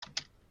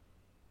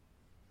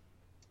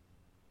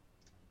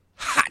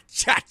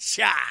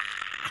cha-cha.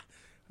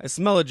 I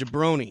smell a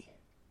jabroni.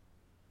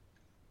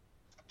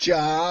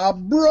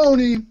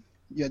 Jabroni,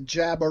 you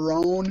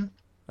jabberone.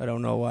 I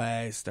don't know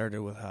why I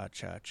started with ha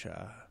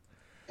cha-cha.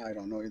 I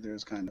don't know either.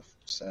 It's kind of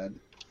sad.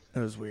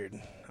 That was weird.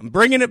 I'm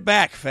bringing it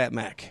back, Fat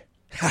Mac.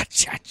 Ha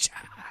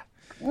cha-cha.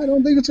 I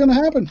don't think it's going to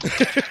happen.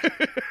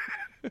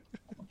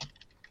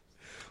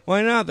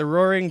 Why not? The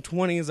Roaring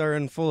 20s are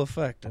in full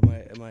effect. Am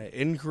I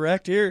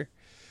incorrect here?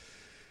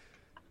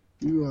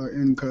 You are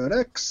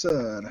incorrect,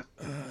 sir.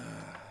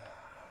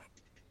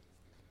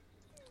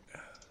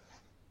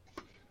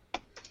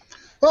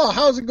 Oh,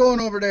 how's it going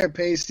over there,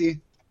 Pasty?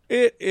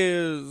 It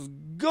is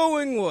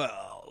going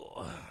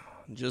well.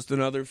 Just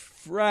another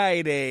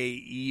Friday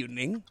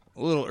evening.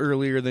 A little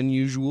earlier than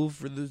usual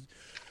for the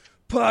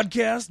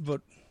podcast,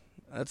 but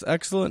that's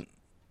excellent.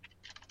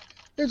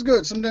 It's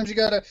good. Sometimes you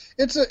gotta.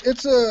 It's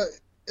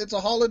a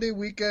holiday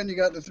weekend. You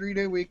got the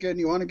 3-day weekend.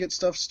 You want to get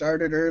stuff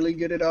started early,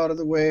 get it out of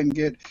the way, and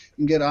get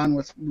on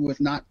with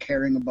not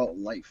caring about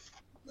life.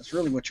 That's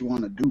really what you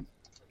want to do.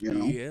 You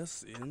know.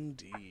 Yes,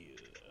 indeed.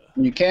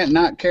 And you can't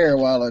not care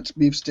while it's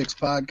Beef Sticks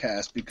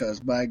Podcast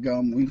because by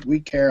gum, we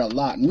care a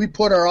lot and we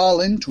put our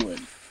all into it.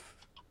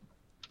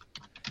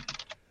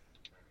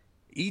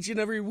 Each and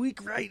every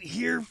week right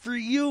here for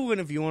you.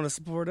 And if you want to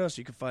support us,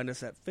 you can find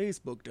us at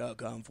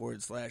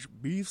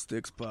facebook.com/Beef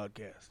Sticks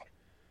Podcast.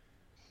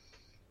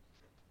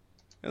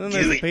 And then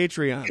there's a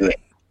Patreon.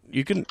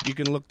 You can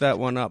look that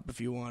one up if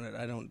you want it.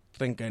 I don't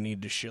think I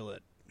need to shill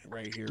it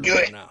right here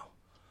right now.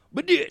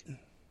 But do it.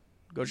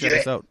 Go check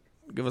us out.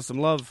 Give us some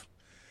love.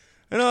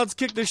 And now let's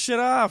kick this shit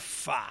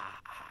off.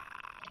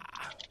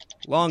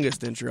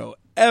 Longest intro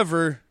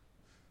ever.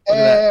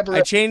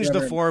 I changed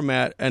the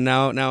format, and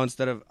now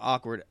instead of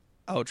awkward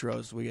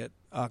outros, we get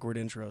awkward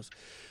intros.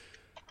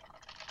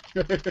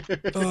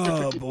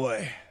 Oh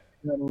boy,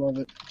 I love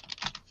it.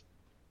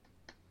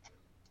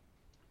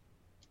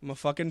 I'm a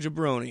fucking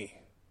jabroni,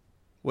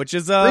 which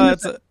is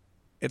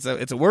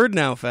it's a word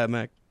now, Fat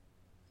Mac.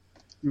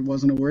 It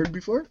wasn't a word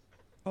before?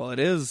 Well, it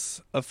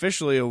is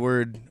officially a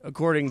word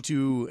according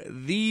to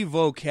the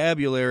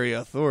vocabulary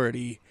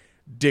authority,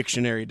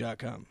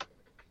 dictionary.com.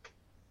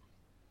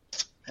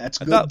 That's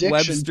good. I thought diction.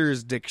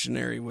 Webster's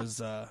dictionary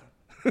was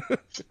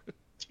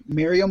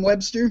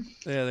Merriam-Webster.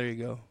 Yeah, there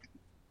you go.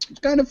 It's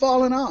kind of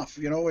fallen off,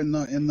 in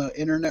the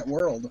internet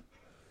world.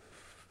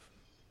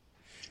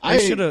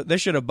 They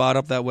should have bought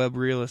up that web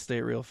real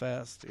estate real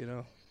fast,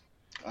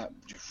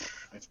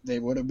 They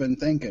would have been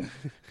thinking,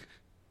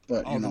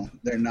 but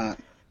they're not.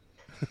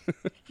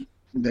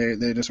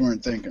 They just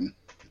weren't thinking.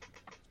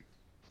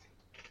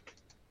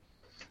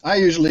 I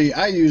usually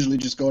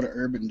just go to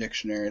Urban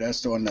Dictionary.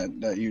 That's the one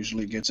that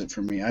usually gets it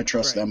for me. I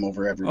trust them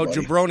over everybody. Oh,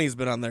 Jabroni's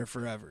been on there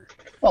forever.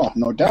 Oh,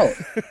 no doubt.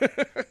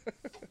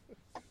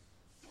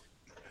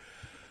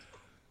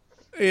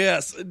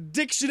 Yes,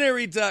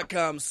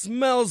 dictionary.com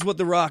smells what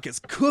The Rock is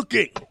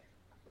cooking.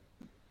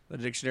 The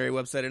dictionary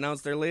website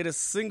announced their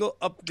latest single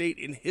update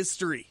in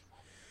history.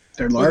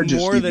 Their largest,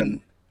 with more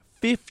than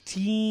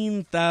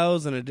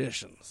 15,000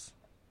 editions.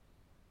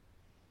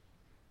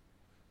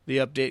 The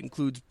update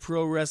includes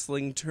pro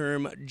wrestling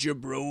term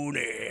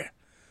jabroni.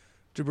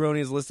 Jabroni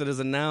is listed as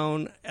a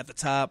noun at the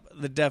top.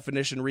 The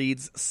definition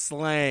reads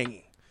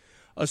slang.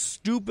 A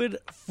stupid,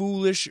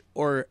 foolish,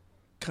 or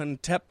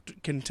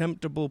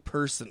contemptible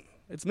person.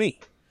 It's me.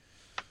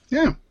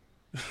 Yeah.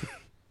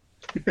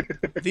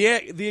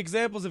 The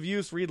examples of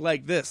use read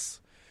like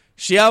this.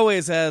 She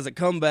always has a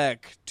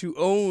comeback to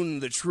own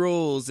the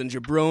trolls and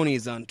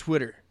jabronis on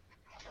Twitter.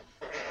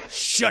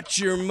 Shut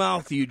your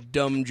mouth, you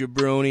dumb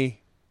jabroni.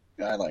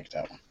 I like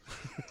that one.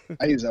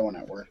 I use that one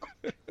at work.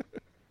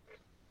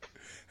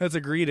 That's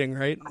a greeting,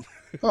 right?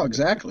 Oh,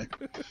 exactly.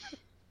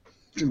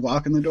 Just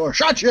walk in the door.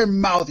 Shut your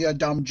mouth, you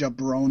dumb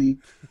jabroni.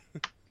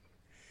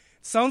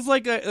 Sounds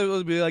like it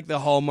would be like the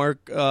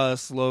Hallmark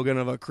slogan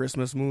of a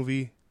Christmas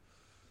movie.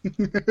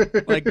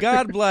 Like,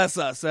 God bless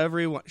us,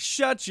 everyone.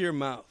 Shut your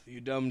mouth, you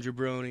dumb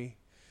jabroni.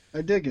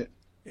 I dig it.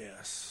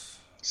 Yes.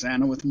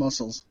 Santa with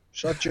muscles.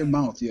 Shut your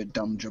mouth, you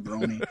dumb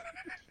jabroni.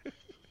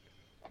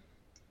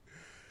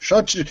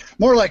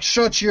 More like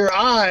shut your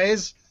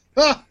eyes.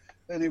 Ah!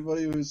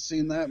 Anybody who's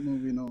seen that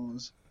movie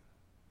knows.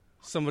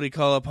 Somebody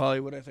call up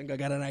Hollywood. I think I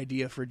got an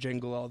idea for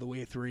Jingle All the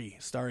Way 3,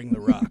 starring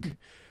The Rock.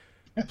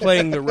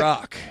 Playing The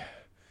Rock.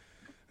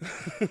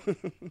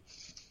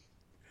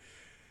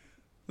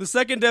 The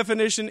second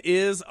definition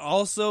is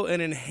also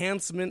an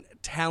enhancement,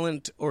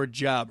 talent, or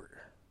jobber.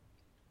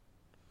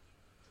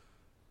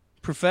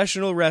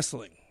 Professional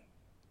wrestling.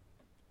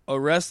 A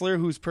wrestler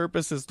whose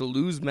purpose is to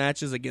lose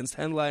matches against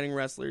headlining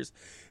wrestlers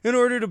in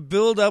order to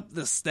build up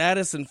the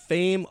status and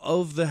fame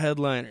of the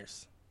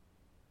headliners.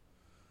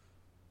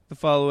 The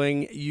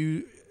following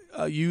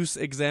use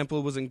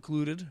example was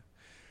included.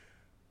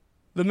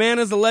 The man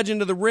is a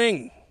legend of the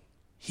ring.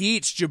 He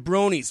eats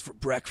jabronis for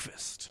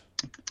breakfast.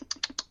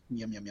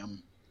 Yum, yum,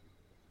 yum.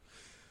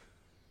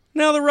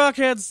 Now, The Rock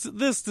had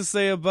this to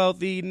say about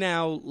the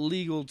now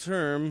legal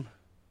term.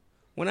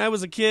 When I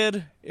was a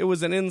kid, it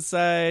was an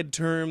inside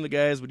term the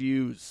guys would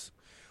use.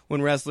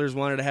 When wrestlers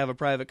wanted to have a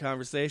private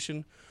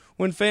conversation,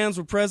 when fans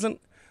were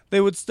present, they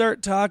would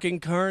start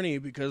talking carny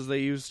because they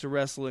used to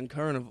wrestle in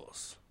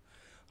carnivals.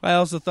 I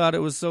also thought it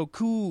was so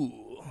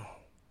cool.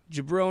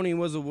 Jabroni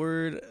was a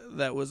word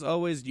that was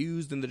always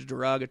used in the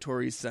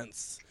derogatory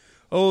sense.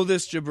 Oh,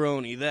 this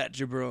jabroni, that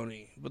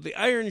jabroni. But the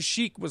Iron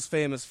Sheik was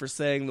famous for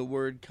saying the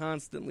word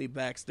constantly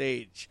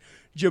backstage.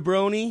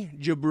 Jabroni,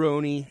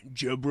 jabroni,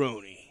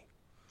 jabroni.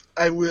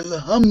 I will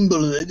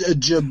humble a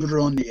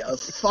jabroni. I'll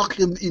fuck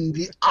him in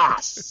the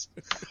ass.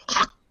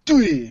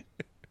 Haktui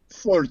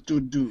for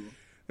to do.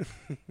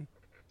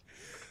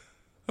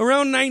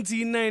 Around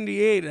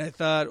 1998, I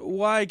thought,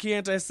 why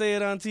can't I say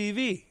it on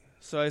TV?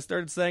 So I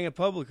started saying it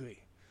publicly.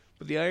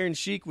 But the Iron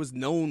Sheik was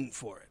known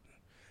for it.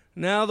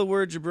 Now the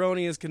word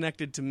jabroni is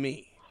connected to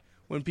me.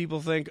 When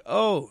people think,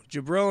 oh,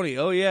 jabroni,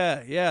 oh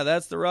yeah,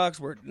 that's the Rock's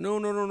word.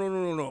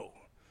 No.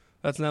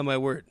 That's not my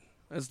word.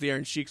 That's the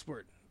Iron Sheik's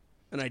word.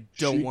 And I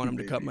don't Sheiky want him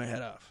to baby. cut my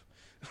head off.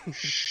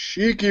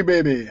 Sheiky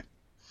baby.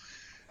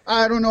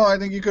 I don't know. I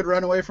think you could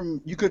run away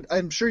from.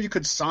 I'm sure you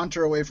could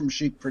saunter away from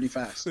Sheik pretty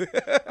fast.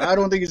 I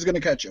don't think he's going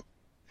to catch you.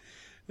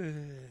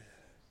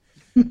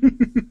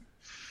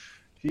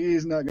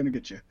 He's not going to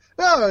get you.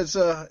 No,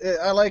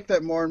 I like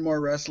that more and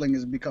more wrestling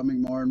is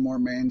becoming more and more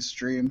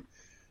mainstream.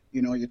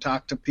 You know, you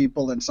talk to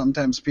people, and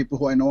sometimes people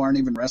who I know aren't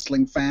even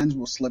wrestling fans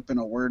will slip in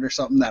a word or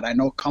something that I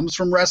know comes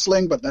from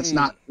wrestling, but that's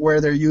not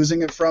where they're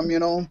using it from, you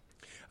know?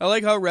 I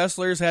like how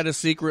wrestlers had a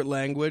secret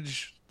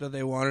language that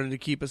they wanted to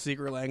keep a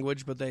secret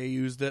language, but they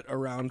used it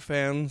around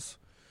fans.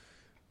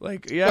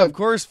 Like, yeah, of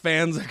course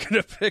fans are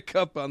going to pick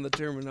up on the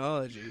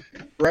terminology.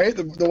 Right?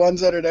 The ones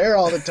that are there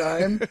all the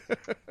time.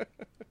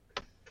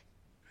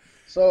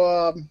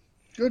 So,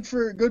 good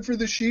for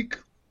the Sheik.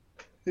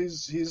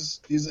 He's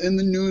in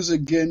the news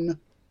again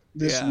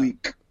this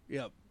week.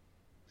 Yep.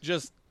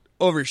 Just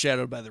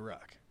overshadowed by The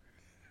Rock.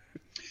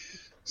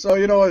 So,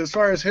 you know, as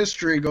far as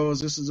history goes,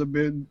 this is a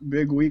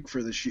big week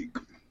for the Sheik.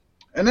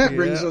 And that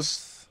brings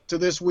us to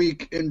this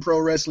week in pro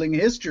wrestling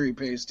history,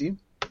 Pasty.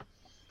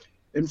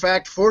 In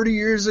fact, 40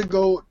 years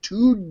ago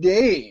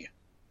today,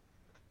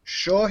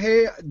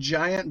 Shohei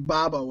Giant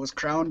Baba was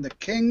crowned the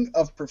king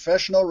of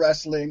professional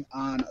wrestling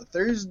on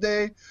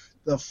Thursday,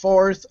 the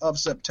 4th of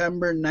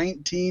September,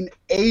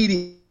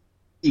 1980,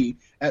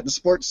 at the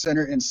Sports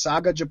Center in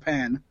Saga,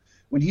 Japan,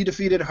 when he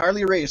defeated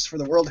Harley Race for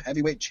the World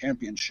Heavyweight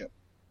Championship.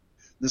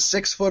 The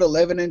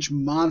 6'11"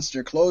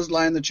 monster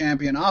clotheslined the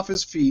champion off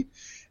his feet,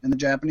 and the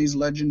Japanese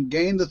legend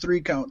gained the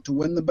 3 count to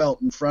win the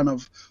belt in front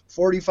of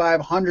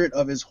 4,500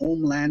 of his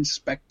homeland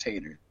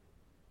spectators.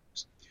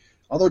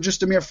 Although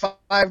just a mere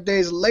 5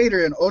 days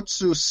later in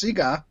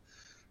Otsushige,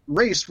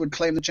 Race would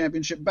claim the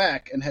championship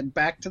back and head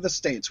back to the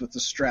States with the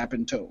strap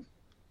in tow.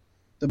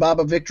 The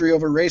Baba victory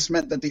over Race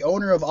meant that the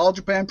owner of All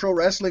Japan Pro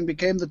Wrestling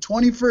became the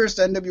 21st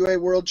NWA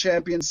World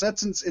Champion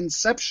since its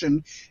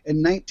inception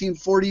in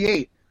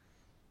 1948.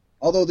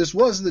 Although this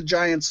was the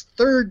Giant's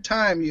 3rd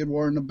time he had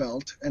worn the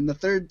belt, and the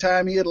 3rd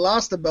time he had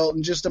lost the belt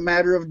in just a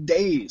matter of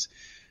days.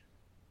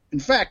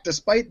 In fact,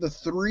 despite the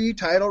 3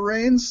 title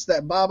reigns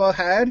that Baba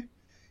had,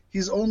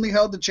 he's only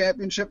held the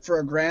championship for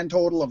a grand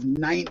total of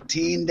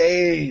 19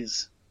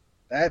 days.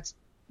 That's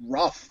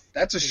rough.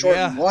 That's a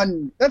short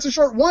one. That's a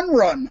short one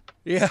run.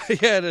 Yeah,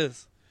 it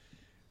is.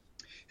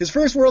 His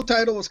first world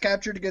title was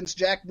captured against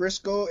Jack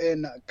Briscoe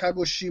in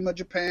Kagoshima,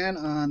 Japan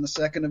on the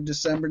 2nd of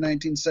December,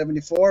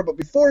 1974. But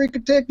before he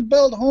could take the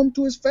belt home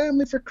to his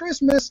family for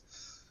Christmas,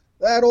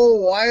 that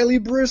old wily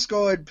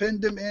Briscoe had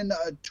pinned him in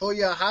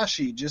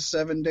Toyohashi just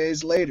 7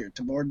 days later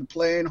to board the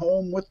plane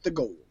home with the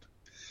gold.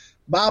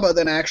 Baba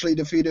then actually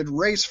defeated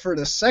Race for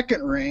the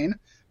 2nd reign,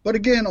 but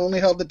again only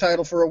held the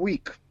title for a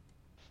week.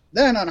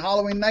 Then on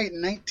Halloween night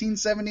in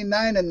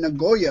 1979 in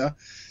Nagoya,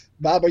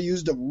 Baba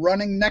used a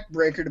running neck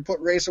breaker to put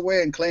Race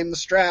away and claim the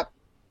strap,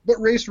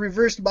 but Race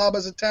reversed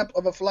Baba's attempt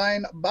of a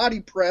flying body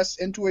press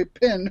into a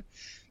pin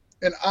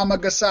in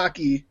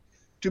Amagasaki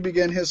to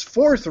begin his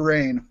 4th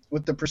reign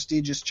with the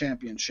prestigious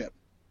championship.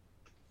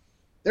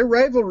 Their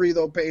rivalry,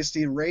 though,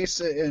 Pasty, Race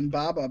and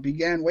Baba,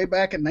 began way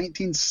back in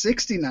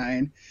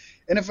 1969,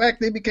 and in fact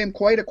they became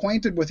quite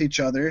acquainted with each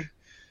other,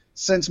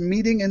 since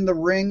meeting in the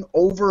ring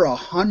over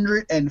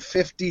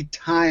 150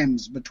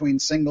 times between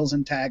singles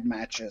and tag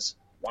matches.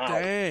 Wow.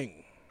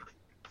 Dang.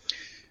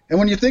 And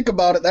when you think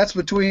about it, that's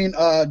between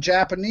a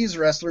Japanese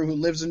wrestler who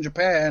lives in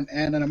Japan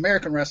and an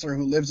American wrestler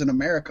who lives in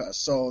America.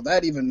 So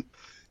that even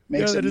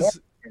makes it more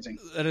amazing.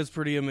 That is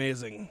pretty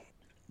amazing.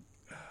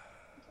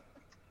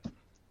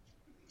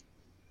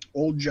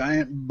 Old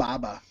Giant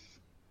Baba.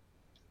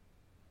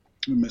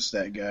 We miss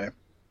that guy.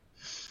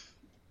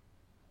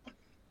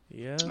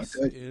 Yes,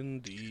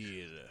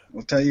 indeed.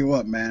 I'll tell you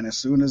what, man. As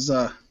soon as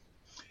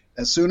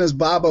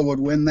Baba would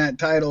win that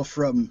title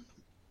from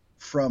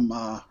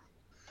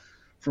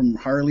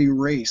Harley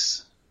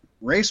Race,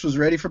 Race was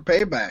ready for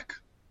payback.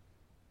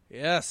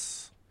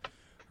 Yes,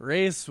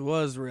 Race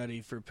was ready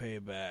for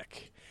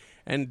payback.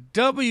 And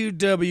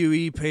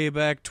WWE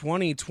Payback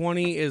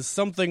 2020 is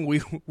something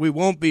we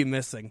won't be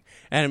missing.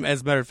 And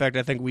as a matter of fact,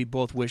 I think we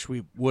both wish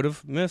we would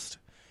have missed.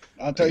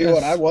 I'll tell you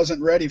what, I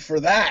wasn't ready for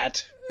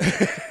that.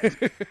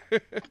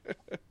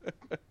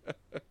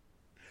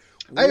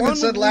 I even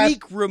said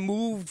week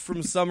removed from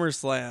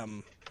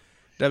SummerSlam,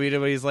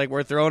 WWE's like,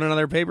 we're throwing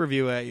another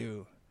pay-per-view at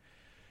you.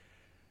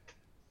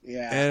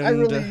 Yeah, and, I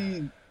really,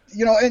 and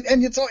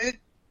it's all it.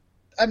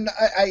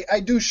 I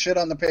do shit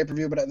on the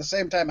pay-per-view, but at the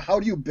same time, how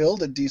do you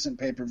build a decent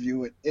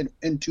pay-per-view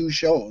in 2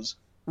 shows?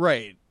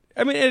 Right.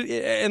 I mean,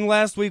 and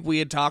last week we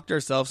had talked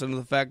ourselves into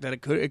the fact that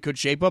it could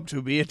shape up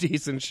to be a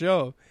decent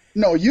show.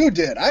 No, you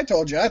did. I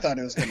told you I thought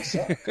it was going to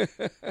suck.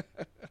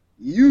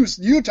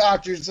 You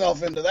talked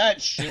yourself into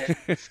that shit.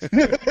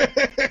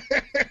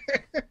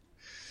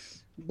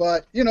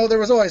 But, there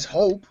was always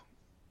hope.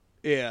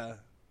 Yeah.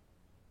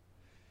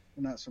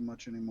 Not so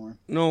much anymore.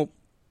 No.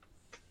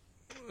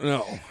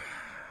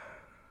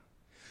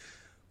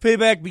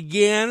 Payback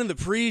began in the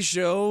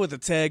pre-show with a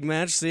tag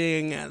match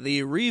seeing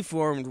the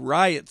reformed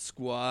Riot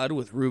Squad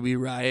with Ruby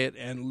Riott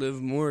and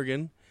Liv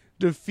Morgan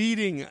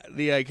defeating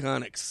the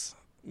Iconics,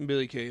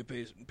 Billie Kay,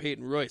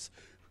 Peyton Royce,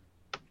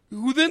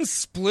 who then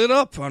split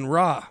up on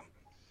Raw.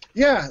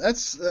 Yeah,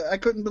 that's I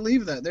couldn't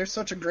believe that. They're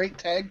such a great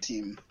tag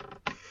team.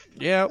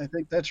 Yeah. I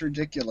think that's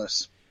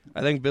ridiculous.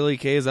 I think Billie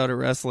Kay is out of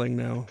wrestling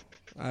now.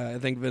 I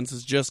think Vince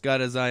has just got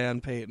his eye on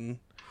Peyton.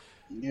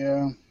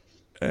 Yeah.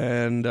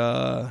 And,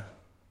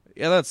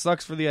 yeah, that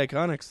sucks for the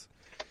Iconics.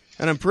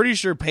 And I'm pretty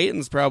sure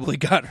Peyton's probably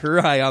got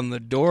her eye on the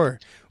door,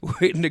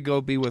 waiting to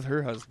go be with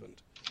her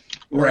husband.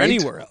 Or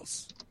anywhere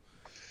else.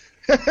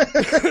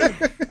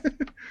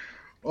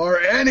 Or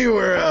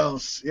anywhere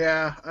else.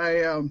 Yeah,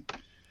 I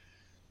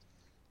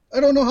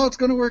don't know how it's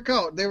going to work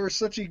out. They were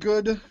such a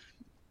good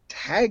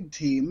tag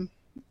team.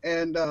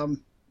 And,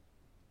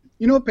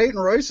 Peyton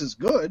Royce is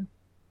good,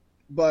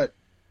 but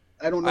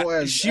I don't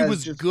know. She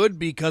was good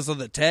because of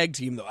the tag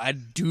team, though. I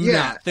do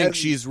not think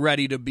she's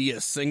ready to be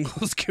a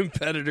singles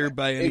competitor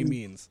by any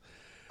means.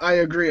 I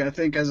agree. I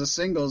think as a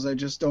singles, I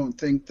just don't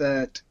think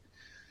that.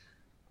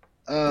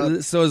 So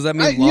does that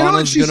mean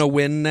Lana's going to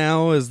win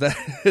now? Is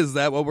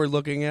that what we're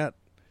looking at?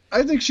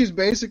 I think she's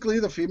basically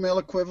the female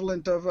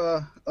equivalent of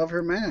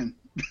her man.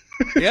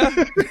 Yeah.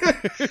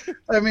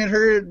 I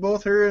mean,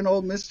 both her and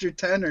old Mr.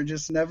 10 are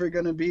just never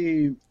going to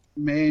be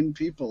main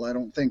people, I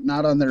don't think,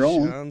 not on their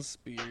own. Shawn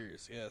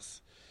Spears,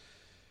 yes.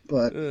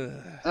 But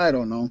I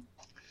don't know.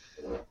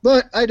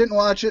 But I didn't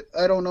watch it.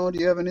 I don't know. Do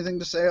you have anything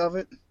to say of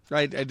it?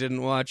 I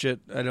didn't watch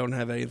it. I don't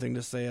have anything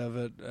to say of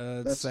it.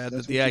 It's sad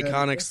that the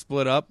Iconics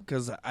split up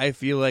because I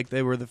feel like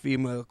they were the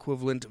female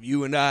equivalent of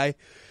you and I.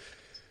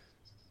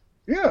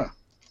 Yeah.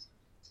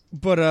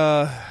 But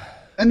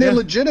and they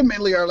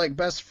legitimately are like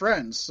best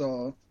friends.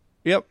 So.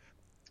 Yep.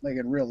 Like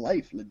in real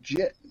life,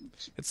 legit.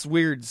 It's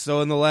weird.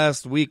 So in the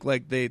last week,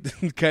 like they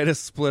kind of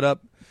split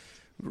up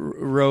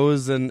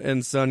Rose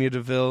and Sonya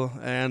Deville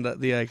and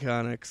the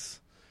Iconics.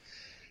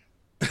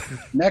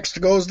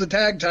 Next goes the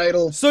tag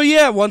title. So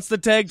yeah, once the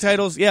tag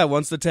titles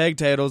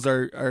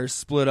are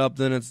split up,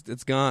 then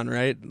it's gone,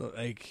 right?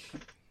 Like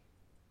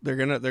they're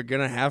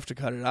gonna have to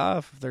cut it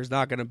off. There's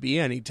not gonna be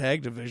any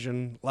tag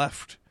division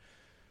left.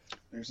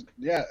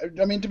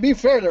 I mean, to be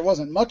fair, there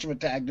wasn't much of a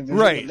tag division.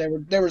 Right.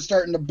 They were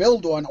starting to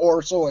build one,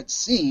 or so it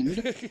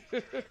seemed.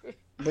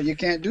 But you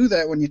can't do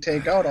that when you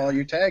take out all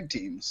your tag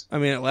teams. I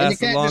mean, it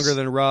lasted longer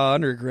than Raw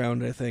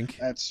Underground, I think.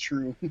 That's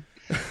true.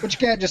 But you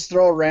can't just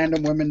throw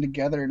random women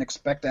together and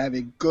expect to have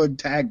a good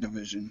tag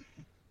division.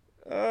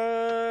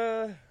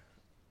 Yeah.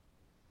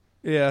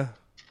 Yeah.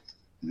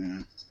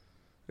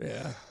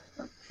 Yeah.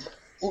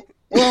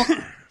 Well,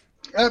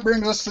 that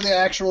brings us to the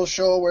actual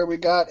show where we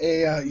got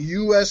a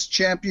U.S.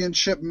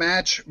 Championship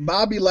match.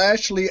 Bobby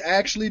Lashley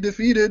actually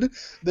defeated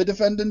the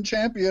defending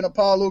champion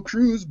Apollo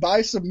Crews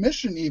by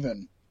submission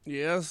even.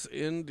 Yes,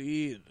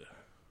 indeed.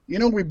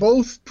 We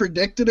both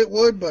predicted it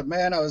would, but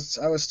man, I was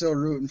still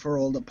rooting for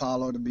old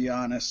Apollo, to be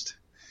honest.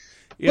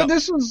 Yep. But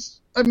this was,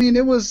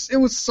 it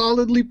was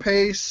solidly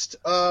paced.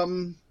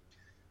 It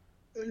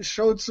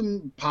showed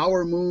some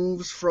power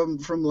moves from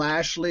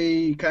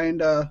Lashley,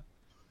 kind of.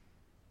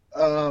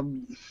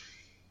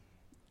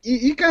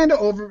 He kind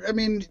of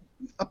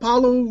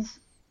Apollo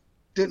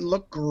didn't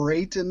look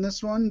great in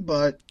this one,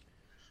 but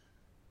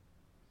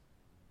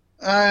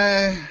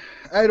I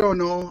don't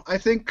know. I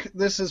think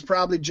this is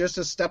probably just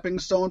a stepping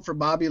stone for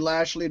Bobby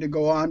Lashley to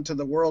go on to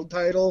the world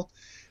title.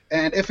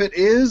 And if it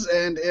is,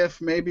 and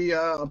if maybe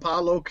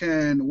Apollo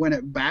can win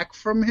it back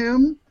from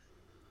him,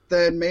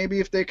 then maybe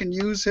if they can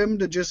use him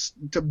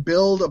to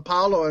build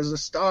Apollo as a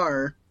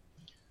star,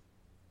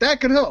 that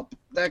could help.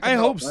 I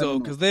hope so,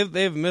 because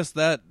they've missed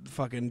that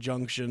fucking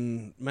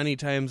junction many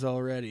times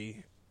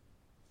already.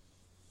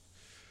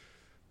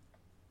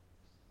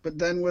 But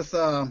then with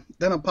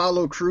then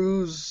Apollo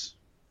Crews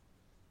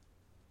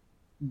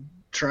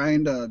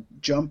trying to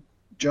jump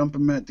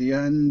him at the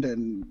end,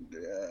 and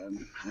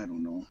I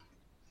don't know.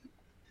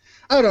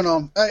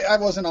 I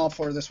wasn't all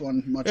for this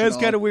one much. It's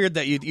kind of weird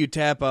that you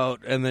tap out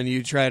and then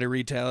you try to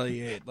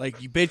retaliate. Like,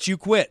 you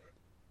quit.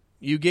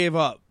 You gave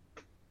up.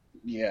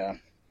 Yeah.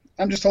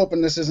 I'm just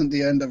hoping this isn't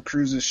the end of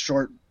Cruz's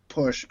short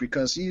push,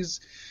 because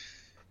he's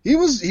He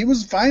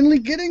was finally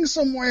getting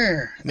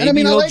somewhere. Maybe and,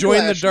 I he'll like join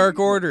the Lashley. Dark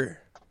Order.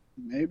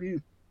 Maybe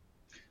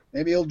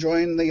he'll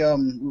join the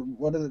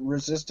what is it?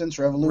 Resistance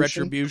Revolution.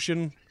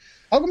 Retribution.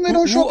 How come they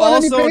don't show up on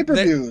any also-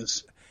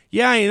 pay-per-views?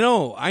 Yeah, I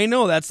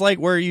know. That's like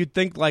where you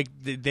think like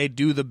they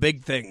do the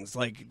big things,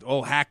 like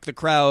hack the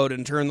crowd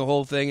and turn the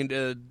whole thing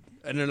into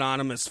an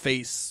anonymous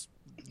face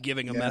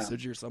giving a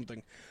message or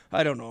something.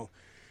 I don't know.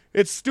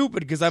 It's stupid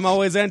because I'm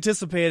always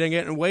anticipating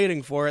it and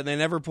waiting for it, and they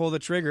never pull the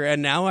trigger.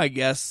 And now I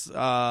guess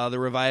the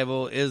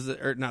revival is,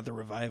 or not the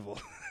revival.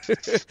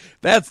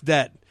 That's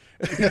dead.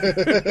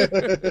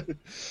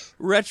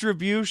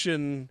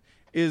 Retribution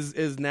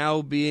is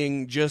now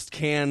being just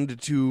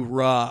canned to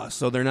Raw,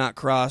 so they're not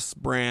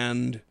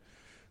cross-brand.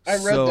 I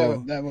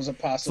read that was a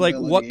It's possibility.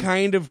 like, what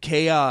kind of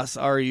chaos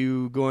are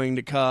you going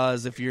to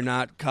cause if you're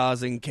not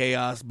causing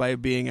chaos by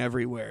being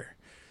everywhere?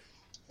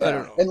 I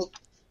don't know. And,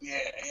 yeah,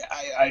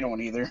 I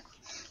don't either.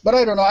 But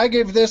I don't know. I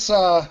gave this,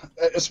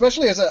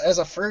 especially as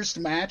a first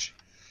match,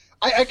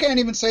 I can't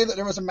even say that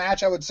there was a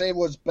match I would say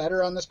was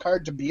better on this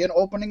card to be an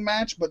opening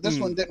match, but this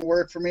one didn't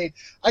work for me.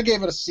 I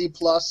gave it a C+.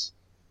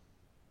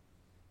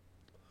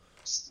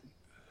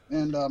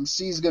 And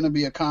C is going to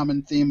be a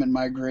common theme in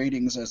my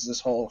gradings as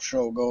this whole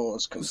show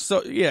goes.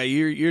 So, yeah,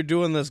 you're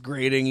doing this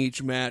grading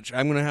each match.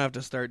 I'm going to have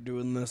to start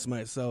doing this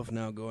myself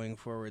now going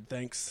forward.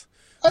 Thanks.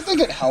 I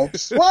think it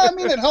helps. Well, I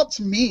mean, it helps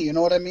me, you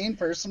know what I mean,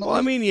 personally. Well, I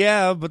mean,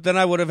 yeah, but then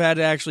I would have had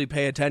to actually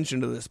pay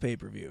attention to this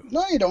pay-per-view.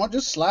 No, you don't.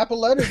 Just slap a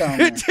letter down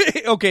there.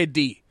 Okay,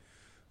 D.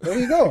 There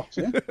you go.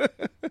 See?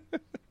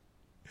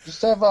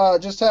 Just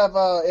have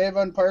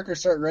Avon Parker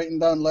start writing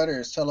down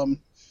letters. Tell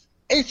him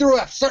A through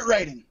F, start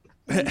writing.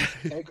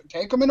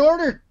 Take them in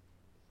order.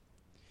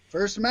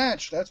 First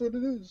match, that's what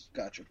it is.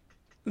 Gotcha.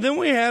 Then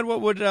we had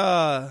what would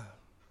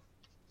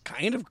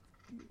kind of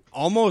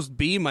almost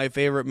be my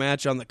favorite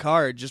match on the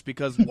card, just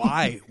because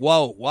why?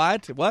 Whoa,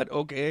 what?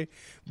 Okay.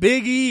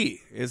 Big E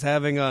is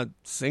having a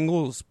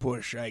singles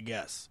push, I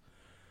guess.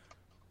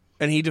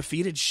 And he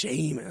defeated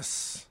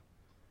Sheamus.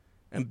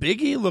 And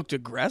Big E looked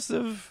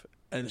aggressive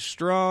and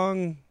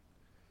strong,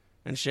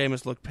 and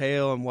Sheamus looked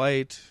pale and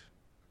white.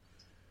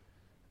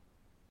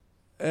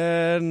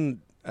 And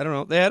I don't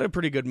know, they had a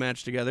pretty good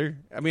match together.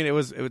 I mean, it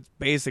was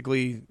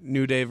basically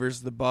New Day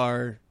versus the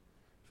Bar,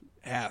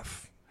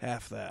 half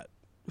that.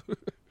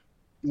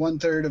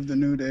 1/3 of the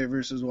New Day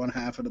versus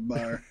 1/2 of the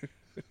Bar.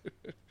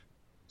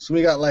 So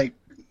we got like,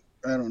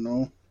 I don't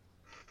know.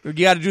 You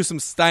got to do some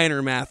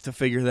Steiner math to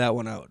figure that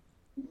one out.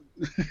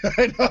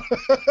 I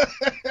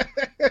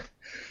know.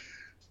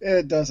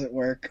 It doesn't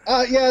work.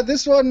 Yeah,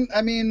 this one,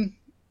 I mean,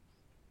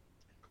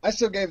 I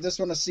still gave this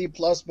one a C+,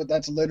 but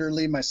that's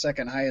literally my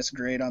second highest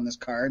grade on this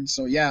card.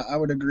 So yeah, I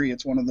would agree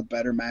it's one of the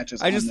better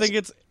matches. I just think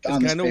it's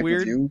kind of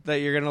weird that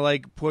you're gonna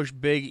like push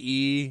Big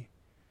E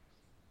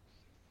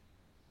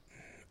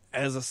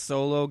as a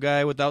solo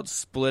guy without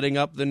splitting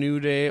up the New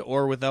Day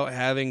or without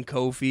having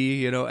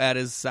Kofi, at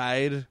his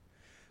side.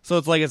 So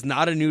it's like it's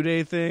not a New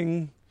Day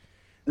thing.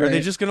 Right. Are they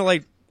just gonna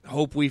like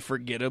hope we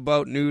forget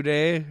about New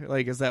Day?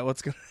 Like, is that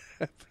what's gonna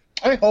happen?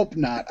 I hope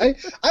not. I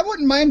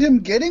wouldn't mind him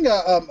getting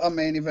a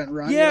main event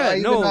run. Yeah,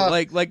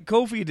 like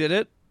Kofi did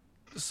it,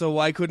 so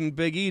why couldn't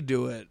Big E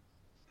do it?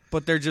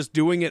 But they're just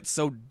doing it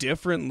so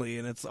differently,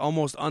 and it's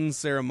almost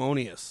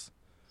unceremonious.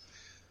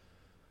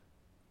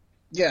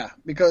 Yeah,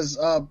 because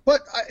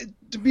but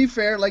to be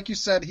fair, like you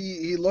said,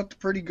 he looked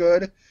pretty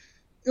good.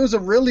 It was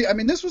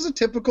this was a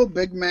typical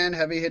big man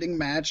heavy hitting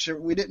match.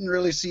 We didn't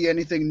really see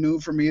anything new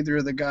from either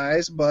of the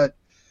guys, but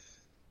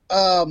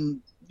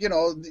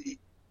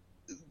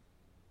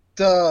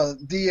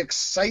the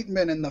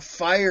excitement and the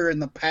fire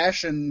and the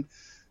passion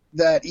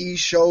that he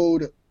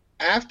showed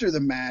after the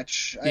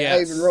match. Yes.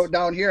 I even wrote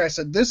down here, I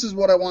said, this is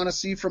what I want to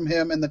see from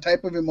him and the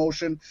type of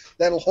emotion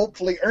that'll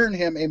hopefully earn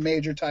him a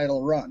major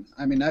title run.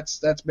 I mean, that's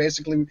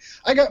basically,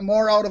 I got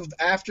more out of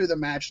after the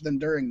match than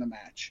during the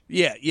match.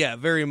 Yeah,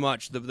 very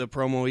much. The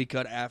promo he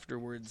cut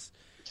afterwards,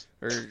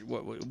 or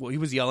he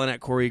was yelling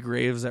at Corey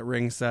Graves at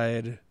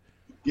ringside.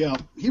 Yeah,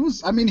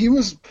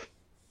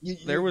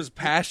 there was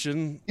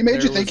passion. He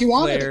made you think he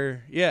wanted it.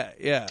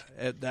 Yeah.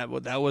 That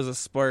was a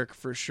spark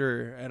for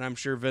sure, and I'm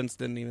sure Vince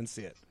didn't even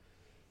see it.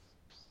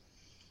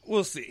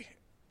 We'll see.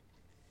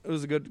 It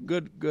was a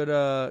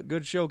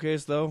good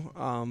showcase though.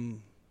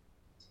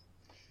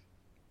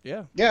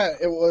 Yeah. Yeah,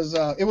 it was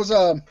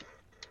a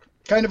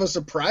kind of a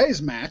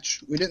surprise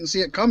match. We didn't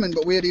see it coming,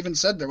 but we had even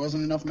said there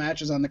wasn't enough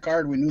matches on the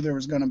card. We knew there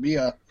was going to be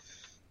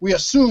we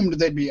assumed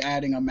they'd be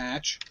adding a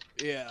match.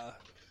 Yeah.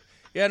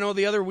 Yeah, no,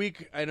 the other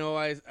week, I know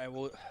I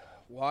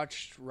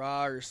watched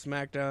Raw or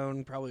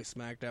SmackDown, probably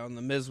SmackDown.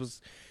 The Miz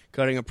was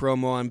cutting a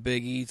promo on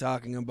Big E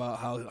talking about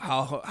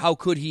how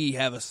could he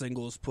have a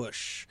singles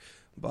push,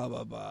 blah,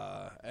 blah,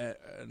 blah.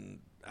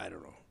 And I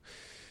don't know.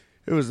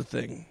 It was a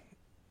thing.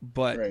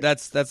 But right.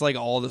 That's like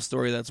all the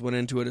story that's went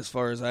into it as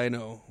far as I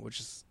know,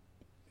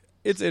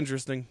 it's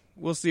interesting.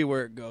 We'll see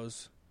where it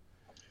goes.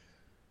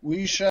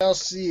 We shall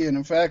see. And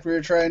in fact, we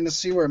were trying to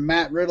see where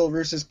Matt Riddle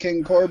versus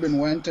King Corbin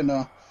went in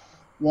a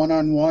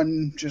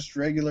one-on-one, just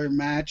regular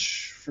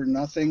match for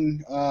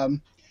nothing.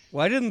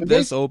 Why didn't And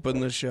this open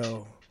the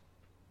show?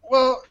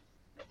 Well,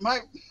 I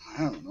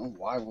don't know.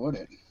 Why would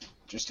it?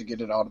 Just to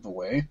get it out of the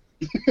way.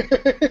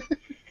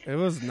 It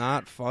was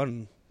not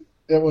fun.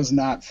 It was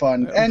not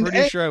fun. I'm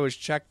pretty sure I was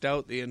checked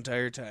out the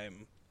entire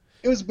time.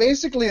 It was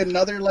basically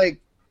another, like,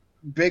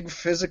 big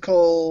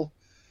physical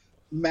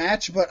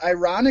match, but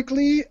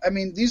ironically, I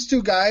mean, these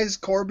two guys,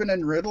 Corbin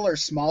and Riddle, are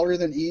smaller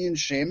than E and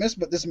Sheamus,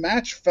 but this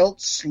match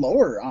felt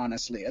slower,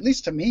 honestly, at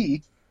least to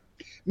me.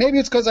 Maybe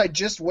it's because I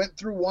just went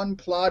through one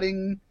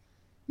plotting,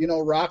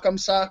 Rock'em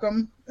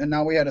Sock'em, and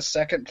now we had a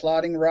second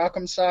plotting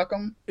Rock'em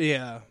Sock'em.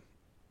 Yeah.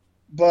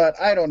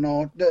 But I don't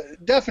know. The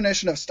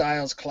definition of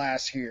styles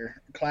clash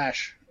here.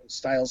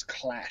 Styles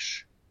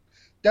clash.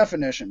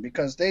 Definition,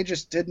 because they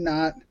just did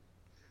not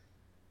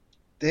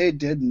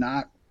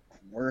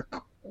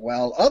work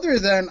well. Other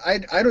than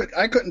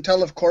I couldn't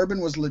tell if Corbin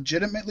was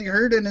legitimately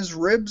hurt in his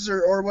ribs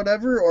or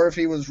whatever, or if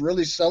he was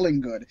really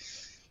selling good.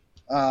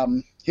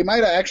 He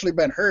might have actually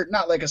been hurt,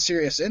 not like a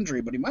serious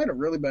injury, but he might have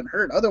really been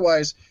hurt.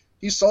 Otherwise,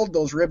 he sold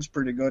those ribs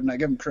pretty good, and I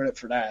give him credit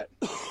for that.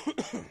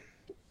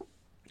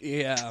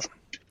 Yeah.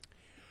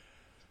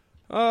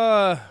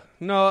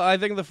 No, I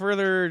think the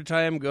further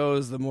time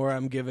goes, the more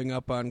I'm giving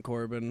up on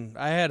Corbin.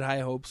 I had high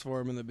hopes for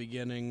him in the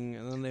beginning,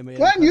 and then they made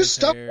Glenn, you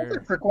stuck with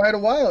it for quite a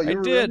while. I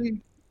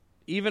did.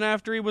 Even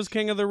after he was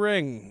King of the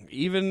Ring,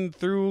 even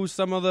through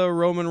some of the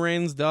Roman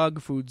Reigns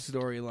dog food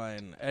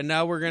storyline. And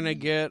now we're going to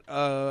get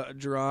a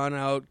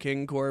drawn-out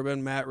King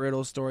Corbin, Matt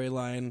Riddle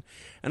storyline.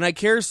 And I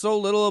care so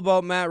little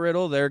about Matt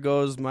Riddle, there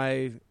goes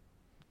my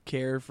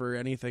care for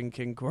anything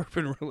King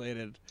Corbin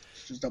related.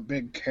 It's just a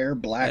big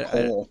black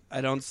hole.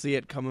 I don't see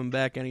it coming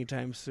back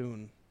anytime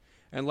soon.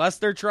 Unless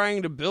they're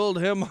trying to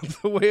build him on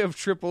the way of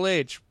Triple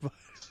H.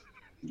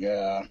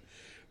 Yeah.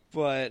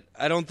 But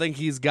I don't think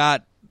he's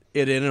got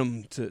it in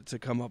him to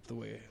come up the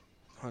way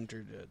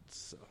Hunter did.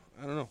 So,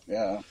 I don't know.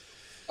 Yeah.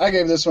 I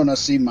gave this one a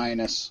C-.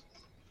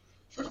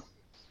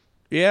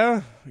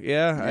 Yeah, I'd be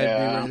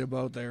right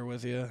about there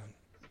with you.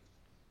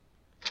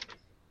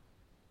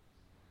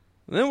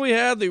 And then we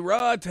had the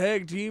Raw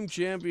Tag Team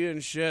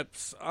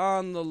Championships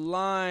on the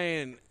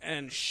line,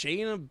 and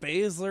Shayna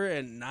Baszler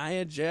and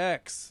Nia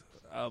Jax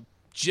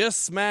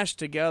just smashed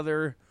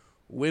together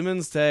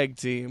women's tag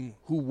team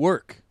who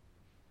work.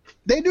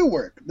 They do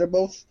work. They're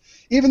both,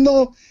 even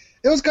though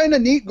it was kind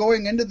of neat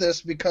going into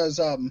this because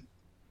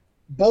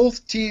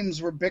both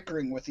teams were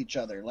bickering with each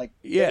other. Like,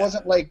 It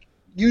wasn't like,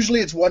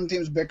 usually it's one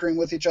team's bickering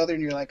with each other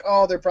and you're like,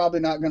 oh, they're probably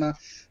not going to.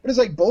 But it's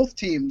like both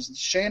teams,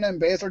 Shayna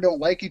and Baszler don't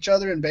like each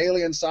other, and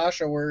Bayley and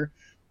Sasha were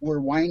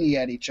whiny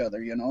at each other,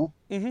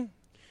 Mm-hmm.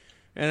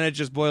 And it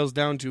just boils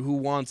down to who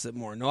wants it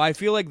more. No, I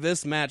feel like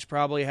this match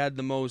probably had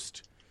the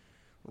most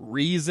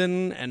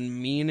reason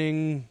and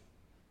meaning,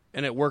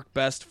 and it worked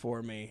best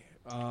for me.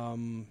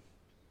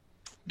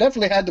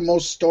 Definitely had the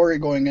most story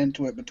going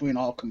into it between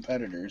all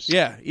competitors.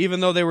 Yeah,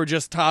 even though they were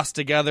just tossed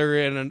together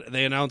and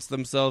they announced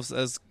themselves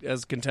as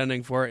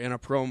contending for it in a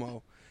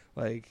promo.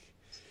 Like,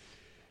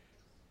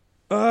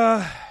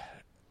 I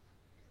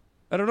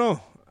don't know.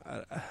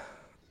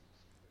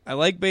 I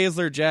like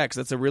Baszler Jax.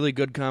 That's a really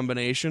good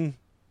combination.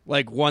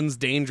 Like, one's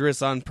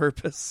dangerous on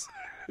purpose.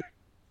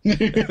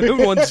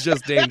 One's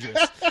just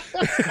dangerous.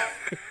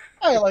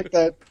 I like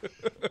that.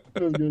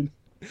 That was good.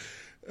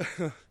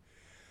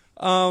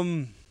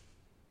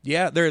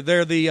 Yeah, they're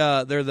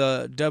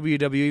the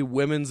WWE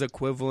women's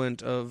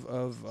equivalent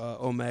of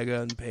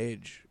Omega and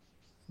Paige.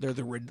 They're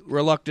the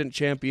reluctant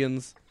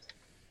champions,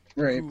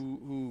 right?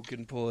 Who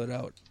can pull it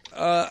out.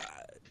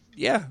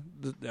 Yeah,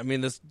 I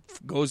mean, this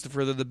goes to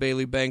further the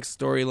Bayley Banks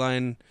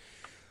storyline.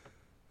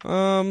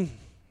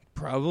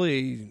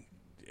 Probably,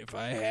 if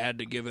I had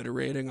to give it a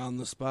rating on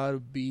the spot,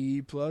 of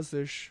B+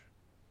 ish.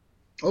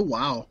 Oh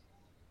wow!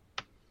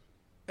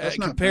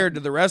 Compared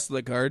to the rest of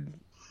the card.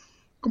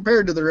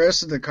 Compared to the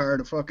rest of the card,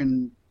 a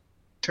fucking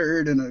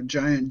turd and a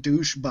giant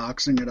douche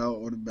boxing it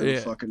out would have been a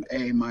fucking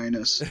A-.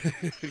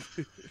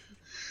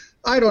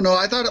 I don't know.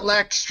 I thought it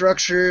lacked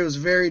structure. It was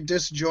very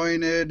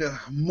disjointed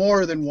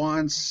more than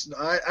once.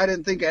 I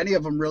didn't think any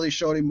of them really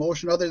showed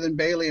emotion other than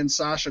Bayley and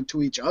Sasha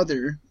to each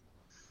other.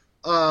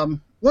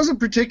 Wasn't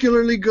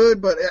particularly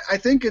good, but I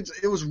think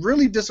it was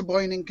really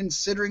disappointing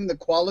considering the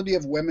quality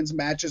of women's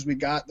matches we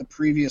got the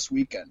previous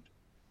weekend.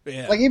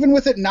 Yeah. Like, even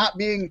with it not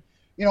being,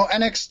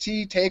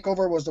 NXT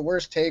TakeOver was the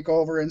worst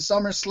TakeOver, and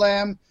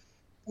SummerSlam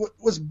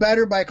was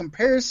better by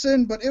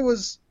comparison, but it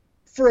was,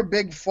 for a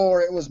big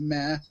four, it was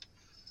meh.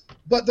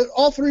 But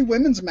all three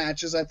women's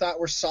matches I thought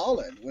were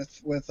solid,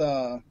 with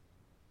the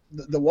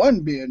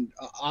one being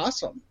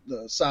awesome,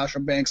 the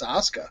Sasha Banks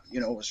Asuka,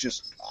 was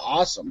just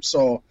awesome.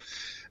 So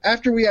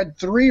after we had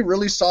three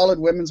really solid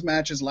women's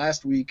matches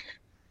last week,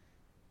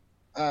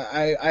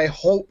 I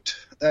hoped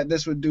that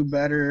this would do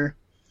better.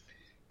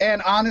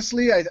 And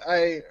honestly,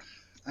 I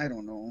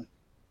don't know.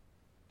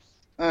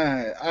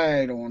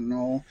 I don't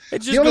know.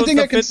 It just goes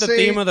to fit the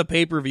theme of the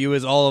pay-per-view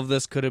is all of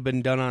this could have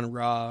been done on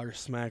Raw or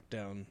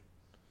SmackDown.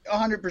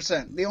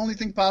 100%. The only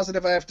thing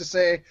positive I have to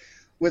say,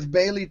 with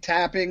Bayley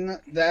tapping,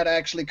 that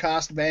actually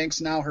cost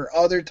Banks now her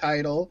other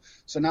title.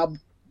 So now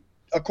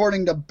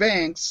according to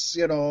Banks,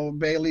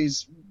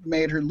 Bayley's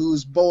made her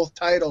lose both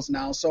titles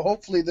now. So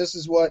hopefully this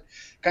is what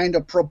kind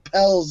of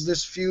propels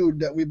this feud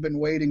that we've been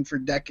waiting for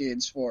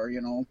decades for,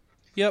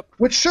 Yep.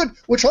 Which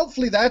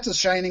hopefully that's a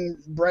shining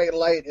bright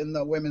light in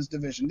the women's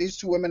division. These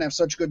two women have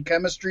such good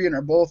chemistry and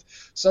are both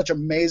such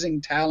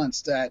amazing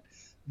talents that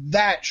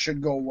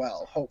should go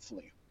well,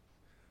 hopefully.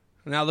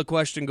 Now the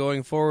question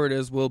going forward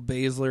is, will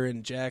Baszler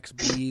and Jax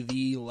be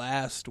the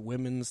last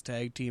women's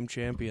tag team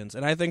champions?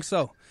 And I think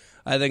so.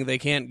 I think they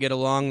can't get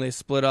along. They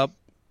split up,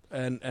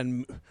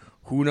 and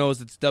who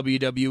knows? It's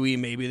WWE.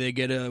 Maybe they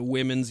get a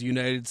women's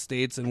United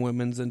States and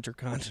women's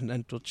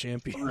Intercontinental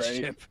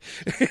Championship.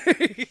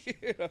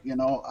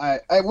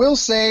 Right. I will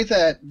say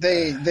that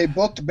they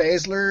booked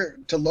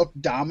Baszler to look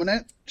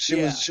dominant. She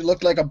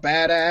looked like a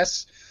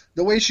badass,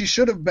 the way she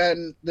should have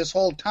been this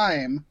whole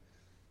time.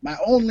 My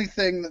only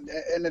thing,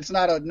 and it's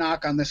not a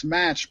knock on this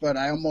match, but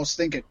I almost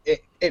think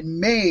it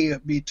may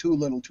be too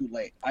little too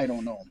late. I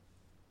don't know.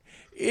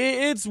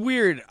 It's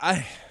weird.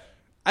 I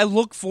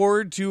look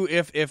forward to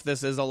if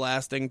this is a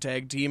lasting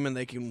tag team and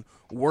they can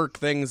work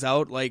things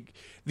out. Like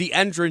the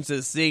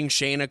entrances, seeing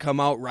Shayna come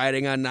out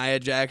riding on Nia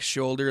Jax's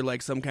shoulder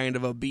like some kind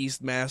of a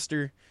beast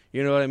master.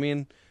 You know what I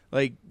mean?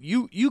 Like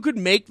you could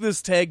make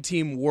this tag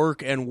team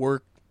work and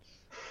work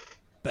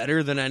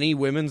better than any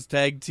women's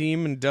tag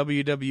team in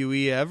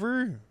WWE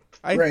ever.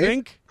 I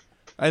think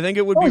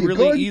it would be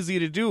really easy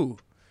to do.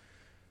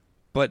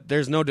 But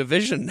there's no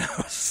division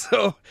now,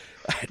 so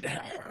I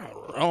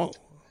don't know.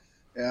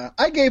 Yeah,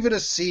 I gave it a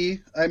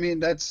C. I mean,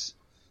 that's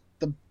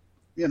I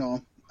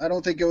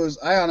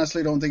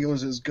honestly don't think it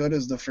was as good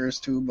as the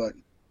first two, but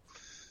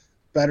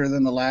better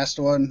than the last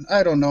one.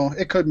 I don't know.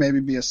 It could maybe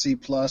be a C+,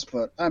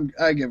 but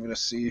I give it a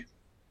C.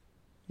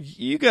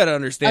 You got to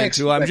understand,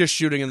 too, I'm just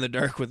shooting in the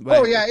dark with my...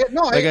 Oh, yeah.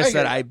 No, like I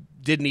said, I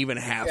didn't even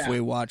halfway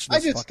watch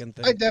this fucking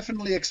thing. I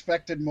definitely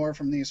expected more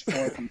from these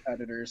four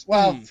competitors.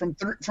 Well, from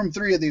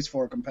three of these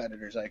four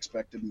competitors, I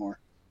expected more.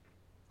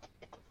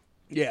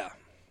 Yeah.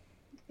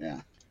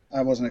 Yeah.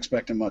 I wasn't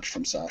expecting much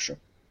from Sasha.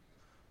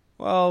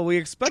 Well, we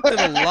expected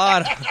a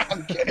lot.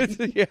 I'm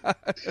kidding. Yeah.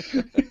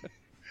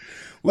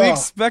 We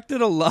expected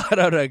a lot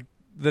out of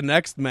the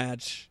next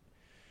match.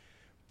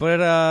 But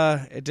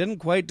it didn't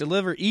quite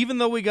deliver, even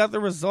though we got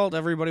the result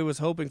everybody was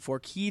hoping for.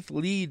 Keith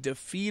Lee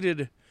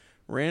defeated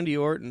Randy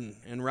Orton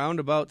in round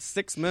about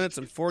 6 minutes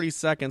and 40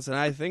 seconds, and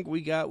I think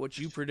we got what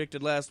you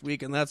predicted last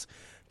week, and that's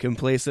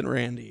Complacent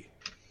Randy.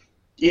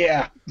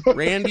 Yeah.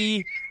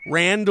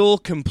 Randall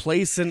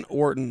Complacent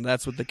Orton.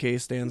 That's what the K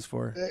stands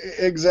for.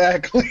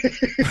 Exactly.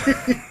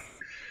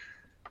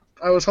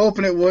 I was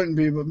hoping it wouldn't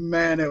be, but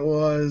man, it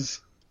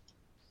was.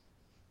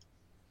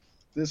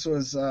 This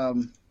was...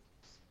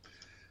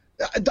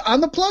 On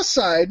the plus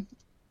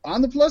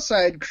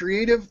side,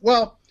 creative.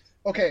 Well,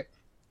 okay.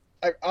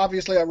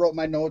 Obviously, I wrote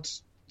my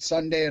notes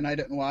Sunday, and I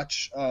didn't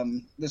watch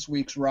this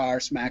week's Raw or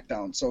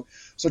SmackDown.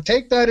 So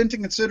take that into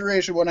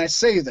consideration when I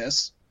say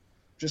this.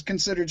 Just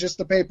consider just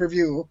the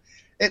pay-per-view.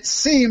 It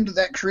seemed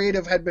that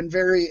creative had been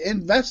very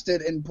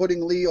invested in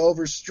putting Lee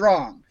over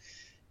strong.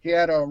 He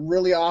had a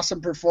really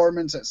awesome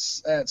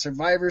performance at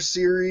Survivor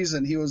Series,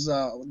 and he was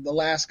the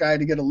last guy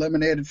to get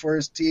eliminated for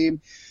his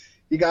team.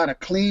 He got a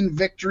clean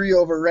victory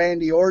over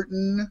Randy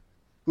Orton,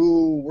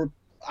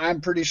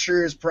 I'm pretty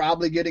sure is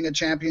probably getting a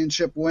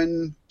championship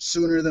win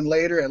sooner than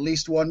later, at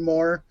least one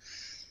more.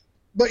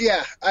 But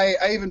yeah,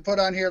 I even put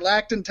on here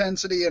lacked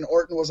intensity, and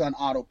Orton was on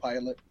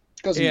autopilot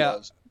because he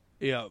was.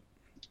 Yeah.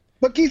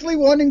 But Keith Lee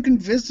won in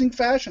convincing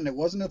fashion. It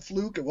wasn't a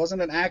fluke. It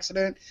wasn't an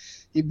accident.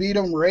 He beat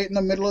him right in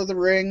the middle of the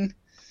ring.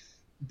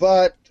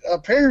 But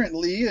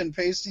apparently, and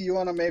Pasty,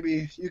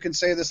 you can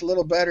say this a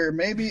little better,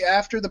 maybe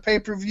after the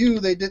pay-per-view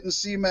they didn't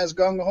seem as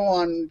gung-ho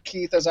on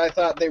Keith as I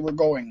thought they were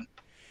going.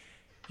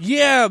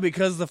 Yeah,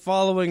 because the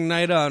following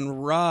night on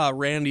Raw,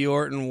 Randy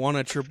Orton won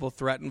a triple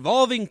threat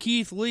involving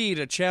Keith Lee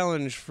to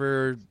challenge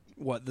for,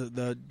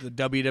 the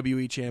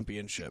WWE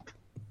Championship.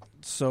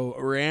 So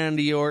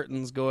Randy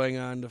Orton's going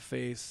on to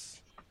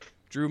face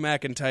Drew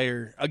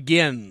McIntyre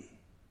again.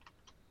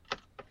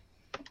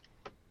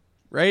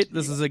 Right?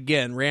 This is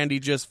again. Randy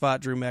just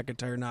fought Drew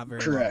McIntyre not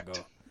very long ago.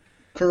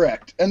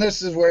 Correct. And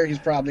this is where he's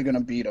probably going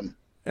to beat him.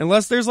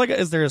 Unless there's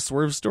is there a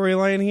Swerve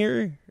storyline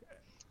here?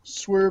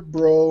 Swerve,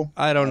 bro.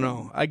 I don't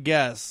know. I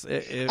guess.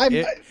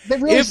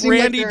 If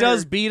Randy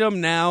does beat him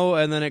now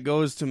and then it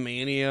goes to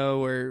Mania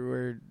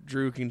where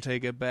Drew can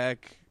take it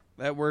back,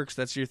 that works.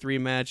 That's your 3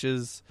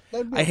 matches.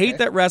 I hate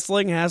that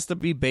wrestling has to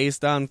be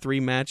based on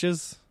 3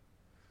 matches.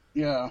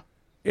 Yeah.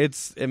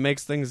 It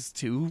makes things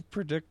too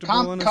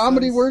predictable.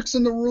 Comedy works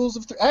in the rules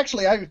of...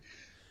 Actually, I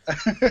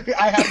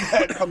have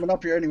that coming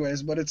up here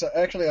anyways, but it's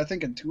actually, I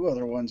think, in 2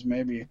 other ones,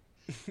 maybe.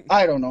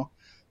 I don't know.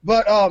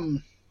 But,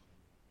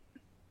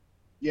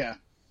 yeah.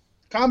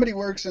 Comedy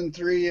works in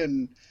 3,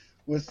 and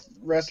with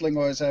wrestling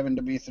always having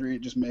to be 3,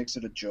 it just makes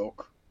it a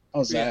joke.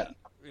 How's that?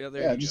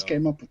 Yeah, I just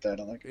came up with that.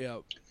 I like it. Yeah.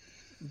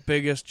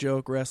 Biggest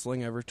joke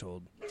wrestling ever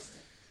told.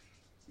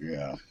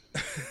 Yeah.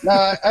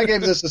 No, I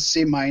gave this a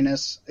C-.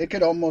 It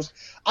could almost...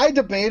 I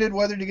debated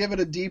whether to give it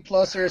a D+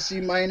 or a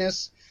C-,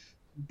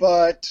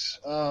 but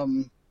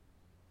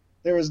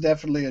there was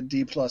definitely a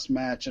D+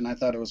 match, and I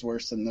thought it was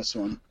worse than this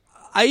one.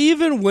 I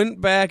even went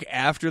back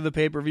after the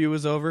pay-per-view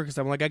was over because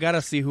I'm like, I got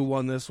to see who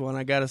won this one.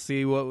 I got to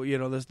see what,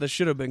 this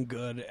should have been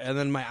good. And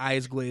then my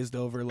eyes glazed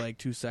over like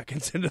 2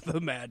 seconds into the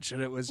match,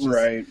 and it was just,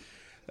 right.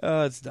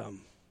 It's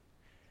dumb.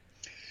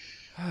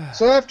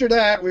 So after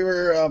that, we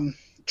were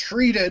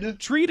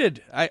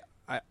treated. I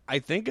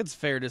think it's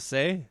fair to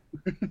say.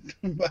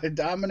 By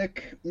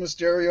Dominic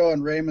Mysterio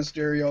and Rey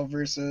Mysterio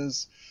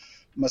versus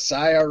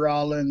Messiah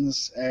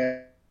Rollins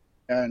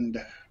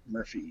and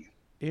Murphy.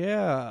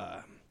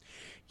 Yeah.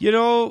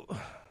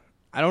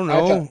 I don't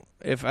know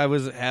if I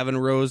was having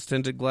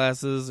rose-tinted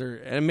glasses,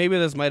 and maybe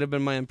this might have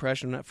been my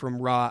impression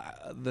from Raw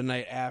the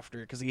night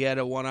after, because he had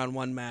a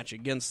one-on-one match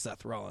against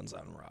Seth Rollins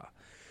on Raw.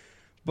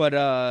 But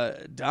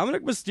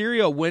Dominic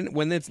Mysterio,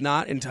 when it's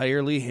not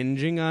entirely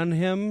hinging on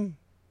him,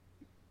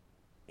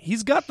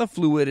 he's got the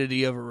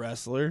fluidity of a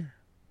wrestler.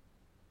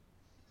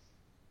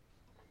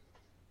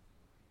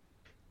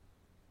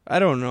 I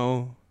don't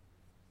know.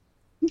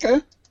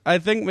 Okay. I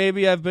think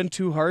maybe I've been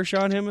too harsh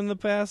on him in the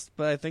past,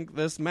 but I think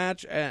this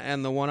match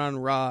and the one on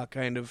Raw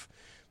kind of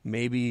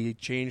maybe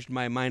changed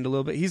my mind a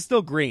little bit. He's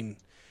still green,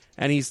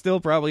 and he still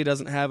probably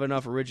doesn't have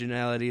enough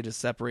originality to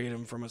separate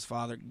him from his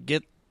father.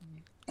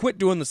 Quit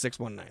doing the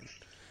 619.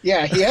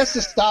 Yeah, he has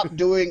to stop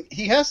doing.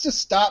 He has to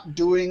stop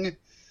doing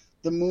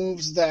the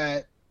moves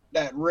that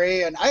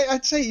Ray and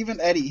I'd say even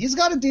Eddie. He's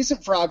got a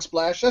decent frog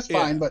splash. That's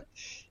fine, but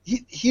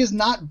he is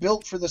not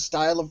built for that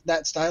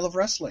style of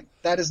wrestling.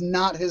 That is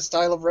not his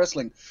style of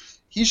wrestling.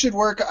 He should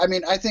work. I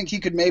mean, I think he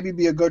could maybe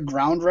be a good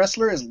ground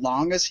wrestler as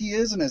long as he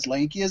is and as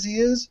lanky as he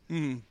is,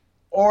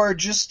 or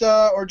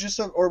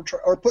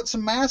put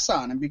some mass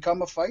on and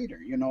become a fighter.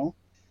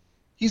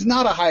 He's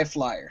not a high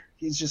flyer.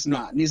 He's just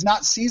not, and he's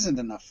not seasoned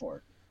enough for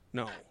it.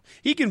 No,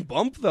 he can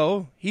bump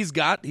though. He's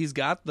got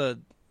the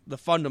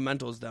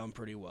fundamentals down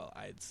pretty well,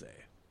 I'd say.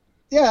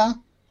 Yeah.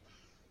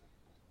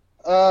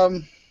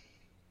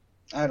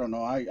 I don't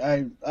know.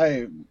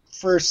 I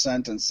first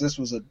sentence. This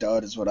was a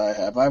dud, is what I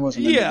have. I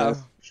wasn't into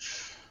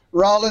this.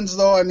 Rollins,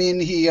 though, I mean,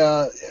 he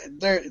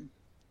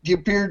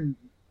appeared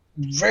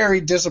very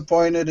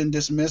disappointed and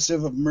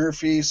dismissive of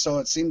Murphy. So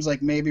it seems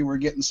like maybe we're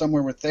getting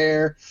somewhere with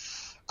there.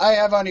 I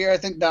have on here. I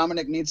think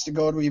Dominic needs to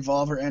go to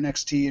Evolve or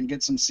NXT and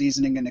get some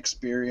seasoning and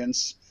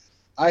experience.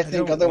 I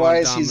think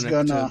otherwise he's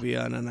gonna be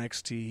on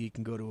NXT. He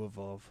can go to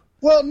Evolve.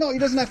 Well, no, he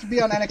doesn't have to be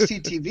on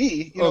NXT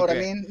TV. You know what I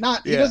mean?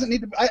 He doesn't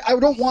need to. I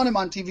don't want him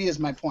on TV. Is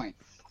my point.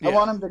 I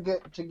want him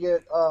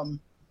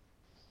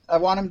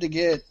to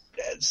get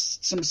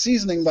some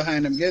seasoning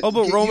behind him.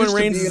 But Roman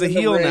Reigns is a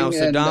heel now,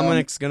 so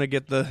Dominic's gonna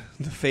get the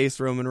face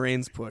Roman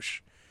Reigns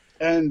push.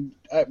 And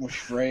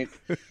right.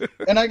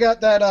 And I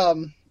got that.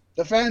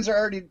 The fans are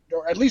already,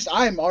 or at least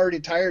I'm already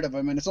tired of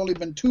him. And it's only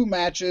been 2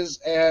 matches,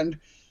 and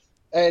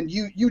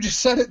you just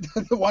said it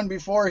the one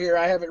before here.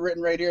 I have it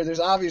written right here. There's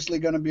obviously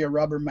going to be a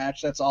rubber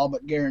match. That's all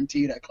but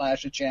guaranteed at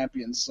Clash of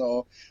Champions.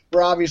 So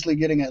we're obviously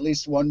getting at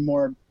least one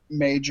more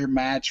major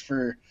match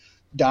for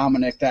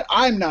Dominic that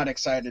I'm not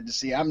excited to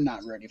see. I'm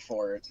not ready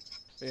for it.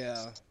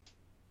 Yeah.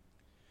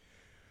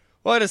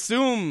 Well, I'd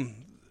assume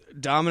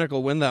Dominic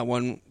will win that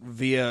one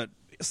via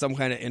some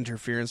kind of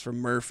interference from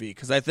Murphy,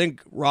 because I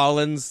think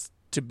Rollins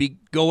to be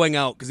going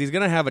out, because he's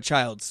going to have a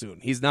child soon.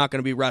 He's not going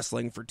to be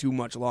wrestling for too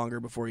much longer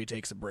before he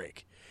takes a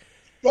break.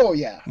 Oh,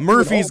 yeah.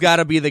 Murphy's got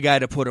to be the guy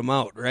to put him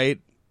out, right?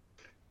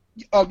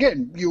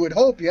 Again, you would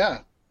hope,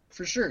 yeah.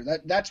 For sure.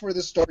 That's where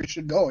this story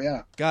should go,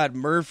 yeah. God,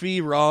 Murphy,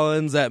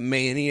 Rollins at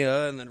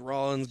Mania, and then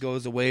Rollins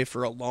goes away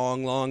for a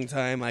long, long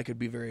time. I could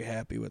be very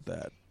happy with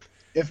that.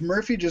 If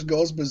Murphy just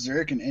goes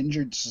berserk and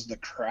injures the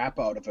crap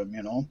out of him,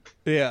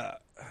 Yeah.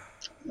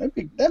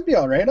 That'd be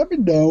all right. I'd be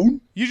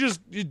down.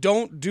 You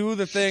don't do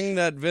the thing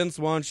that Vince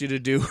wants you to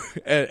do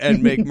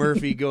and make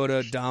Murphy go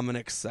to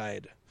Dominic's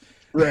side.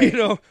 Right.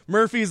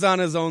 Murphy's on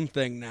his own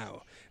thing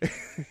now.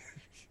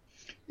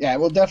 Yeah, it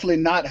will definitely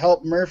not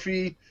help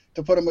Murphy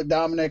to put him with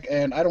Dominic,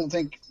 and I don't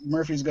think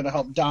Murphy's going to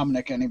help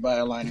Dominic any by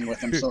aligning with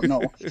him. So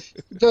no, it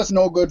does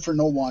no good for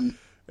no one.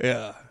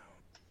 Yeah.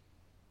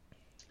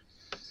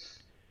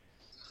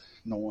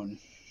 No one.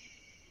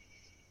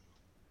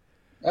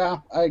 Yeah,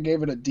 I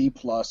gave it a D+.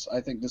 I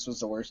think this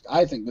was the worst.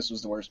 I think this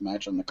was the worst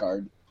match on the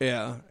card.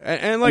 Yeah,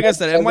 and like I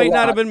said, it might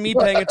not have been me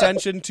paying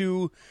attention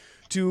to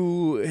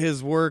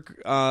his work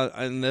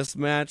in this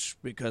match,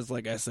 because,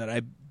 like I said,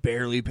 I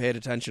barely paid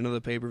attention to the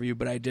pay-per-view,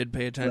 but I did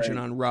pay attention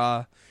on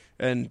Raw,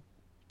 and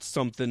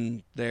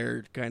something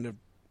there kind of,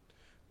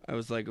 I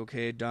was like,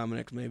 okay,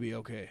 Dominic's maybe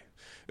okay.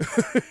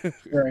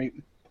 Right.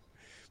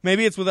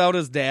 Maybe it's without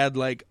his dad,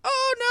 like,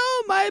 oh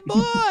no, my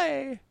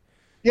boy.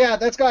 Yeah,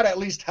 that's got to at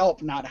least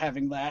help not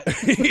having that.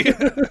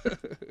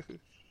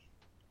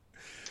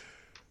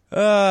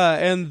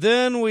 And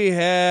then we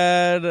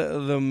had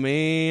the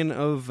main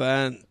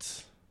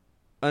event.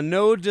 A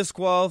no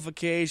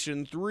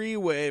disqualification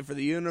 3-way for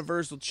the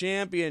Universal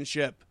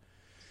Championship.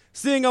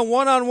 Seeing a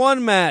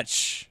one-on-one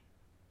match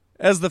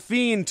as The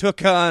Fiend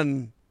took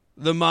on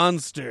the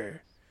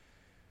Monster.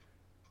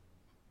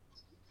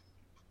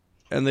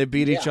 and they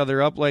beat each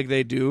other up like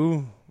they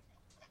do.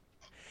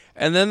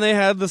 And then they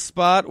had the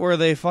spot where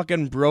they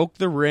fucking broke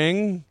the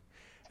ring,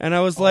 and I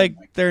was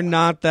they're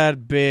not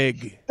that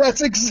big.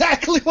 That's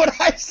exactly what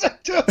I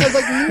said to him. I was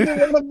like,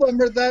 neither one of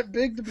them are that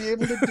big to be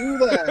able to do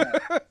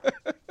that.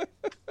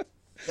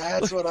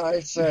 That's what I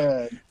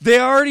said. They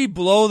already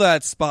blow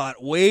that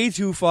spot way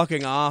too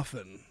fucking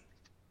often.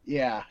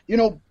 Yeah. You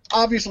know,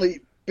 obviously,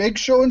 Big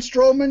Show and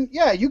Strowman,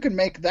 yeah, you can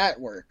make that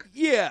work.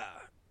 Yeah.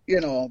 You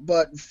know,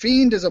 but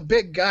Fiend is a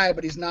big guy,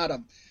 but he's not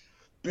a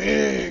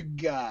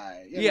big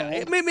guy. You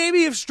know?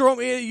 Maybe if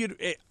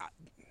Strowman...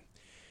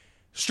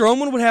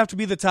 Strowman would have to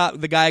be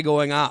the guy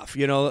going off,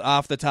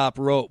 off the top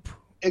rope.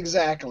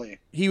 Exactly.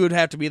 He would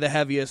have to be the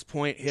heaviest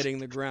point hitting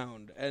the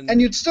ground.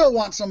 And you'd still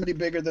want somebody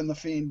bigger than the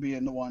Fiend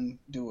being the one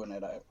doing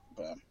it.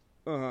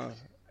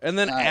 And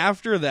then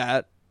after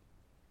that,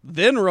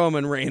 then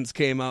Roman Reigns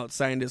came out,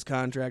 signed his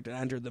contract, and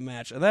entered the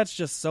match. And that's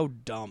just so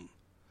dumb.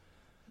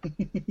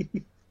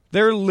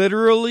 They're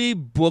literally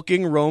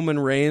booking Roman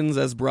Reigns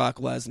as Brock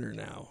Lesnar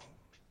now.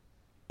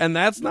 And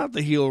that's not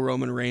the heel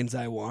Roman Reigns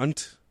I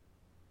want.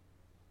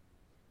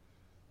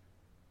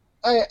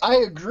 I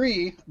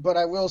agree, but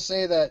I will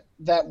say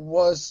that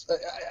was...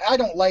 I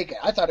don't like it.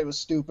 I thought it was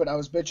stupid. I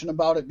was bitching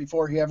about it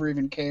before he ever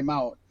even came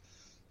out.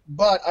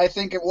 But I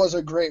think it was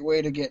a great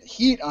way to get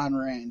heat on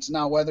Reigns.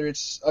 Now, whether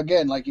it's,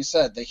 again, like you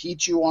said, the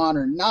heat you want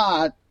or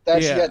not,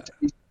 that's yet to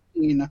be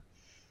seen.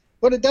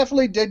 But it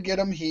definitely did get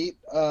him heat.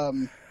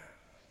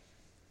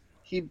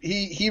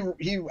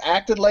 He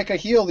acted like a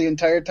heel the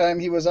entire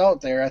time he was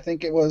out there. I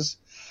think it was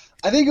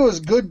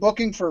good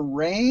booking for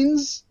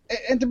Reigns.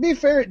 And to be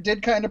fair, it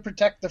did kind of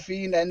protect the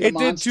Fiend and the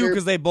Monster. It did too,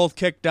 because they both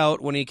kicked out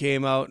when he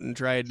came out and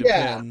tried to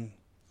pin.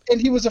 And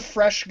he was a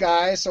fresh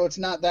guy, so it's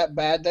not that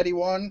bad that he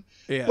won.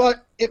 Yeah.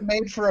 But it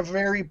made for a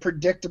very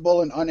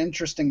predictable and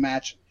uninteresting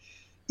match.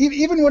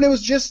 Even when it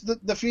was just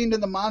the Fiend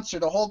and the Monster,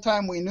 the whole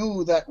time we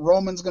knew that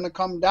Roman's going to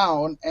come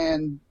down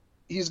and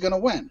he's going to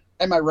win.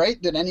 Am I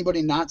right? Did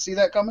anybody not see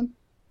that coming?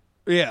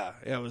 Yeah,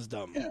 it was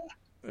dumb.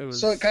 Yeah.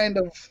 So it kind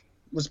of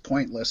was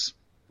pointless.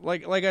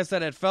 Like I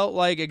said, it felt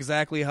like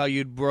exactly how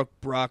you'd book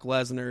Brock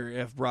Lesnar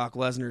if Brock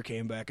Lesnar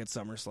came back at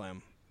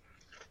SummerSlam.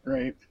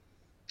 Right.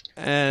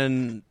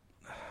 And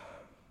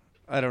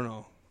I don't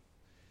know.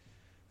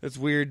 It's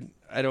weird.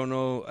 I don't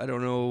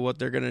know what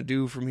they're going to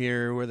do from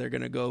here, where they're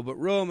going to go. But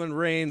Roman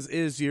Reigns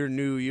is your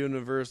new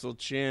Universal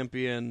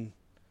Champion.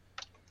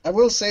 I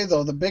will say,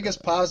 though, the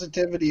biggest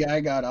positivity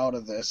I got out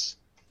of this,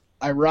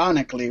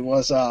 ironically,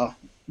 was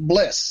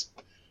Bliss.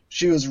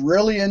 She was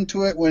really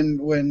into it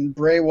when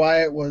Bray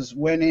Wyatt was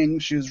winning.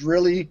 She was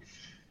really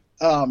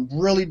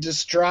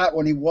distraught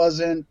when he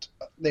wasn't.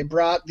 They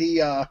brought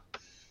the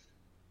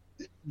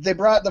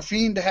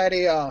Fiend had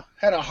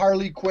a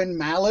Harley Quinn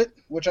mallet,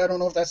 which I don't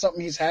know if that's something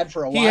he's had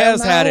for a while. He has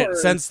now, had it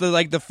since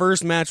the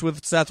first match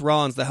with Seth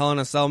Rollins, the Hell in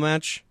a Cell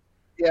match.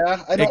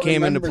 Yeah, I don't It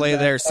came into play that.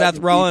 there. Seth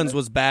Rollins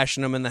was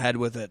bashing him in the head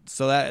with it,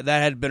 so that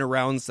had been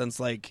around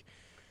since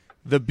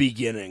the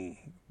beginning.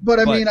 But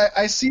I mean,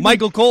 I see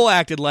Michael Cole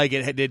acted like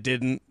it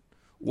didn't.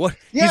 What?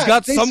 Yeah, he's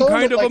got they some sold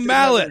kind it of like a they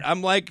mallet. never-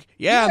 I'm like,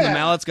 and the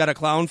mallet's got a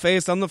clown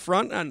face on the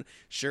front, and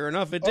sure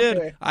enough, it did.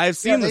 Okay. I've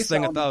seen they this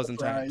thing sound 1,000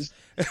 times.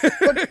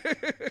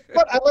 surprised.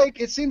 But I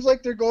it seems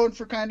like they're going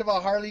for kind of a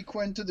Harley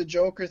Quinn to the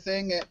Joker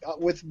thing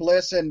with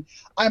Bliss, and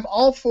I'm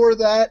all for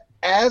that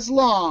as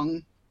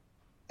long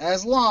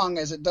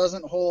as it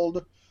doesn't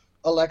hold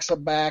Alexa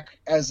back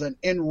as an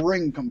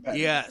in-ring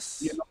competitor.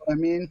 Yes. You know what I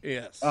mean?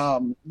 Yes.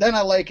 Then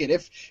I like it.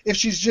 If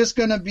she's just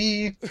going to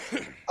be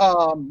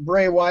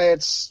Bray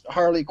Wyatt's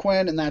Harley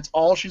Quinn and that's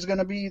all she's going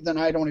to be, then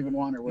I don't even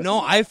want her with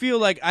me. I feel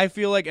like,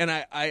 and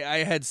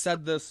I had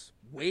said this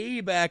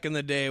way back in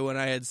the day when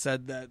I had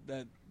said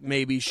that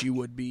maybe she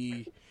would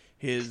be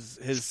his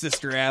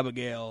sister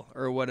Abigail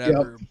or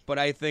whatever. Yep. But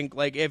I think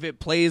if it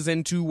plays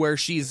into where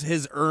she's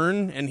his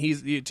urn and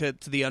he's to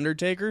the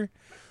Undertaker,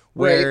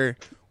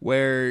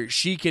 where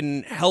she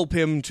can help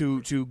him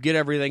to get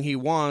everything he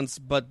wants,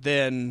 but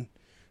then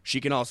she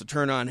can also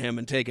turn on him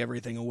and take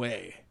everything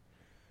away.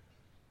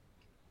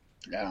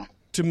 Yeah.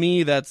 To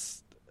me,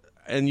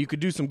 and you could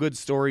do some good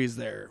stories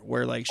there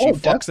where she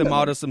fucks him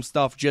out of some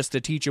stuff just to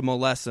teach him a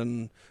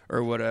lesson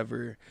or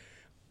whatever.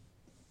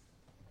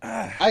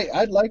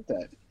 I'd like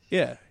that.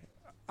 Yeah.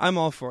 I'm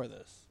all for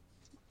this.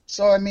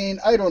 So, I mean,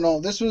 I don't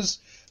know.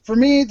 For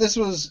me, this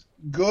was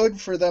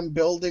good for them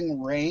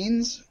building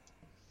Reigns.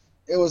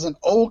 It was an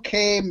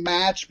okay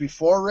match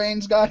before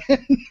Reigns got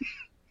in.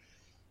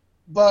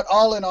 But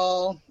all in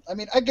all, I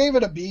mean, I gave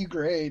it a B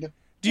grade.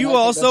 Do you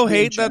also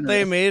hate that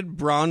they made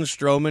Braun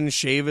Strowman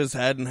shave his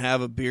head and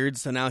have a beard,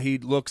 so now he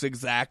looks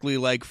exactly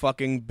like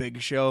fucking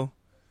Big Show?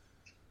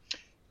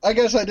 I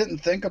guess I didn't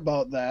think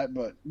about that,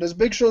 but does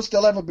Big Show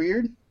still have a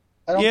beard?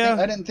 I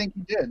didn't think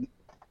he did.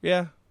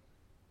 Yeah.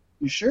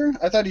 You sure?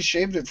 I thought he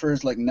shaved it for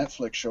his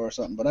Netflix show or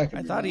something, but I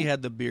thought he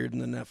had the beard in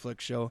the Netflix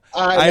show.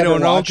 I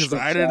don't know because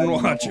I didn't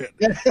watch it.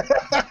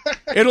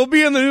 It'll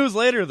be in the news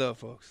later, though,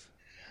 folks.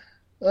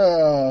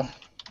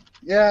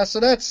 Yeah. So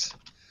that's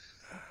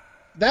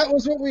that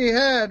was what we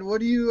had. What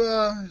do you?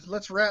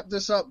 Let's wrap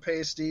this up,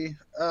 Pasty.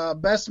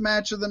 Best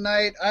match of the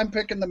night. I'm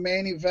picking the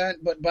main event,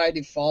 but by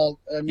default,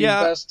 I mean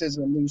Yeah. best is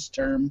a loose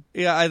term.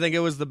 Yeah, I think it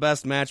was the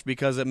best match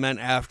because it meant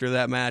after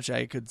that match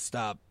I could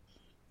stop.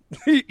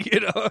 You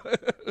know.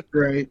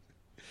 Right.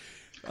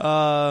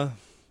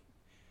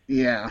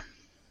 Yeah.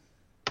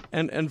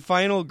 And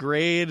final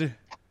grade.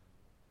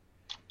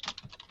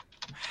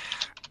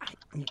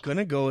 I'm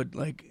gonna go with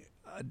like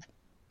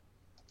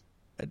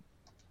a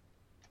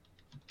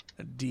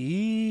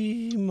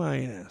D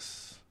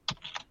minus.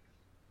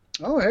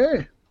 Oh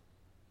hey.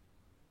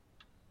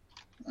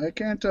 I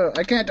can't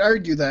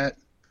argue that.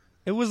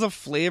 It was a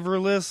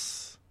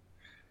flavorless,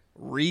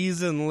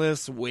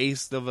 reasonless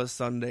waste of a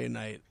Sunday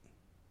night.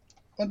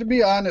 Well, to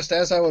be honest,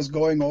 as I was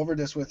going over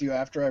this with you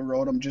after I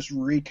wrote them, just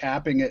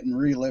recapping it and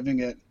reliving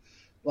it,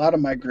 a lot of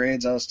my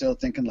grades, I was still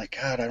thinking like,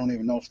 God, I don't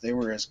even know if they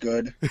were as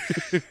good.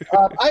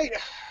 I'm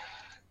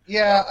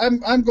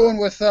going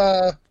with.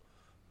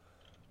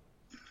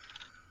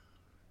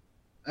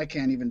 I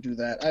can't even do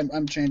that.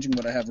 I'm changing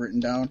what I have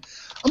written down.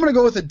 I'm going to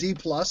go with a D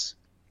plus.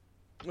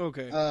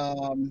 Okay.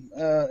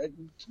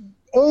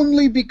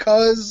 Only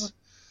because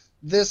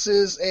this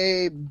is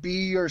a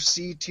B or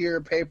C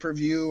tier pay per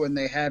view, and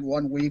they had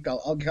 1 week.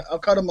 I'll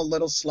cut them a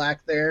little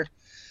slack there,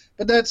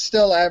 but that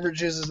still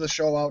averages the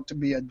show out to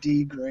be a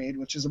D grade,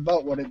 which is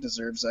about what it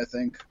deserves, I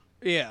think.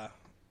 Yeah.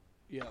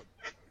 Yeah.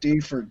 D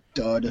for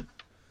dud.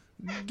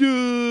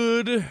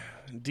 Dude.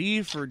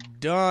 D for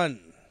done.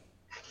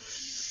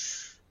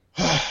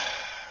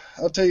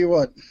 I'll tell you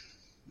what.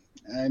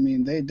 I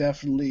mean, they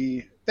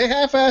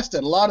half-assed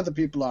it. A lot of the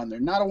people on there.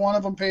 Not a one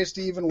of them pays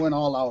to even went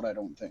all out, I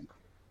don't think.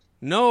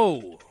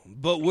 No,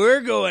 but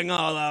we're going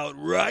all out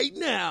right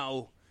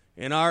now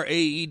in our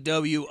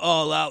AEW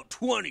All Out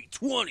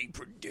 2020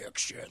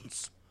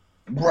 predictions.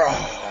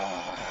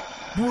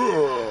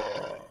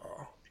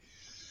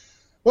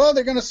 Well,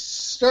 they're going to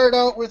start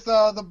out with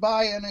the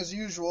buy-in as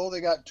usual. They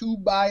got 2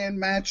 buy-in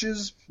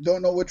matches.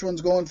 Don't know which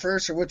one's going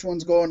first or which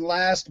one's going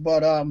last,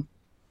 but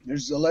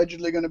there's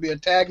allegedly going to be a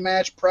tag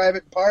match,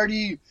 Private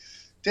Party,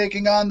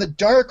 taking on the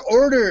Dark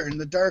Order, and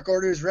the Dark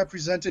Order is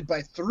represented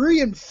by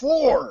 3 and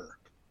 4.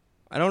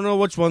 I don't know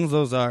which ones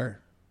those are.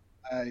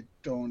 I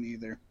don't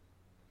either.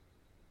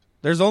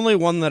 There's only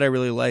one that I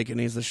really like,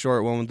 and he's the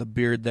short one with the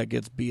beard that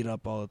gets beat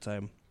up all the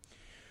time.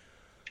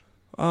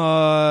 Who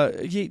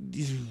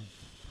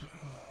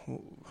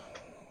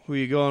are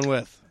you going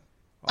with?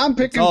 I'm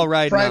picking It's all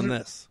riding Private, on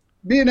this.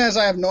 Being as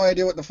I have no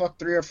idea what the fuck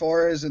 3 or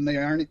 4 is, and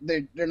they're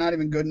not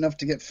even good enough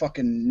to get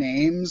fucking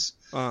names.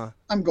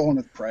 I'm going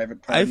with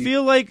Private Party. I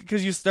feel like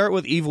because you start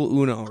with Evil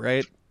Uno,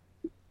 right?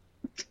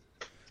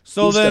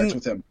 So Who then,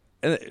 starts with him?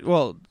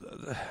 Well,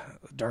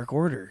 Dark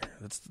Order.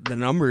 That's the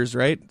numbers,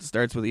 right? It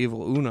starts with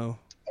Evil Uno.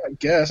 I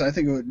guess. I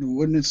think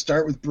wouldn't it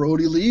start with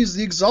Brody Lee's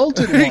the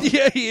Exalted One?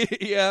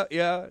 yeah.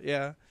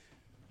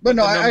 But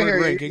no, The I hear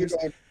numbered you.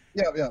 rankings.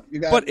 Yeah. You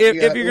got. But if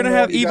you're gonna Uno,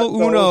 have you got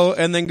Evil Uno those.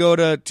 and then go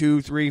to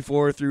 2, 3,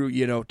 4 through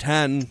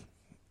 10,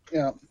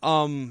 Yeah.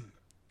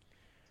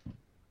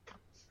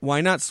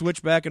 why not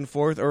switch back and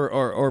forth,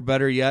 or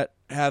better yet,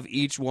 have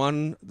each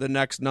one the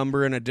next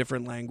number in a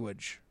different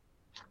language?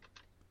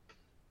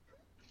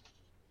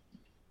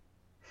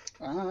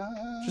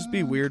 Just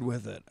be weird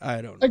with it.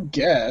 I don't know. I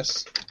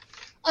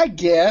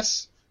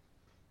guess.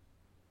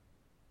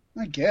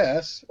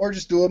 Or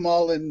just do them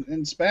all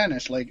in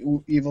Spanish, like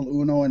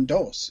Evil Uno and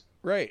Dos.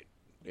 Right.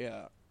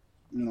 Yeah.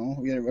 You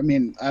know, I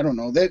mean, I don't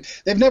know.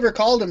 They've never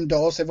called him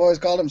Dos. They've always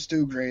called him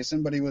Stu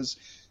Grayson, but it was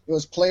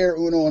Player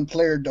Uno and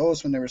Player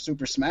Dos when they were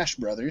Super Smash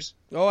Brothers.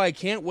 Oh, I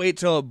can't wait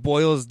till it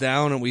boils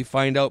down and we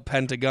find out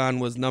Pentagon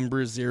was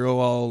number 0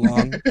 all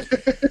along.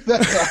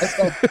 That's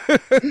awesome.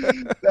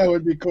 That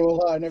would be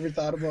cool. Huh? I never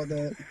thought about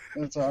that.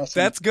 That's awesome.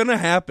 That's gonna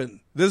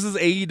happen. This is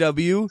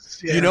AEW.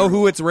 Yeah. You know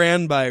who it's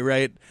ran by,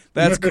 right?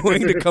 That's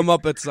going to come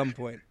up at some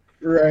point.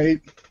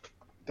 Right.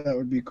 That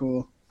would be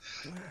cool.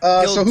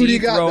 He'll So who do you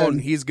got dethrone- then?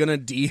 He's gonna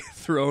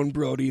dethrone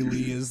Brody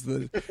Lee as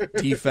the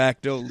de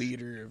facto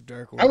leader of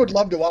Dark Order. I would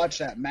love to watch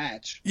that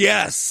match.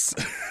 Yes.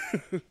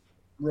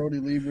 Brody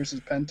Lee versus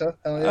Penta.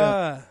 Hell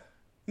yeah.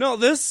 No,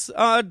 this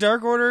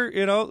Dark Order,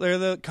 they're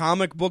the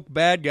comic book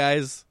bad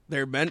guys.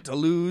 They're meant to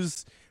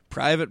lose.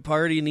 Private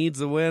Party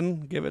needs a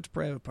win. Give it to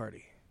Private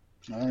Party.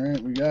 All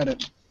right, we got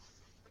it.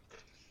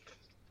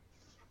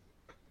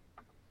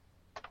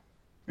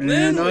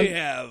 Then And we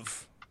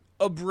have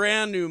a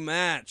brand new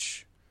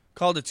match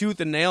called a Tooth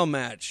and Nail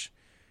match.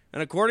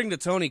 And according to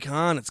Tony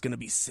Khan, it's going to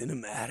be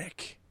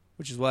cinematic,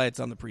 which is why it's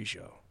on the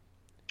pre-show.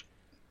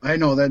 I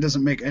know that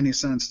doesn't make any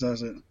sense,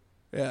 does it?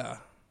 Yeah,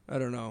 I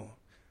don't know.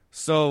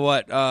 So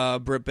what?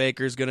 Britt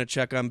Baker's going to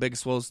check on Big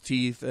Swole's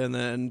teeth, and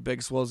then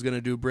Big Swole's going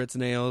to do Britt's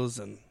nails,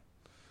 and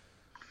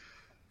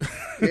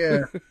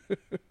Yeah.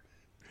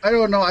 I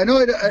don't know. I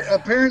know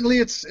apparently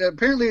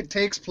it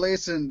takes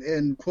place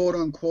in quote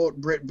unquote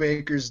Britt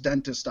Baker's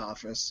dentist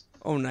office.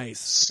 oh, nice.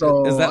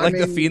 So, is that I like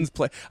the mean- Fiend's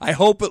play? I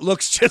hope it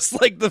looks just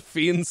like the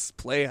Fiend's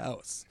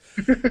playhouse.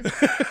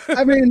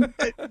 I mean,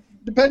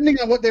 depending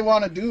on what they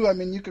want to do, I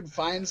mean, you could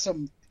find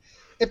some.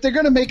 if they're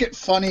gonna make it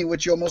funny,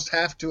 which you almost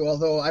have to,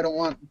 although I don't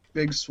want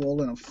Big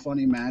Swole in a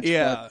funny match.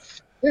 Yeah.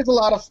 But there's a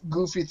lot of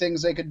goofy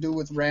things they could do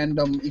with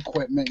random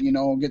equipment.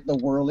 Get the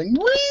whirling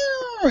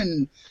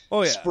and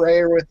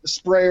sprayer with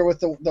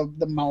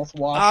the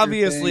mouthwash.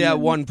 Obviously, at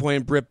one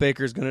point, Britt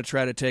Baker's going to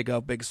try to take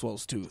out Big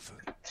Swole's tooth.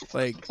 That's a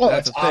thing.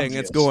 Obvious.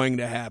 It's going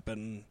to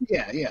happen.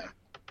 Yeah.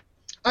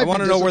 I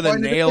want to know where the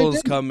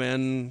nails come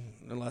in,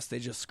 unless they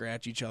just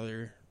scratch each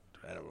other.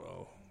 I don't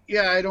know.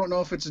 Yeah, I don't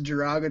know if it's a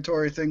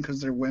derogatory thing because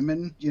they're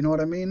women. You know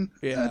what I mean?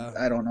 Yeah.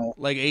 I don't know.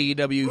 Like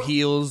AEW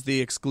Heels, the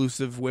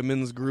exclusive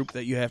women's group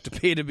that you have to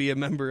pay to be a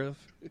member of.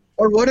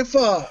 Or what if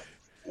the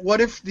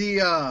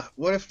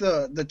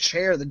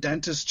chair, the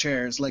dentist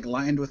chair, is like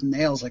lined with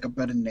nails, like a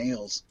bed of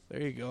nails?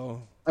 There you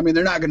go. I mean,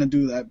 they're not going to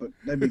do that, but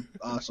that'd be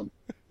awesome.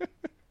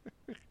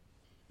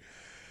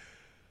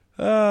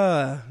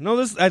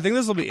 No, I think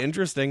this will be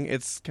interesting.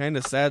 It's kind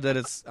of sad that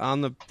it's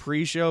on the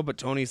pre-show, but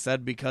Tony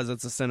said because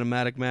it's a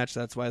cinematic match,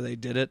 that's why they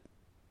did it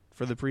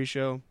for the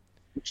pre-show.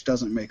 Which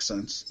doesn't make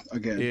sense,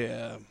 again.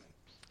 Yeah.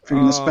 If you're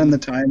going to spend the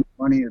time and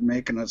money in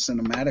making a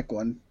cinematic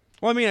one.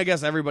 Well, I mean, I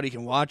guess everybody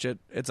can watch it.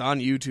 It's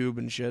on YouTube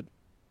and shit.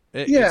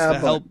 It's to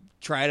help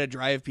try to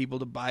drive people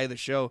to buy the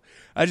show.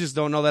 I just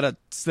don't know that a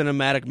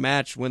cinematic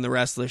match when the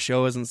rest of the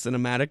show isn't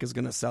cinematic is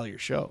going to sell your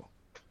show.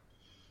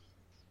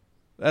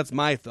 That's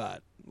my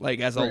thought.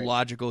 As a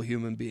logical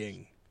human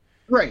being.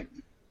 Right.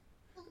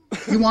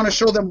 You want to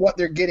show them what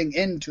they're getting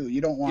into. You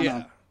don't want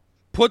to...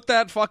 Put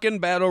that fucking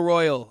Battle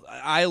Royal.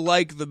 I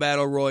like the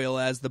Battle Royal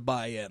as the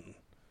buy-in.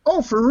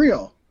 Oh, for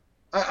real.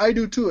 I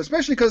do too.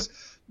 Especially because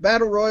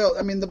Battle Royal...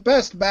 I mean, the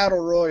best Battle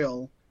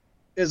Royal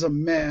is a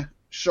meh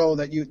show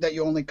that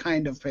you only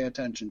kind of pay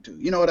attention to.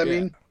 You know what I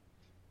mean?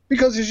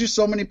 Because there's just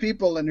so many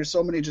people and there's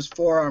so many just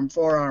forearm,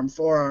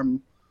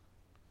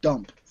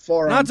 dump.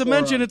 Not to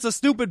mention it's a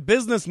stupid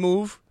business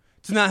move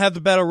to not have the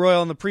Battle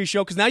Royal on the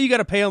pre-show, because now you got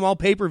to pay them all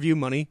pay-per-view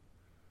money.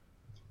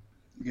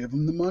 Give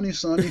them the money,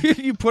 sonny.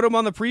 You put them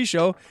on the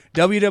pre-show.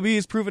 WWE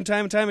has proven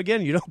time and time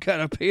again, you don't got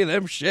to pay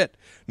them shit.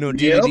 No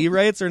DVD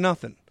rights or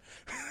nothing.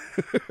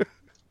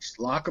 Just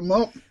lock them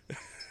up.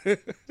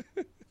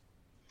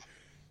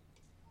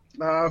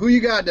 Who you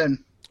got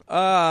then?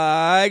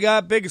 I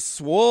got Big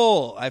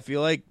Swole. I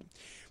feel like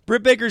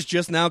Britt Baker's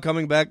just now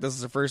coming back. This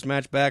is her first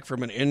match back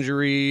from an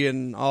injury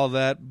and all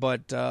that,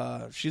 but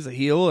she's a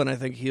heel, and I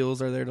think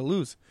heels are there to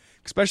lose.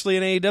 Especially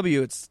in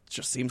AEW, it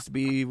just seems to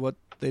be what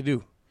they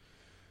do.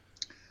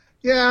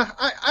 Yeah,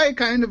 I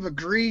kind of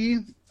agree.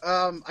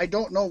 I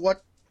don't know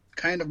what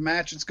kind of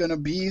match it's going to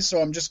be,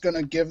 so I'm just going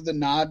to give the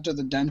nod to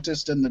the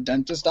dentist in the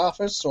dentist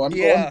office, so I'm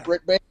going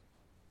Britt Baker.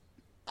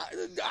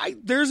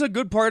 There's a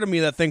good part of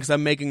me that thinks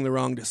I'm making the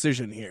wrong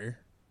decision here.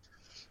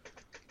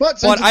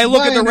 But I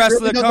look at the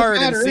rest of the card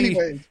and see,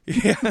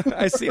 anyway.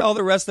 I see all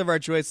the rest of our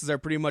choices are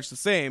pretty much the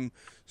same.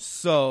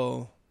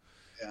 So,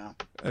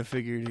 I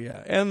figured,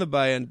 and the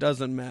buy-in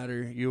doesn't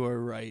matter. You are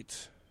right.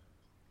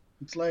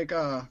 It's like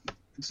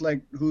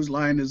whose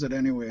line is it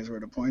anyways, where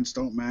the points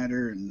don't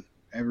matter and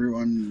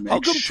everyone makes How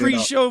come shit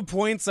pre-show up.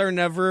 Points are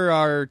never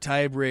our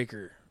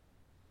tiebreaker?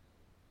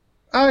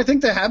 I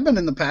think they have been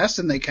in the past,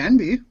 and they can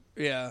be.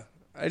 Yeah.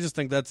 I just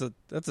think that's a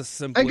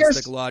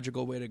simplistic,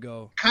 logical way to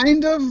go.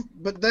 Kind of,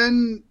 but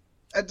then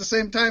at the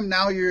same time,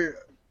 now you're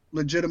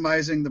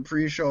legitimizing the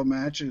pre-show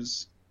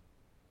matches.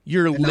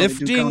 You're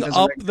lifting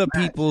up the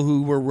people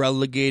who were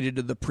relegated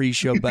to the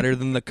pre-show better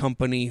than the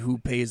company who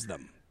pays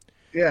them.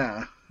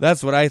 Yeah.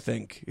 That's what I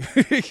think.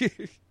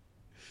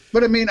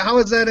 But, I mean, how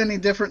is that any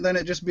different than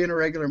it just being a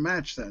regular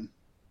match then?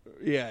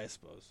 Yeah, I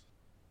suppose.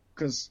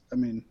 Because, I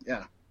mean,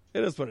 yeah.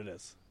 It is what it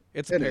is.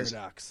 It's a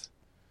paradox.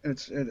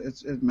 It's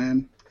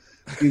man.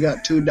 You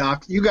got two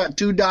docs. You got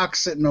two docs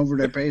sitting over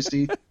there,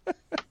 Pasty.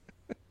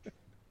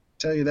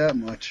 Tell you that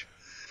much.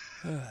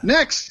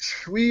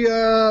 Next, we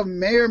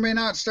may or may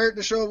not start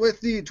the show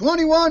with the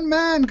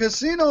 21-man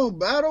Casino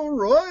Battle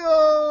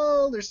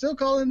Royal. They're still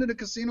calling it a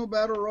Casino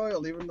Battle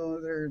Royal, even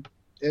though they're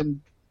in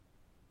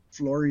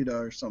Florida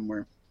or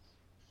somewhere.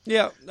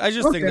 Yeah, I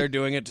just think they're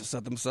doing it to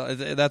set themselves.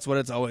 That's what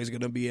it's always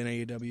going to be in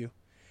AEW.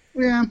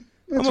 Yeah.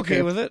 I'm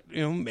okay with it.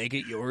 Make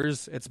it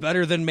yours. It's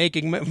better than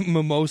making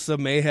Mimosa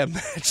Mayhem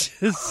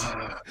matches.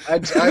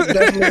 I'd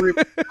definitely.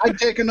 I'd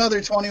take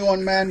another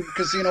 21-man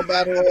Casino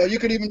Battle Royal. You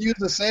could even use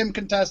the same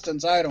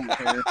contestants. I don't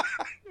care.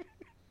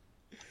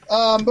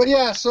 But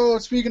yeah. So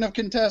speaking of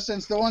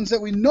contestants, the ones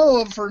that we know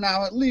of for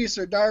now, at least,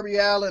 are Darby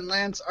Allin,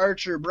 Lance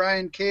Archer,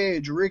 Brian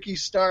Cage, Ricky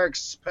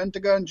Starks,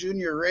 Pentagon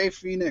Jr., Ray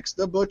Phoenix,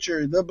 The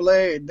Butcher, The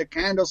Blade, The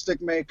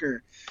Candlestick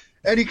Maker,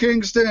 Eddie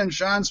Kingston,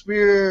 Shawn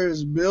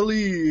Spears,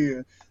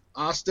 Billy,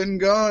 Austin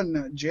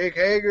Gunn, Jake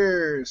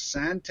Hager,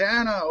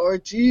 Santana,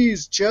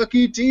 Ortiz,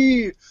 Chucky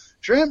T,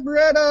 Trent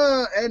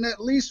Beretta, and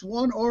at least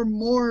one or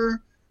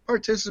more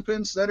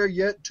participants that are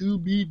yet to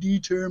be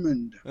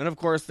determined. And of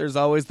course, there's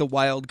always the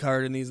wild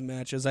card in these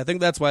matches. I think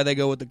that's why they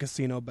go with the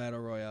Casino Battle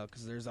Royale,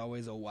 because there's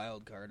always a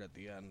wild card at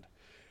the end.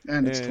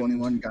 And it's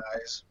 21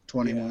 guys.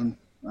 21.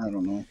 Yeah. I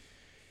don't know.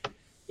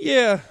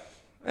 Yeah.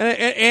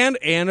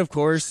 And of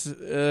course,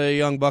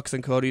 Young Bucks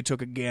and Cody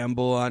took a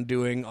gamble on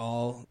doing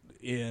all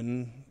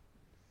in.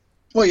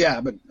 Well,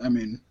 yeah, but I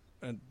mean,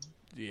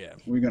 yeah,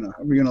 we're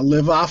gonna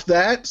live off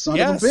that, son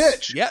of a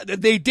bitch. Yeah,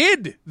 they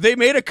did. They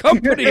made a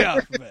company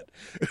off of it.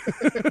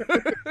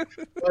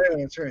 Oh yeah,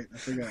 that's right. I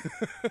forgot.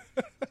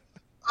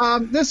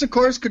 This, of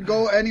course, could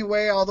go any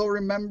way, although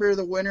remember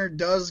the winner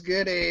does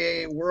get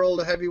a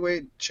World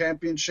Heavyweight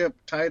Championship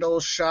title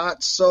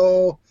shot,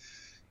 so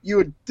you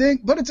would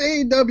think, but it's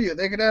AEW.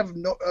 They could have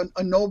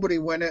a nobody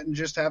win it and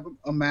just have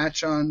a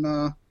match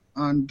on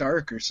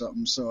Dark or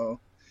something, so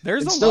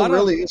there's a lot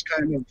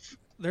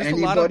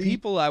of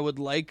people I would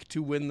like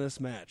to win this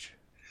match.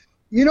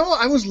 You know,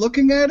 I was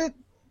looking at it,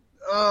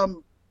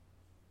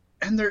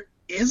 and there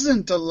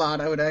isn't a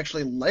lot I would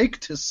actually like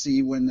to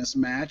see win this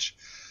match.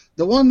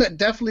 The one that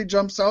definitely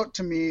jumps out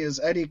to me is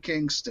Eddie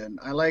Kingston.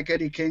 I like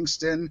Eddie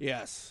Kingston.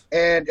 Yes.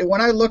 And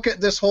when I look at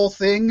this whole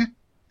thing,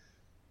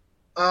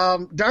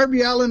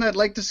 Darby Allin I'd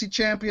like to see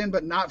champion,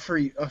 but not for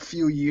a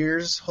few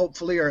years,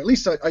 hopefully, or at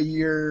least a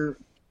year,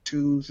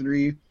 2,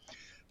 3.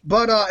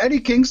 But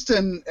Eddie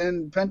Kingston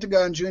and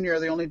Pentagon Jr. are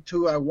the only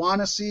two I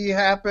want to see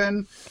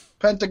happen.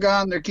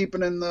 Pentagon,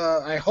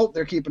 I hope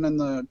they're keeping in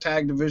the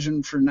tag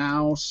division for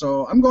now,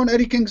 so I'm going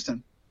Eddie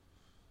Kingston.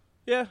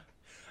 Yeah.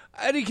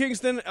 Eddie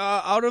Kingston,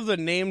 out of the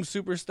named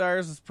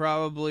superstars, is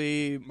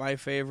probably my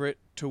favorite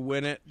to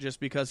win it, just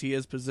because he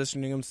is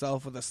positioning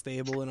himself with a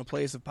stable in a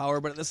place of power.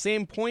 But at the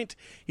same point,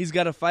 he's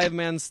got a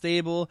 5-man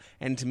stable,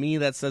 and to me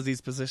that says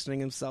he's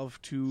positioning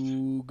himself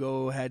to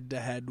go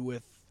head-to-head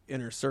with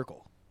Inner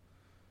Circle.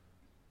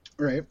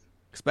 Right.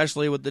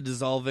 Especially with the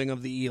dissolving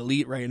of the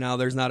Elite right now,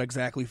 there's not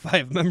exactly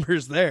 5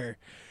 members there.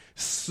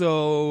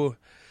 So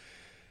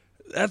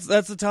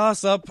that's a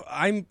toss-up.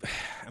 I'm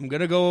going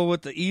to go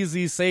with the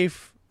easy,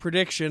 safe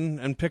prediction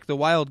and pick the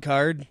wild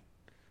card,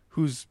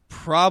 who's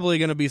probably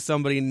going to be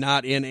somebody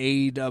not in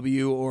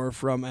AEW or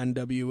from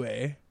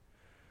NWA.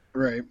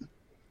 Right.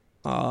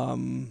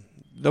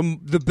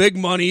 The big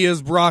money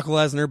is Brock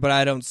Lesnar, but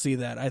I don't see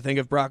that. I think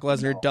if Brock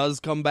Lesnar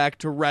does come back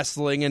to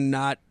wrestling and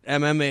not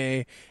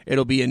MMA,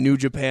 it'll be in New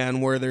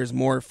Japan where there's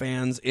more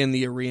fans in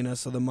the arena,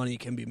 so the money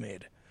can be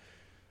made.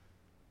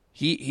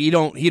 He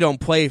don't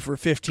play for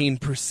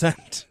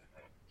 15%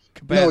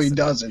 capacity. No, he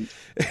doesn't.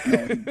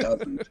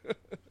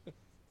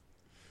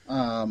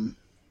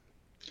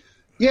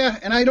 Yeah,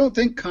 and I don't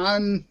think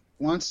Khan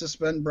wants to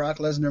spend Brock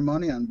Lesnar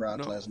money on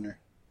Brock Lesnar.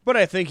 But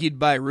I think he'd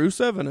buy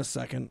Rusev in a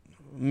second.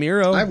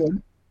 Miro. I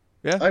would.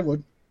 Yeah. I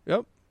would.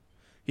 Yep.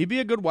 He'd be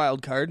a good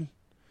wild card.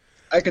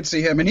 I could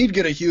see him, and he'd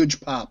get a huge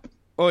pop.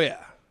 Oh,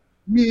 yeah.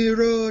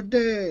 Miro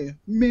Day.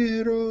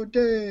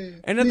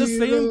 And at the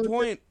same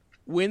point,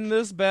 when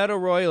this Battle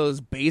Royal is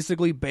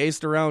basically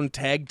based around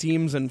tag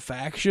teams and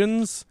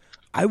factions,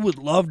 I would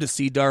love to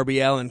see Darby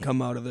Allin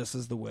come out of this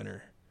as the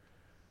winner.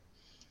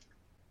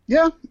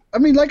 Yeah, I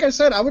mean, like I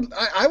said, I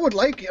would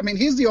like. I mean,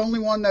 he's the only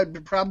one that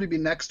would probably be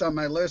next on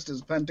my list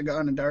is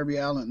Pentagon and Darby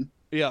Allin.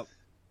 Yeah.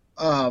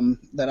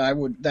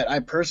 That I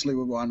personally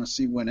would want to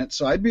see win it.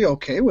 So I'd be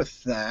okay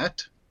with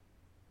that.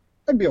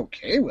 I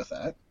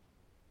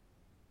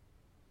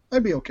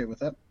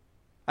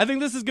think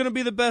this is going to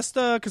be the best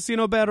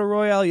casino battle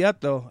royale yet,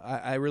 though.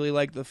 I really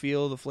like the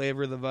feel, the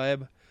flavor, the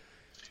vibe.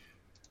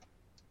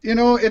 You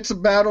know, it's a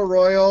battle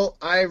royal.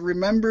 I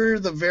remember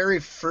the very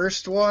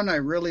first one I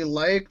really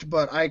liked,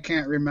 but I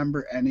can't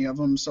remember any of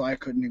them, so I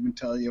couldn't even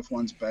tell you if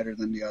one's better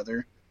than the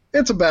other.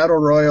 It's a battle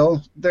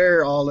royal.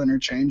 They're all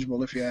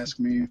interchangeable, if you ask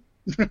me.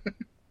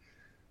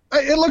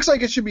 It looks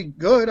like it should be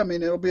good. I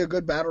mean, it'll be a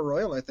good battle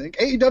royal, I think.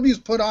 AEW's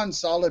put on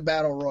solid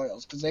battle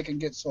royals because they can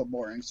get so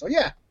boring. So,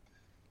 yeah,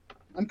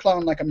 I'm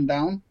clowning like I'm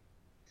down.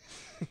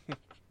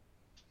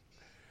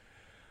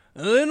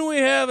 And then we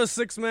have a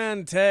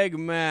 6-man tag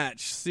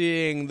match,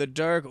 seeing the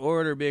Dark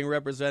Order being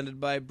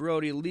represented by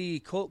Brody Lee,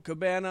 Colt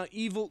Cabana,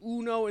 Evil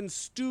Uno, and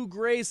Stu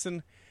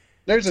Grayson.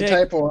 There's a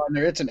typo on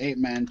there. It's an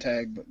 8-man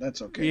tag, but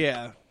that's okay.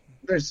 Yeah.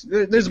 There's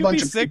a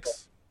bunch of 6. people.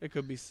 It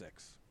could be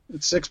 6.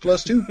 It's 6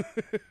 plus 2.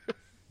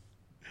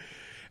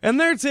 And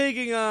they're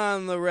taking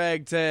on the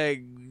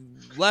ragtag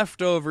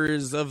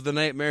leftovers of the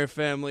Nightmare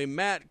family,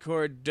 Matt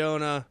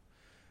Cardona,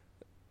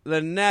 the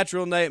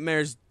Natural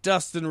Nightmares,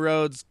 Dustin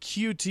Rhodes,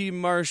 QT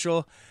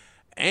Marshall,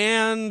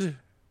 and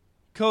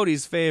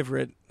Cody's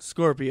favorite,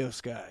 Scorpio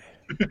Sky.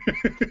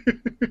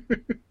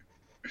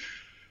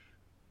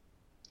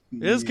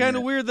 It is kind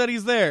of weird that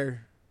he's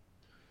there,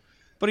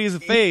 but he's a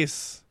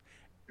face,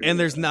 and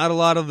there's not a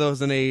lot of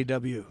those in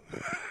AEW.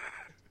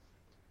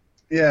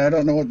 Yeah, I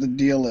don't know what the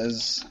deal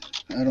is.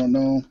 I don't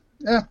know.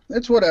 Yeah,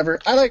 it's whatever.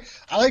 I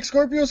like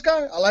Scorpio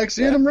Sky. I like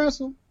seeing him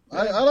wrestle.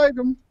 I like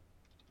him.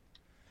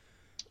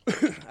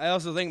 I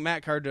also think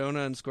Matt Cardona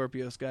and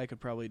Scorpio Sky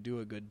could probably do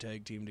a good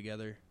tag team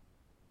together.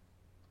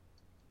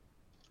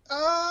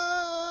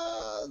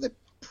 They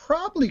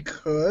probably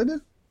could.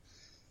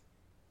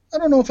 I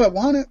don't know if I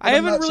want it. I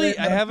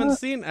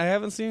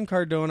haven't seen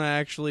Cardona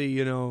actually,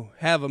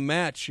 have a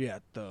match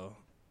yet though.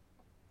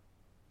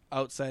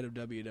 Outside of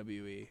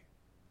WWE.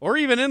 Or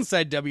even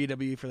inside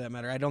WWE for that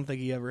matter. I don't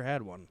think he ever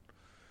had one.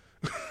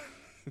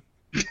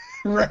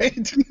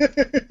 Right?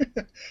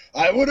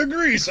 I would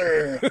agree,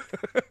 sir.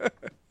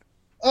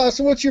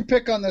 So what's your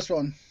pick on this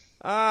one?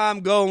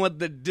 I'm going with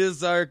the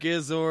Dizark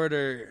is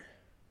order.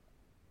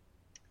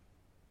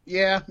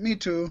 Yeah, me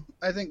too.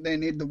 I think they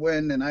need the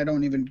win, and I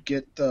don't even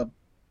get the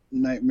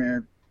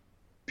Nightmare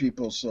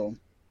people, so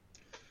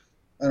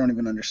I don't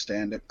even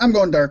understand it. I'm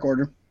going Dark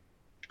Order.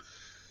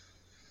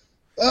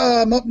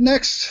 Up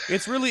next.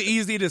 It's really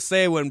easy to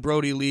say when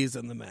Brody Lee's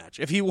in the match.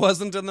 If he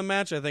wasn't in the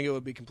match, I think it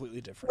would be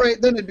completely different.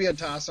 Right, then it'd be a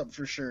toss-up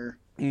for sure.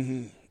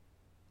 Mm-hmm.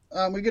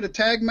 We get a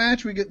tag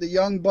match. We get the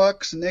Young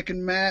Bucks, Nick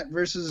and Matt,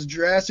 versus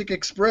Jurassic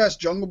Express,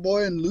 Jungle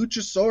Boy, and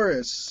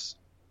Luchasaurus.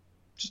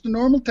 Just a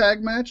normal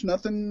tag match.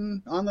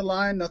 Nothing on the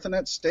line. Nothing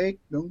at stake.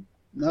 No,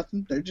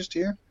 nothing. They're just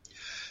here.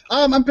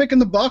 I'm picking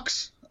the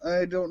Bucks.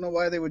 I don't know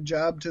why they would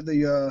job to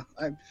the.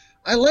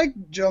 I like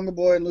Jungle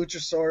Boy and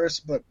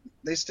Luchasaurus, but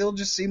they still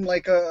just seem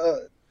like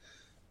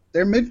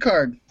they're mid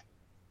card.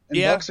 And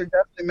Yeah. Bucks are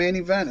definitely main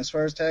event as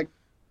far as tag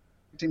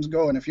teams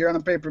go. And if you're on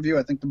a pay-per-view,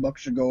 I think the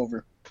Bucks should go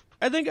over.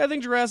 I think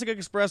Jurassic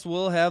Express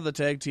will have the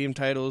tag team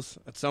titles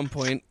at some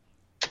point.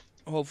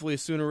 Hopefully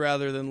sooner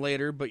rather than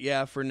later. But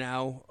yeah, for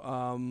now,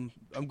 I'm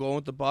going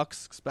with the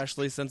Bucks,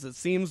 especially since it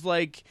seems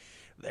like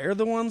they're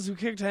the ones who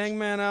kicked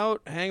Hangman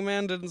out.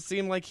 Hangman didn't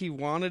seem like he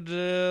wanted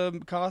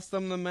to cost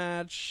them the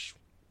match.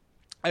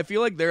 I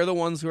feel like they're the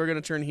ones who are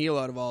going to turn heel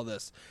out of all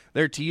this.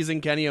 They're teasing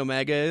Kenny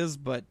Omega is,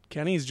 but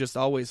Kenny's just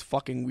always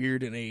fucking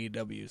weird in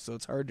AEW, so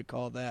it's hard to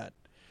call that.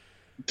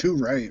 Too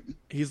right.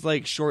 He's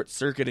like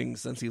short-circuiting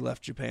since he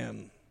left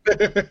Japan.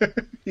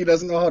 He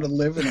doesn't know how to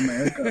live in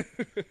America.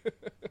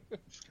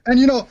 And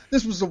you know,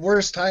 this was the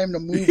worst time to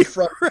move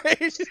from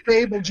Right?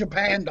 stable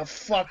Japan to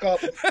fuck up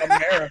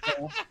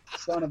America.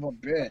 Son of a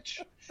bitch.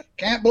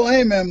 Can't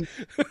blame him.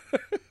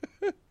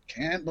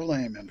 Can't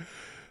blame him.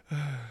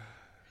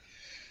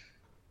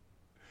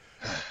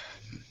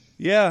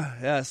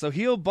 Yeah. So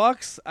heel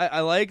Bucks, I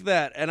like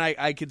that, and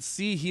I could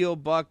see heel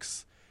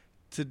Bucks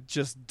to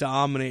just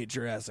dominate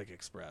Jurassic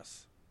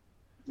Express.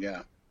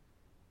 Yeah.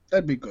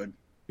 That'd be good.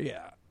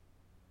 Yeah.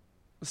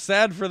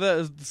 Sad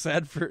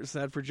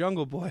for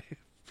Jungle Boy,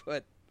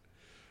 but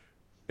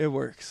it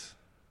works.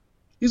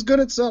 He's good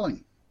at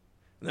selling.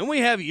 Then we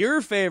have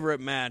your favorite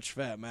match,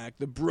 Fat Mac,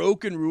 the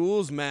Broken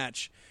Rules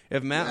match.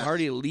 If Matt Yes.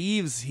 Hardy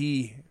leaves,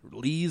 he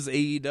leaves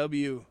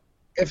AEW.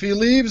 If he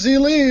leaves, he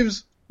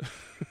leaves.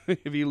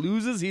 If he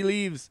loses, he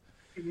leaves.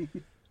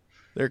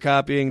 They're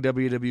copying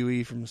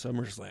WWE from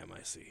SummerSlam,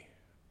 I see.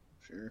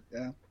 Sure,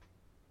 yeah.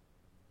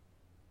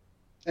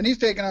 And he's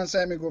taking on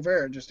Sammy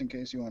Guevara, just in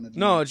case you wanted to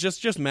No, know. it's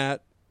just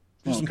Matt.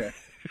 Okay.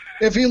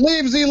 If he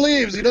leaves, he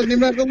leaves. He doesn't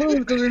even have to lose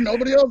because there's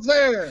nobody else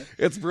there.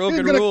 It's Broken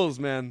He's gonna- Rules,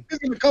 man. He's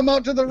going to come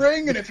out to the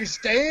ring, and if he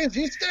stays,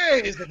 he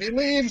stays. If he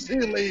leaves, he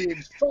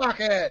leaves. Fuck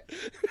it.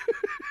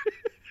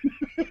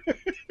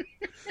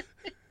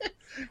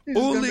 He's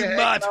Only gonna be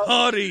Matt hanging out-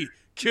 Hardy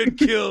can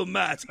kill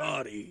Matt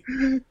Hardy.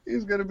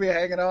 He's going to be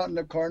hanging out in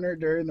the corner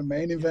during the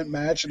main event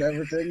match and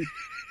everything.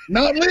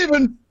 Not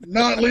leaving.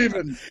 Not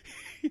leaving.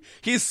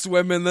 He's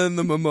swimming in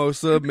the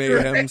Mimosa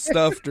Mayhem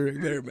stuff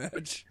during their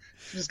match.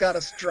 Just got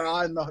a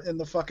straw in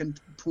the fucking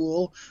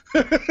pool.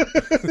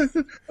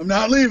 I'm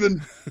not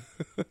leaving.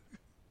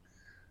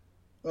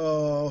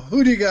 Oh,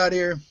 who do you got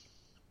here?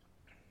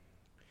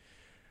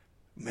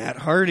 Matt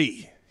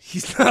Hardy.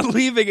 He's not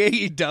leaving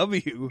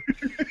AEW.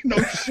 No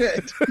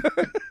shit.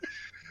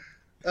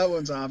 That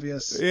one's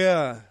obvious.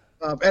 Yeah.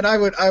 And I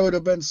would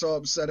have been so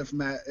upset if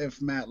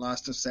Matt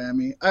lost to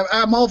Sammy.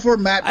 I'm all for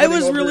Matt. I winning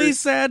was over- really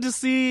sad to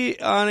see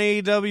on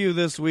AEW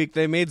this week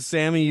they made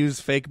Sammy use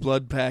fake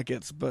blood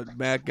packets, but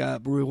Matt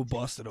got real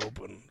busted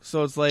open.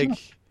 So it's like,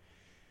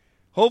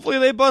 hopefully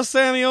they bust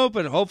Sammy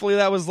open. Hopefully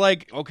that was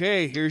like,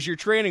 okay, here's your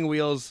training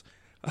wheels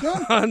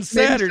on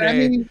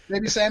Saturday.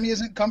 Maybe Sammy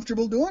isn't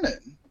comfortable doing it.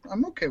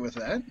 I'm okay with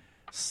that.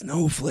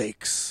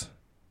 Snowflakes.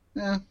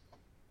 Yeah.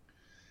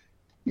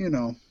 You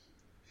know.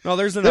 No,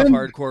 there's enough Then-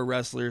 hardcore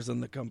wrestlers in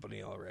the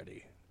company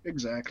already.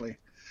 Exactly.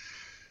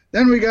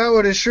 Then we got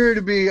what is sure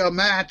to be a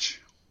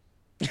match.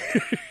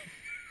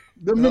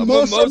 The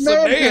Mimosa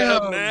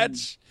Mayhem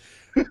match.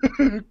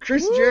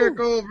 Chris Woo.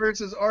 Jericho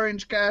versus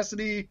Orange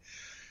Cassidy.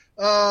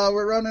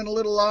 We're running a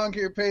little long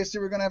here, Pacey.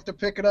 We're going to have to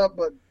pick it up,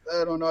 but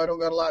I don't know. I don't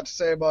got a lot to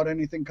say about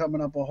anything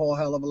coming up a whole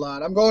hell of a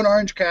lot. I'm going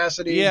Orange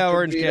Cassidy. Yeah, to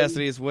Orange beat him.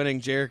 Cassidy is winning.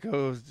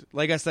 Jericho,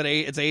 like I said,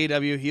 it's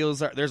AEW. Heels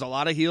there's a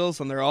lot of heels,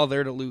 and they're all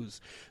there to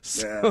lose.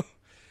 So,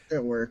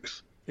 It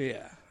works.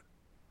 yeah.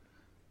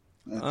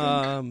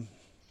 I think.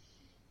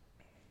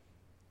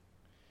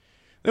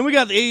 Then we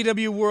got the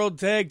AEW World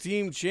Tag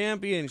Team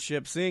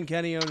Championship, seeing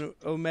Kenny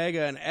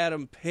Omega and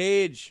Adam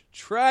Page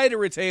try to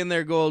retain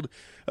their gold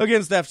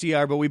against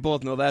FTR, but we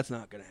both know that's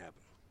not going to happen.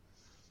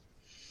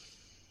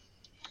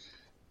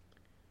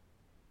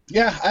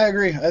 Yeah, I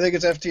agree. I think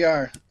it's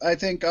FTR. I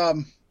think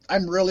I'm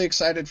really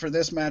excited for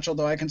this match,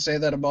 although I can say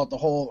that about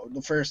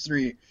the first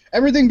three.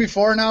 Everything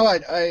before now,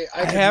 I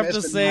have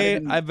to say,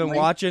 I've been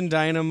watching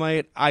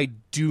Dynamite. I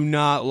do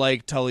not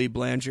like Tully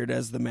Blanchard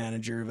as the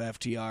manager of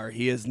FTR.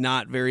 He is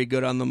not very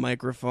good on the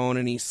microphone,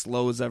 and he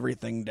slows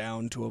everything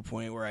down to a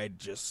point where I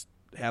just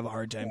have a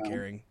hard time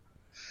carrying.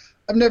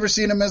 I've never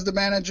seen him as the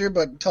manager,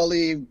 but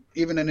Tully,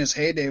 even in his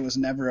heyday, was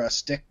never a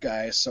stick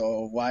guy.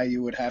 So why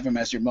you would have him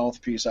as your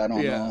mouthpiece, I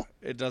don't know.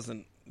 It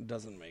doesn't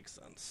make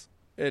sense.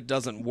 It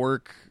doesn't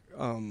work.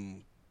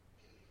 You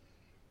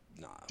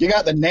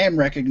got the name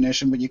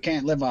recognition, but you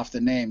can't live off the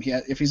name.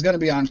 If he's going to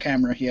be on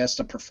camera, he has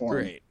to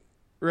perform.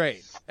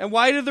 Right. And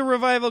why did the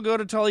Revival go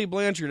to Tully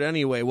Blanchard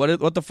anyway?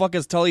 What the fuck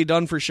has Tully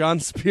done for Sean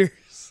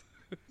Spears?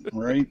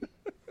 Right.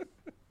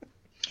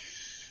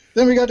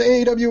 Then we got the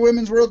AEW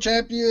Women's World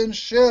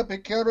Championship.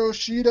 Hikaru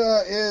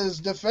Shida is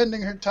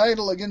defending her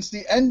title against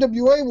the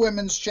NWA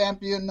Women's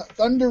Champion,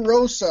 Thunder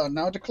Rosa.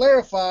 Now, to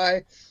clarify,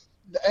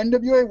 the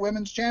NWA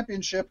Women's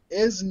Championship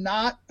is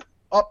not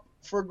up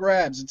for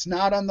grabs. It's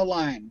not on the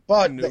line.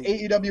 But the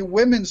AEW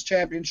Women's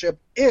Championship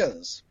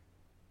is.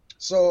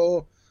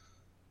 So,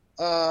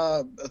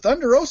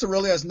 Thunder Rosa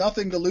really has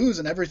nothing to lose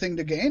and everything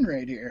to gain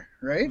right here,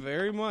 right?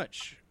 Very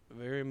much.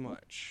 Very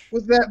much.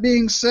 With that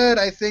being said,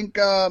 I think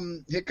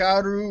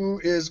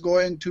Hikaru is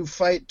going to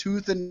fight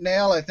tooth and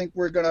nail. I think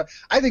we're gonna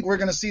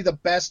see the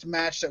best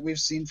match that we've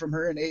seen from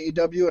her in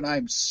AEW, and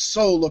I'm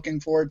so looking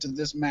forward to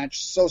this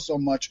match so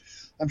much.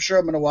 I'm sure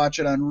I'm gonna watch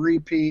it on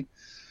repeat.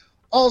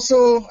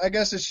 Also, I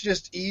guess it's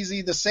just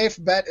easy. The safe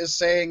bet is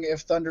saying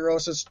if Thunder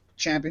Rosa's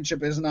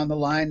championship isn't on the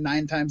line,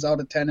 9 times out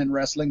of 10 in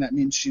wrestling, that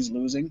means she's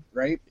losing,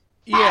 right?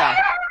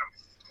 Yeah.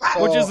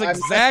 So which is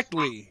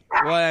exactly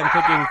why I'm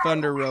picking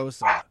Thunder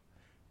Rosa.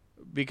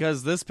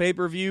 Because this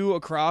pay-per-view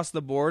across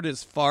the board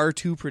is far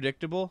too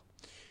predictable.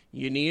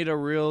 You need a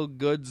real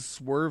good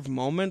swerve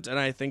moment, and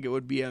I think it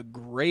would be a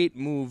great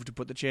move to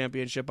put the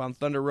championship on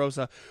Thunder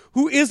Rosa,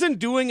 who isn't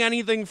doing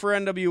anything for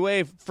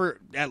NWA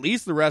for at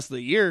least the rest of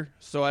the year,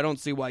 so I don't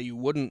see why you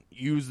wouldn't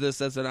use this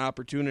as an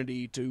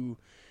opportunity to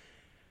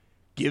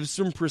give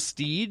some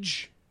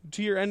prestige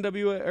to your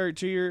NWA or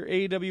to your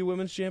AEW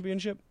Women's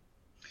Championship.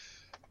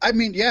 I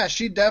mean, yeah,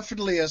 she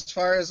definitely, as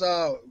far as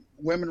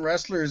women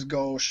wrestlers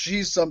go,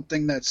 she's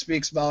something that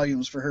speaks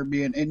volumes for her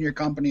being in your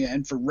company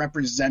and for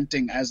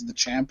representing as the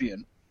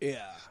champion.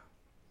 Yeah.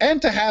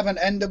 And to have an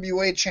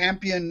NWA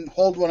champion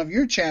hold one of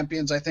your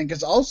champions, I think,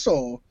 is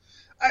also,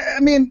 I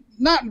mean,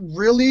 not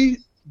really,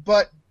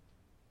 but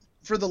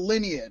for the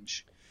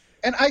lineage.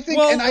 And I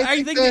think,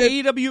 I think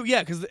the AEW,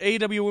 yeah, because the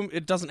AEW,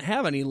 it doesn't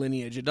have any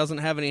lineage. It doesn't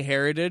have any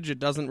heritage. It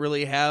doesn't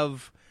really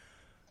have,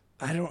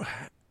 what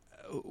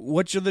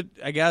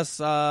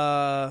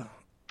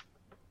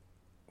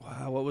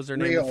was her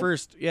name? Riho. The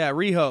first,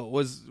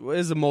 Riho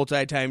is a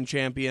multi-time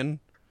champion.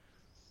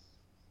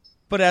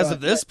 But as of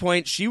this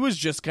point, she was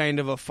just kind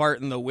of a fart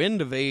in the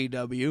wind of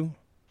AEW.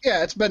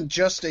 Yeah, it's been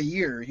just a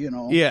year, you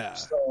know. Yeah.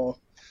 So,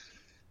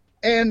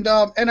 and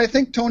I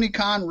think Tony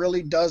Khan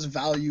really does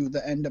value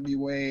the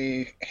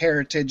NWA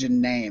heritage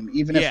and name,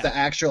 even if the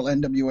actual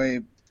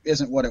NWA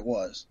isn't what it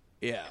was.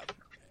 Yeah.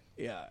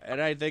 Yeah, and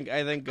I think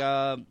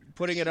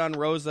putting it on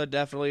Rosa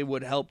definitely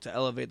would help to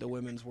elevate the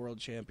Women's World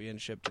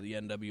Championship to the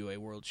NWA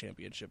World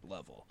Championship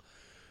level,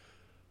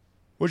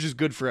 which is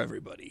good for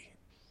everybody.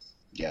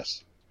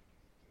 Yes.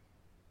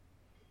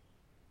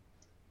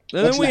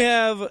 And then we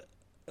have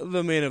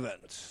the main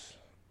event.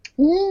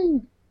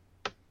 Woo!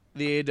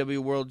 The AEW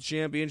World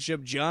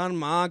Championship. Jon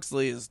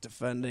Moxley is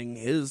defending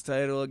his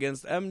title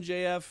against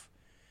MJF,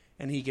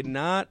 and he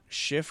cannot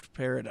shift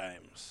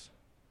paradigms.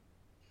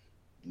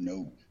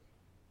 No.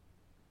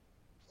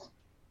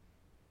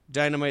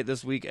 Dynamite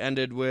this week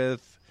ended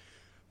with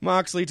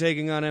Moxley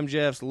taking on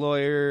MJF's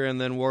lawyer, and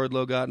then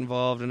Wardlow got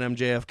involved, and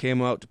MJF came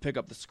out to pick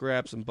up the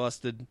scraps and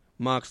busted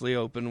Moxley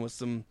open with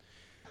some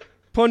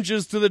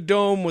punches to the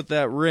dome with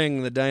that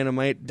ring, the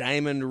Dynamite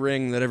diamond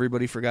ring that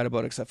everybody forgot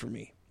about except for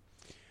me.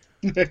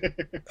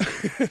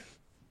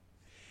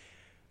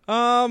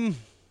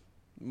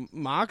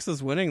 Mox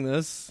is winning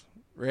this,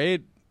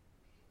 right?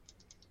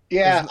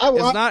 Yeah.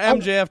 It's not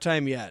MJF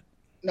time yet.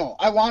 No,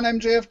 I want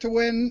MJF to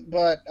win,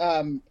 but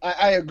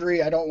I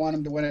agree. I don't want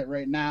him to win it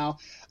right now.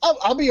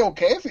 I'll be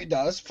okay if he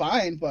does,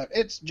 fine, but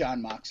it's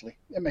Jon Moxley.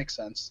 It makes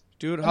sense.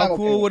 Dude, how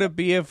cool would it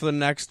be if the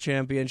next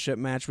championship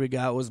match we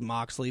got was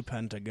Moxley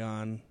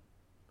Pentagon?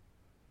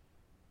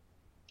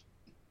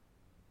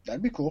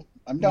 That'd be cool.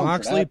 I'm down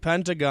Moxley for that.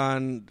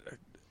 Pentagon,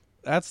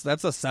 that's a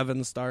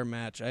 7-star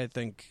match, I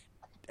think.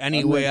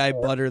 Any way I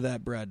butter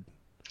that bread.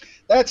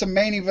 That's a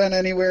main event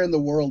anywhere in the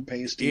world,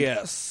 Pasty.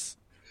 Yes.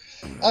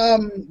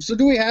 So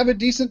do we have a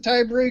decent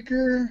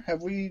tiebreaker?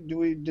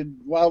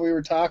 While we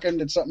were talking,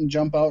 did something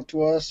jump out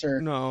to us, or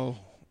no?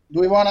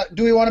 Do we want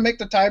to make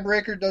the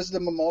tiebreaker? Does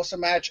the Mimosa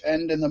match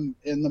end in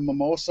the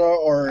Mimosa,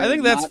 or I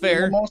think that's not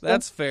fair. Mimosa?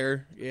 That's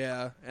fair.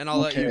 Yeah, and I'll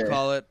let you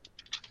call it.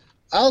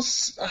 I'll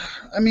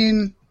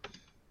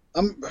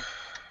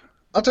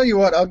tell you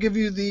what. I'll give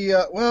you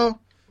the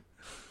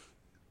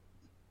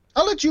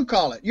I'll let you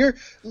call it.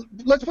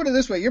 Let's put it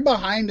this way. You're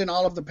behind in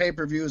all of the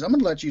pay-per-views. I'm going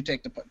to let you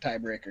take the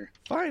tiebreaker.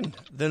 Fine.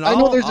 Then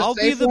I'll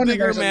be the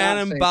bigger man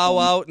and bow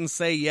out and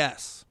say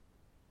yes.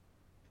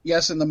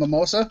 Yes in the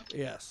Mimosa?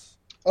 Yes.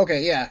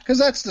 Okay, yeah, because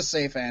that's the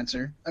safe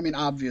answer. I mean,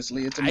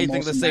 obviously, it's a I think the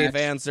mimosa safe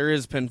match. answer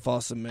is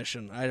pinfall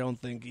submission. I don't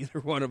think either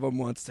one of them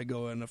wants to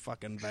go in a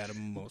fucking vat of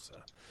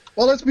mimosa.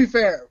 Well, let's be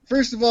fair.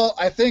 First of all,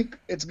 I think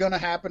it's going to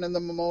happen in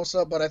the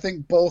mimosa, but I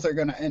think both are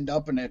going to end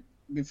up in it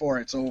before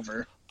it's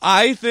over.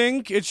 I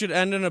think it should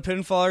end in a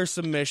pinfall or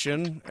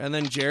submission, and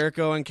then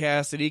Jericho and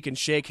Cassidy can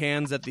shake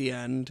hands at the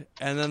end,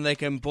 and then they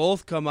can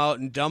both come out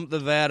and dump the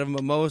vat of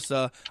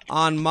mimosa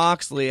on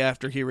Moxley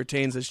after he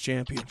retains his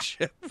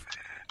championship.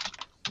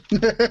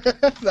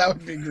 That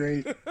would be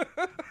great.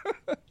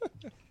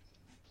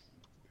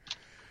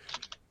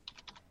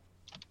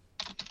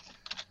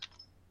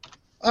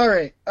 All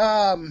right,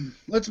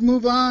 let's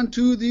move on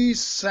to the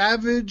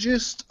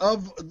savagest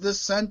of the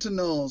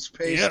Sentinels,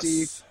 Pasty.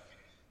 Yes.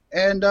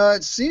 And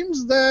it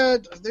seems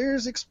that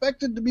there's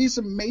expected to be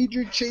some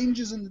major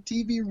changes in the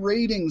TV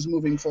ratings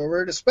moving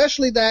forward,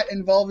 especially that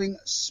involving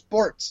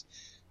sports,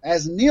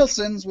 as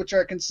Nielsen's, which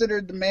are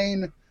considered the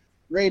main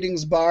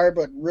ratings bar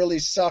but really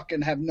suck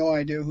and have no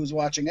idea who's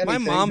watching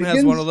anything. My mom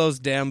has one of those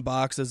damn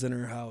boxes in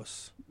her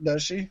house.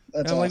 Does she?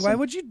 That's I'm awesome. like, why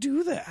would you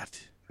do that?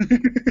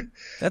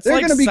 That's They're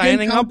like gonna begin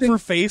signing counting- up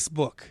for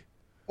Facebook.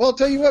 Well, I'll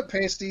tell you what,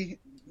 Pasty.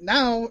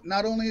 Now,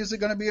 not only is it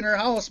going to be in her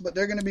house, but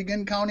they're going to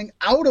begin counting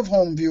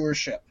out-of-home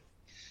viewership.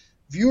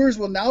 Viewers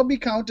will now be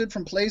counted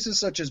from places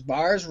such as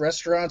bars,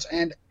 restaurants,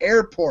 and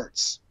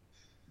airports.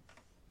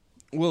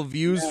 Will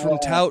views from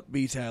tout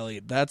be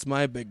tallied? That's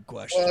my big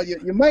question. Well,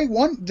 you might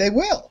want they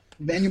will,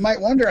 and you might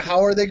wonder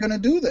how are they going to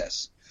do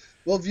this.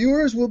 Well,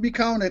 viewers will be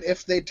counted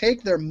if they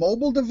take their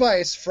mobile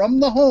device from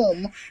the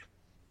home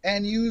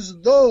and use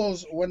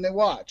those when they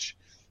watch.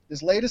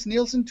 This latest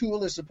Nielsen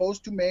tool is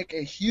supposed to make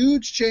a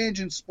huge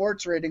change in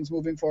sports ratings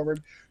moving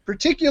forward,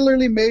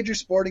 particularly major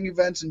sporting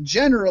events, and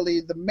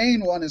generally the main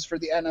one is for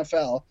the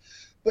NFL.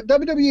 But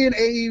WWE and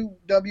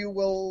AEW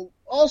will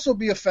also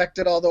be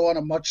affected, although on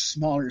a much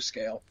smaller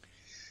scale.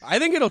 I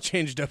think it'll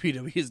change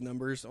WWE's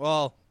numbers.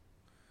 Well,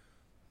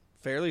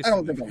 fairly I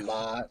don't think a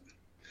lot.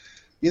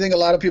 You think a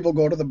lot of people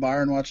go to the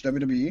bar and watch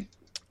WWE?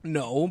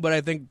 No, but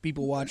I think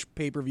people watch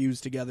pay-per-views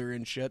together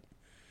and shit.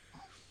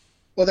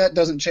 Well, that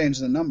doesn't change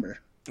the number.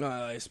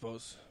 I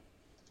suppose.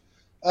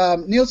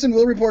 Nielsen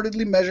will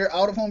reportedly measure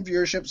out-of-home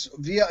viewerships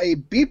via a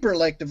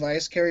beeper-like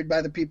device carried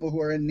by the people who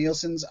are in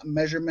Nielsen's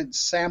measurement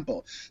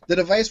sample. The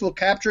device will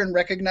capture and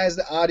recognize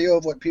the audio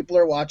of what people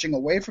are watching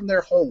away from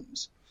their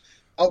homes.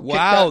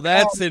 Wow,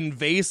 that's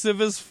invasive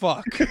as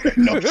fuck.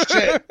 No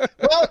shit.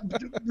 Well,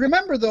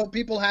 remember though,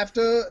 people have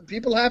to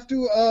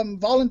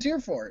volunteer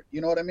for it.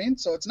 You know what I mean?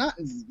 So it's not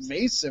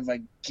invasive,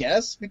 I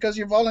guess, because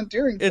you're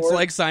volunteering for it. It's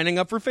like signing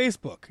up for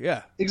Facebook.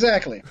 Yeah.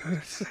 Exactly.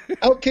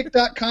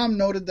 Outkick.com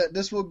noted that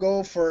this will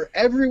go for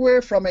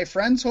everywhere from a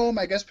friend's home,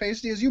 I guess,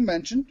 Pasty, as you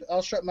mentioned.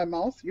 I'll shut my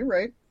mouth. You're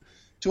right.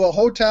 To a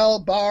hotel,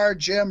 bar,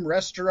 gym,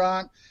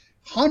 restaurant,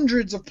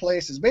 hundreds of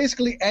places.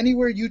 Basically,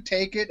 anywhere you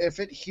take it,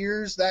 if it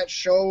hears that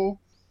show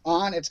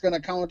on, it's going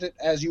to count it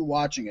as you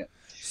watching it.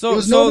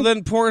 So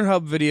then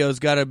Pornhub videos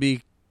got to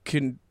be,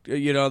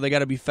 they got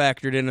to be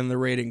factored in the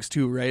ratings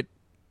too, right?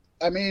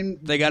 I mean,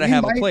 they got to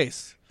have a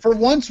place. For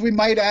once, we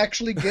might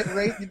actually get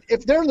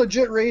if they're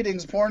legit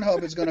ratings,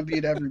 Pornhub is going to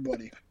beat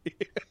everybody,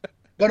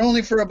 but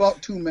only for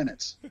about 2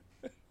 minutes.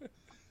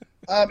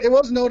 It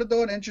was noted,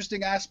 though, an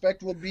interesting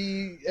aspect will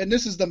be, and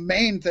this is the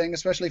main thing,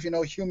 especially if you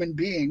know human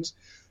beings,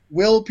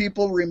 will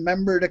people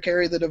remember to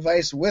carry the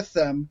device with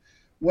them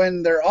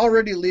when they're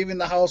already leaving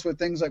the house with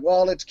things like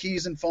wallets,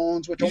 keys, and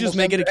phones, which you just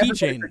make it a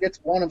keychain. Forgets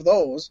one of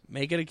those.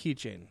 Make it a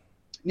keychain.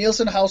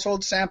 Nielsen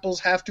household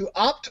samples have to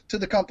opt to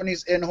the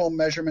company's in-home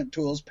measurement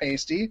tools,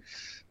 Pasty.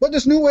 But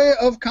this new way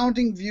of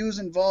counting views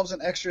involves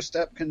an extra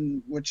step,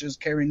 which is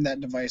carrying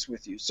that device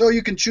with you. So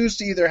you can choose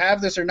to either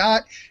have this or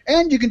not,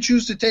 and you can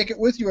choose to take it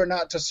with you or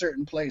not to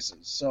certain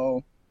places.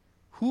 So,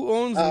 who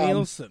owns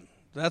Nielsen?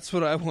 That's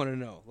what I want to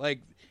know. Like,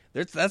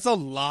 that's a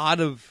lot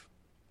of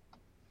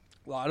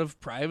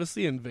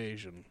privacy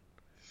invasion.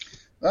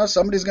 Well,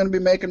 somebody's going to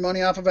be making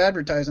money off of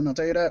advertising, I'll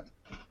tell you that.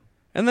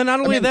 And then not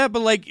only that,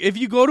 but like if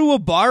you go to a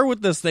bar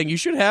with this thing, you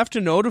should have to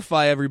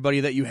notify everybody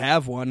that you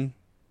have one,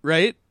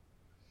 right?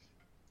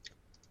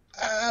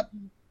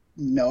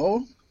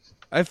 No.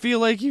 I feel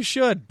like you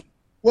should.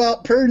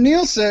 Well, per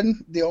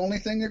Nielsen, the only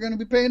thing they're going to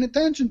be paying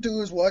attention to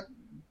is what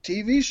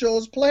TV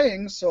show's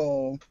playing,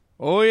 so...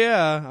 Oh,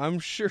 yeah, I'm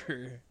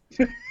sure.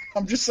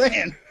 I'm just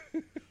saying.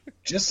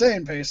 Just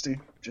saying, Pasty.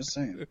 Just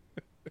saying.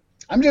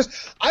 I'm just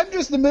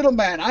the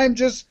middleman. I'm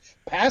just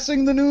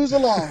passing the news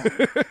along.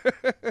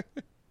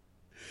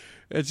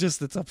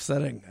 It's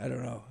upsetting. I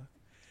don't know.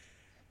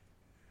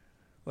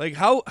 Like,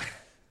 how...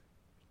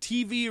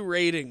 TV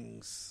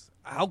ratings...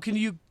 How can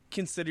you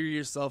consider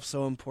yourself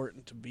so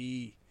important to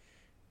be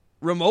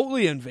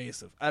remotely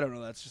invasive? I don't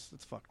know. It's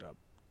fucked up.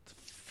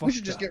 We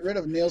should just get rid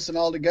of Nielsen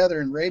altogether,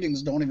 and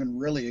ratings don't even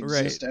really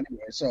exist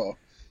anyway. So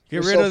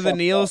get rid of the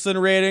Nielsen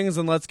ratings,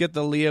 and let's get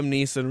the Liam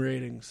Neeson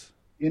ratings.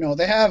 You know,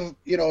 they have,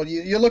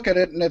 you look at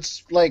it, and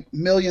it's like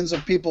millions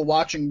of people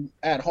watching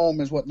at home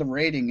is what the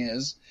rating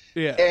is.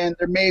 Yeah. And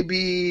there may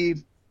be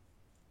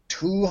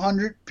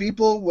 200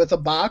 people with a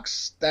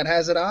box that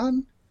has it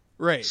on.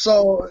 Right.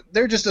 So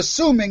they're just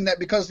assuming that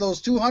because those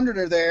 200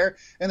 are there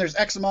and there's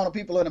X amount of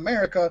people in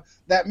America,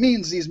 that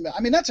means these. I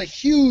mean, that's a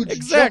huge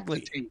Exactly.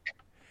 jump to take.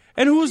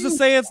 And who's to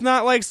say it's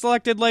not like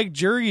selected like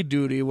jury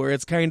duty, where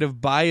it's kind of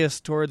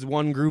biased towards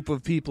one group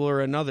of people or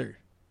another?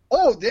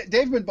 Oh,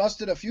 they've been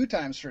busted a few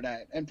times for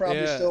that, and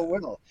probably Yeah. still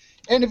will.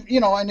 And if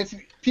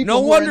people,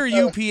 No who are wonder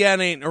into-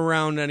 UPN ain't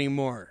around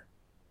anymore.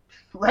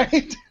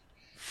 right?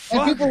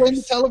 And people in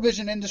the Fuckers.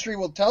 television industry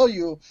will tell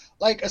you,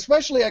 like,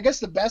 especially, I guess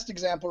the best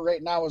example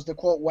right now is the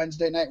quote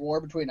Wednesday Night War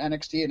between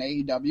NXT and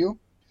AEW.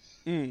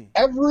 Mm.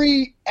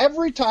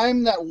 Every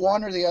time that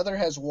one or the other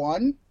has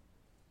won,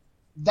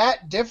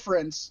 that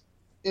difference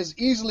is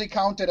easily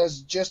counted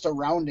as just a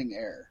rounding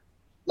error.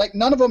 Like,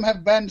 none of them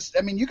have been.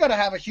 I mean, you got to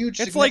have a huge.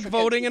 It's like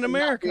significance voting in to not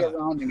be America. a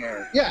rounding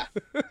error. Yeah.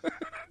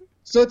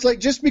 So it's like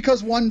just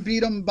because one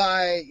beat them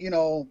by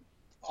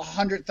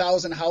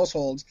 100,000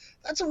 households,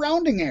 that's a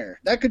rounding error.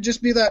 That could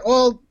just be that.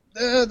 Well,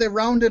 they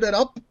rounded it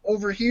up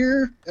over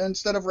here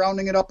instead of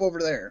rounding it up over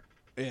there.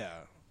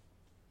 Yeah,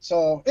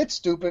 So it's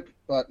stupid,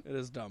 but it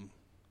is dumb.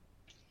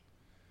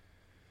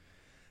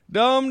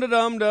 Dumb da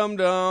dum dum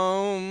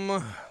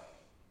dum.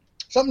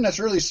 something that's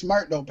really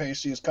smart though,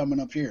 Pacey, is coming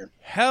up here.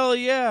 Hell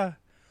yeah.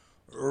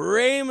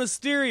 Rey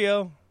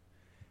Mysterio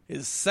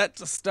is set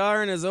to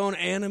star in his own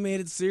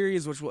animated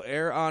series, which will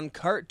air on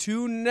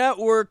Cartoon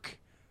Network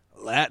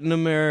Latin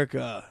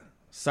America.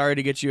 Sorry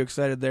to get you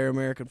excited there,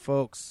 American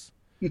folks.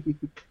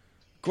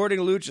 According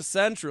to Lucha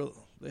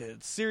Central, the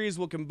series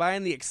will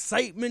combine the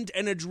excitement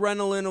and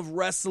adrenaline of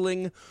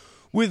wrestling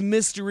with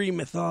mystery,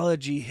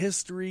 mythology,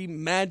 history,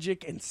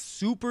 magic, and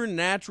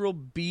supernatural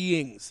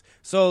beings.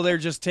 So they're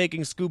just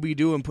taking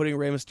Scooby-Doo and putting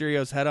Rey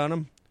Mysterio's head on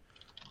him?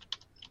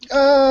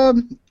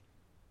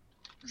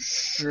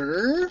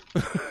 Sure.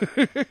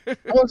 I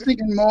was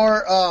thinking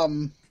more.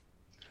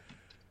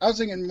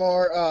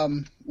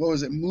 What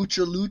was it?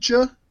 Mucha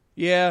Lucha,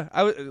 Yeah,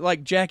 I was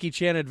like Jackie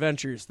Chan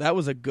Adventures. That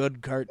was a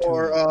good cartoon.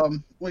 or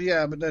well,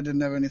 yeah, but that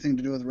didn't have anything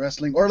to do with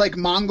wrestling. Or like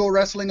Mongol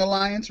Wrestling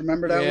Alliance.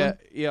 Remember that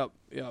yeah, one?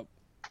 yep.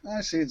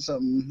 I see it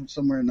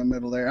somewhere in the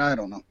middle there. I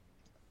don't know.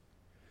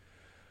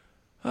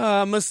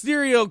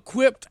 Mysterio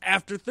quipped,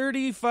 after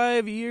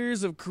 35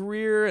 years of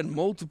career and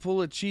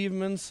multiple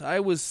achievements, I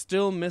was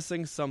still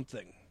missing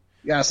something.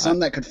 Yeah, son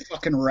that could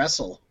fucking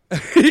wrestle.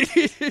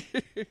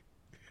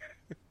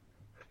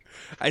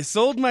 I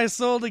sold my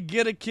soul to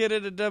get a kid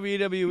into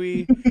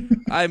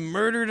WWE. I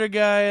murdered a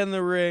guy in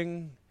the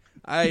ring.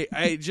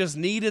 I just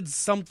needed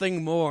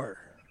something more.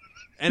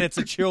 And it's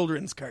a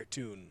children's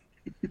cartoon.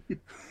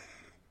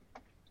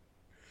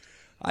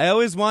 I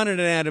always wanted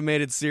an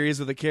animated series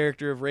with a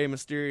character of Rey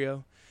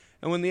Mysterio.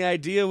 And when the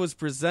idea was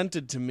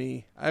presented to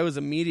me, I was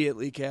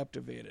immediately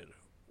captivated.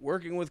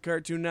 Working with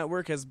Cartoon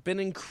Network has been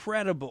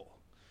incredible.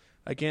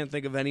 I can't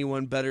think of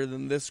anyone better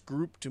than this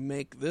group to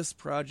make this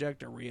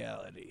project a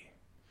reality.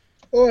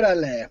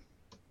 Orale.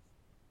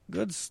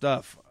 Good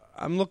stuff.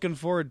 I'm looking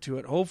forward to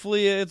it.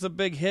 Hopefully it's a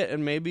big hit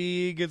and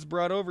maybe it gets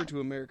brought over to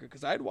America,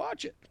 because I'd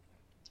watch it.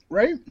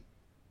 Right?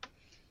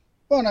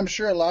 Well, and I'm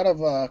sure a lot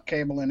of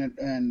cable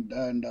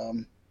and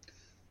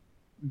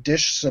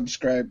dish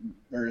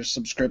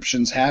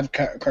subscriptions have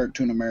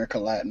Cartoon America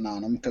Latin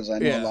on them, because I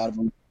know a lot of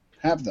them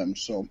have them.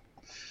 So,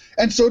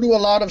 and so do a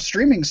lot of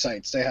streaming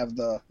sites. They have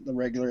the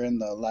regular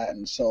and the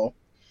Latin. So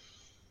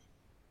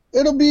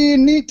it'll be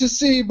neat to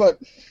see. But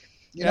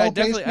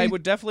I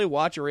would definitely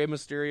watch a Rey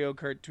Mysterio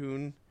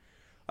cartoon.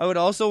 I would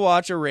also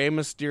watch a Rey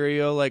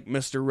Mysterio like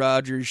Mr.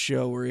 Rogers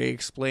show where he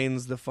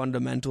explains the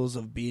fundamentals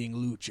of being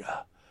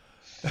lucha.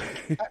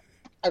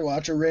 I'd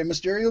watch a Rey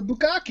Mysterio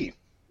Bukkake.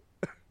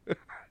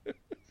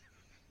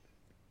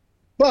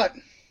 But,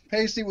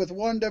 Pacey, with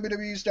one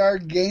WWE star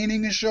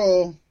gaining a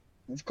show,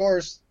 of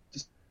course,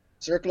 the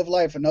circle of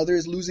life, another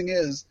is losing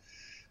his.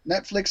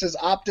 Netflix has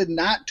opted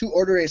not to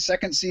order a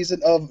second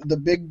season of The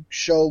Big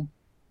Show,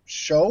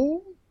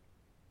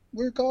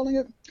 we're calling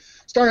it,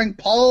 starring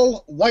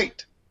Paul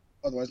White,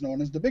 otherwise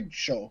known as The Big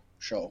Show.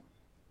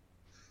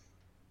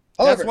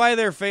 However, That's why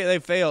they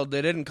failed.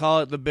 They didn't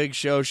call it The Big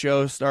Show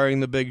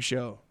starring The Big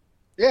Show.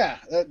 Yeah,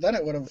 then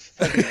it would have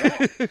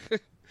fucking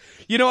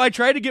I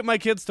tried to get my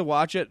kids to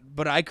watch it,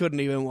 but I couldn't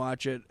even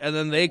watch it, and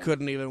then they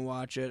couldn't even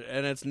watch it,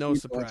 and it's no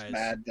surprise. It's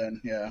bad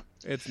then, yeah.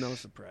 It's no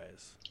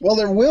surprise. Well,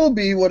 there will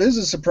be, what is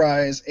a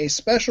surprise, a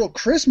special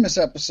Christmas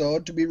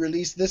episode to be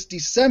released this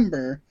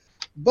December,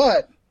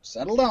 but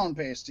settle down,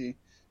 Pasty,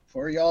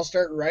 before y'all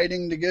start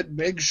writing to get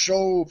Big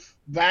Show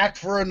back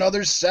for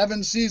another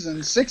 7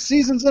 seasons, 6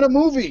 seasons in a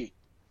movie.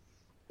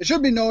 It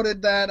should be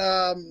noted that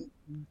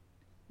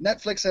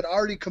Netflix had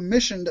already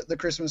commissioned the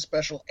Christmas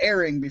special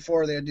airing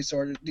before they had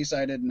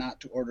decided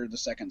not to order the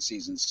second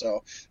season.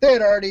 So they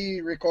had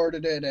already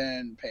recorded it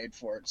and paid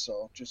for it.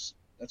 So just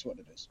that's what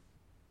it is.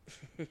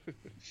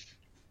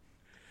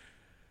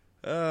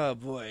 Oh,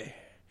 boy.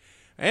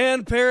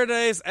 And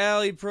Paradise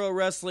Alley Pro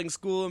Wrestling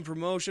School and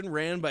Promotion,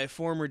 ran by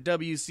former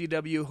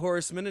WCW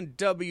Horseman and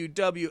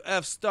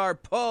WWF star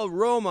Paul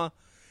Roma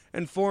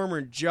and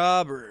former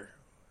jobber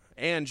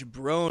and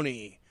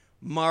jabroni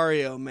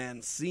Mario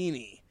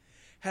Mancini,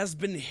 has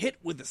been hit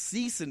with a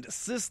cease and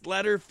desist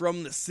letter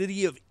from the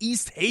city of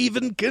East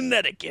Haven,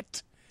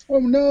 Connecticut. Oh,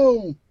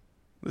 no.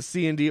 The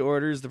C&D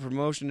orders the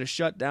promotion to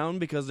shut down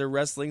because their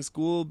wrestling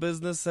school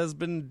business has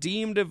been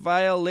deemed a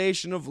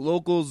violation of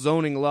local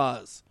zoning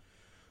laws,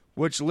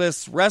 which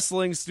lists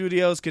wrestling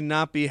studios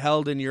cannot be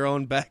held in your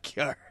own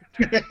backyard.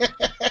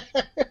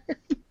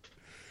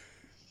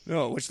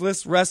 No, which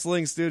lists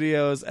wrestling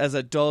studios as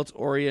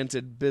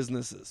adult-oriented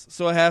businesses.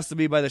 So it has to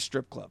be by the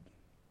strip club.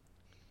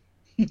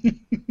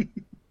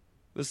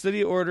 The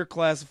city order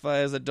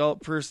classifies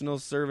adult personal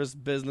service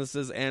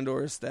businesses and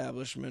or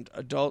establishment,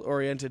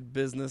 adult-oriented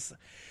business.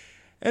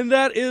 And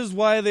that is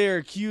why they are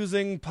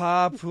accusing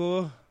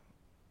PAPW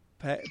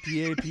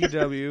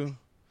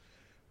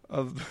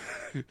of...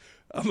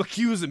 I'm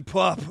accusing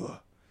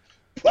Papa.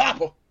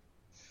 Papa.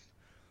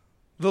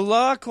 The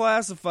law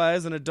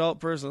classifies an adult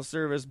personal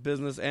service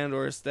business and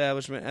or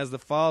establishment as the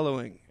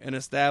following: an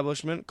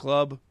establishment,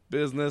 club,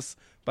 business,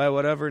 by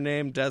whatever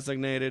name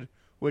designated,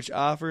 which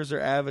offers or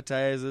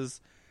advertises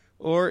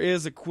or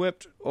is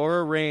equipped or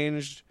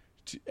arranged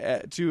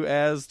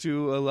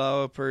to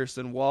allow a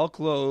person while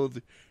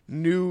clothed,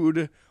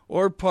 nude,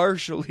 or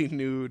partially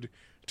nude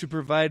to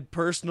provide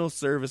personal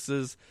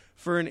services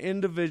for an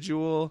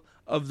individual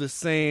of the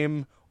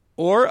same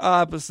or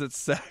opposite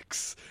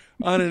sex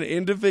on an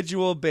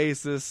individual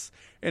basis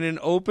in an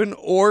open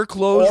or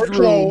closed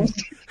room,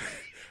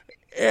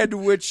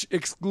 and which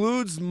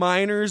excludes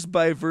minors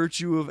by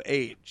virtue of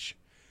age.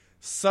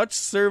 Such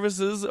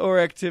services or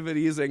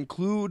activities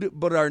include,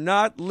 but are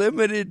not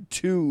limited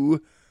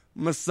to,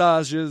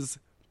 massages,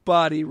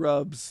 body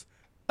rubs,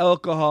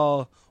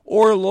 alcohol,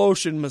 or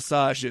lotion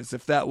massages,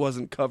 if that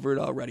wasn't covered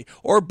already,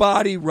 or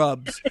body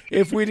rubs,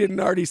 if we didn't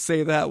already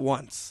say that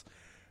once,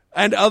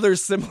 and other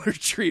similar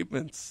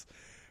treatments,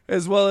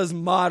 as well as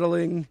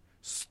modeling,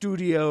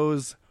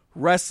 studios,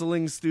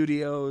 wrestling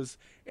studios,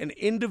 and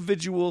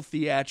individual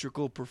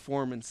theatrical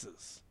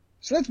performances.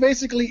 So that's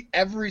basically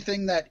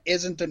everything that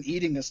isn't an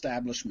eating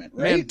establishment,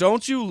 right? Man,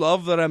 don't you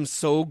love that I'm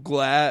so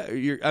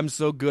I'm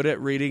so good at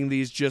reading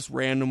these just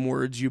random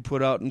words you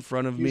put out in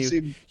front of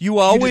me? You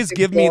always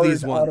give me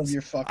these ones.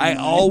 I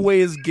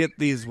always get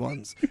these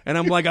ones. And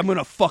I'm like, I'm going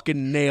to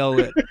fucking nail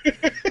it.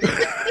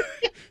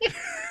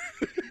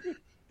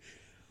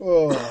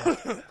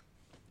 Oh.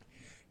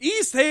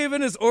 East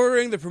Haven is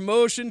ordering the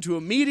promotion to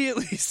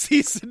immediately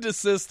cease and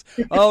desist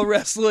all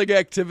wrestling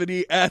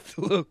activity at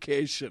the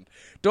location.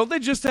 Don't they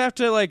just have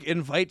to, like,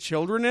 invite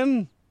children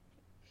in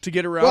to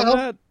get around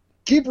that?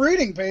 Keep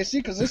reading, Pacey,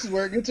 because this is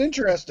where it gets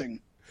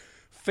interesting.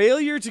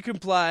 Failure to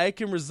comply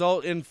can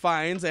result in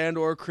fines and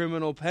or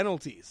criminal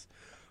penalties.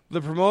 The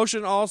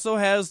promotion also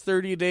has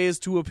 30 days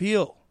to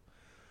appeal.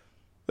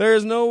 There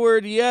is no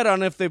word yet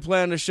on if they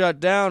plan to shut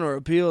down or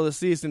appeal the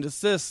cease and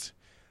desist.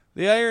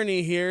 The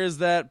irony here is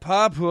that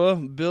Papua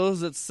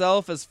bills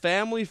itself as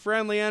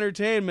family-friendly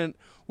entertainment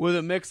with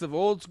a mix of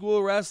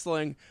old-school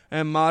wrestling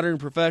and modern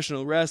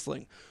professional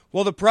wrestling.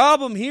 Well, the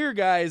problem here,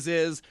 guys,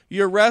 is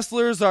your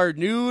wrestlers are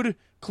nude,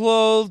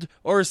 clothed,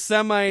 or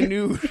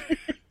semi-nude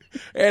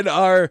and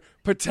are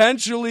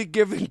potentially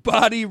giving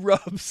body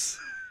rubs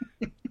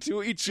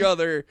to each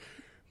other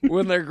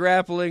when they're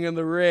grappling in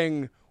the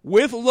ring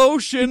with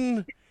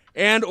lotion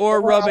and or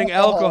rubbing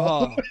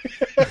alcohol.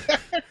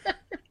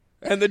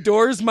 And the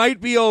doors might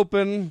be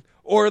open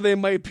or they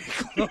might be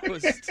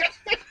closed.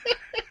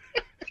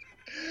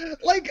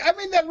 Like, I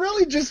mean, that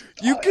really just,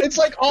 it's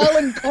like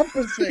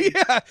all-encompassing.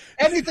 Yeah.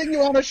 Anything you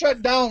want to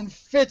shut down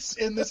fits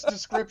in this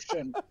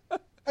description.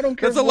 I don't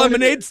care. That's a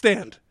lemonade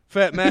stand,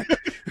 Fat Mac.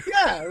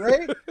 Yeah,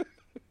 right?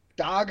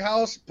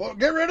 Doghouse.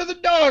 Get rid of the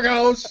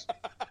doghouse.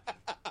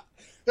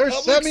 There's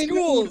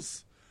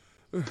schools.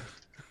 Are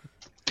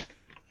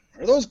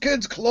those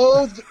kids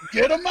clothed?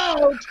 Get them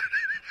out.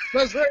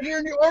 That's right here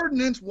in the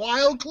ordinance,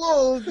 while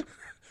clothed.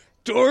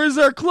 Doors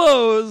are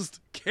closed.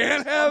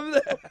 Can't have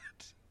that.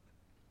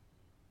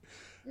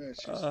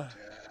 It's just, I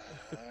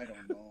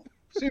don't know.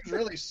 Seems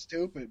really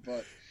stupid,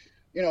 but,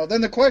 you know,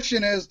 then the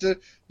question is, do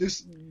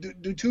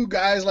two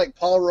guys like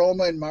Paul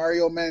Roma and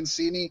Mario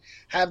Mancini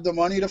have the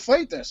money to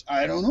fight this?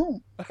 I don't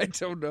know. I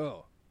don't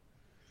know.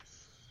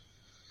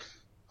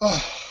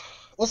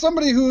 Well,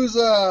 somebody who's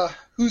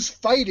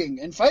fighting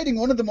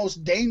one of the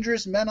most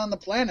dangerous men on the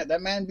planet,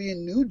 that man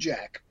being New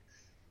Jack.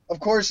 Of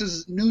course,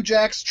 is New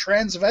Jack's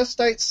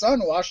transvestite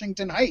son,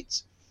 Washington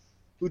Heights,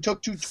 who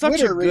took to Such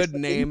Twitter a good recently.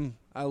 name.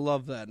 I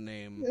love that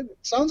name. It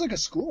sounds like a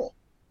school.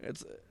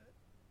 It's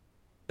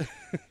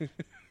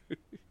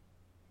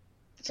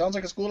sounds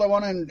like a school I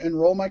want to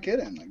enroll my kid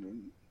in. Like,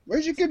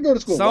 where's your kid go to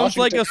school? Sounds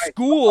Washington like a Heights.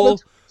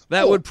 school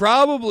that would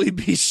probably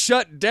be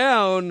shut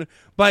down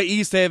by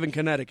East Haven,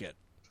 Connecticut.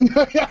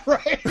 Yeah,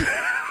 right.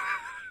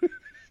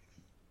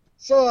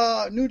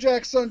 So, New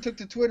Jack's son took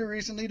to Twitter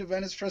recently to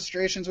vent his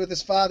frustrations with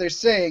his father,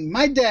 saying,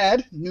 "My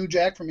dad, New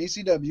Jack from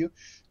ECW,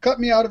 cut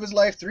me out of his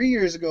life 3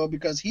 years ago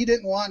because he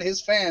didn't want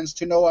his fans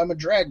to know I'm a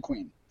drag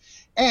queen.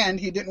 And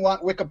he didn't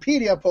want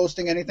Wikipedia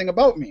posting anything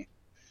about me.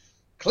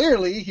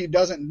 Clearly, he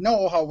doesn't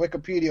know how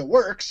Wikipedia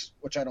works,"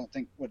 which I don't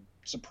think would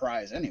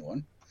surprise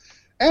anyone.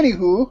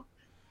 Anywho,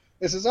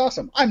 This is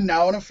awesome. I'm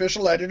now an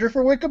official editor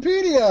for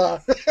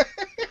Wikipedia.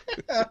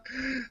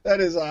 That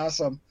is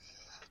awesome.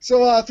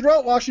 So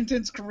throughout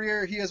Washington's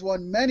career, he has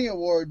won many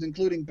awards,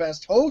 including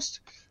Best Host,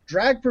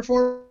 Drag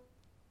Performer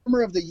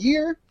of the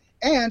Year,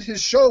 and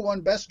his show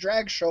won Best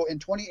Drag Show in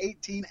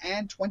 2018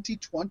 and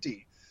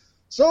 2020.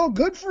 So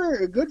good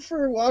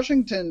for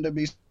Washington to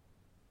be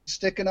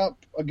sticking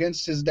up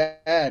against his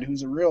dad,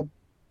 who's a real.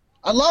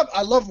 I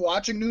love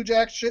watching New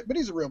Jack shit, but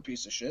he's a real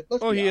piece of shit.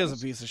 He is a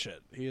piece of shit.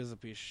 He is a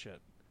piece of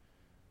shit.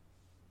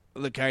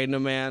 The kind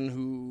of man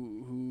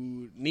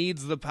who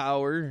needs the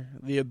power,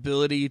 the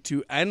ability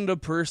to end a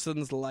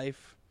person's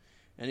life,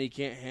 and he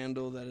can't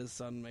handle that his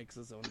son makes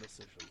his own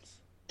decisions.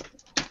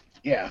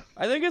 Yeah.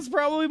 I think it's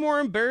probably more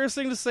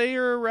embarrassing to say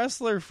you're a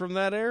wrestler from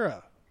that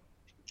era.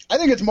 I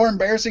think it's more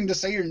embarrassing to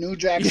say you're New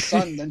Jack's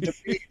son than to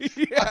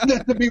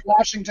be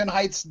Washington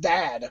Heights'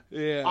 dad.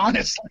 Yeah.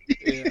 Honestly.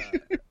 Yeah.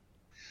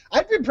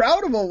 I'd be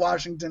proud of a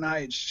Washington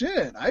Heights.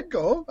 Shit, I'd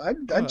go.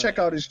 I'd check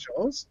out his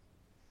shows.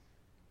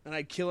 And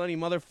I'd kill any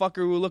motherfucker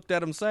who looked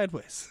at him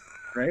sideways.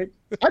 Right?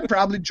 I'd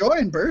probably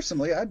join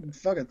personally. I'd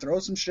fucking throw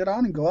some shit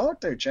on and go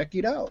out there, check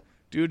it out.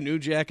 Dude, New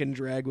Jack and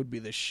drag would be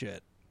the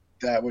shit.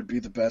 That would be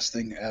the best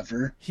thing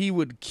ever. He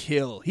would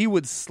kill. He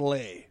would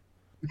slay.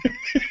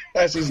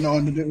 As he's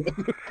known to do.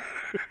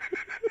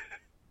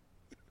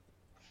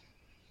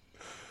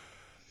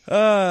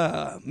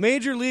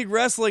 Major League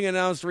Wrestling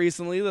announced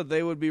recently that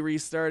they would be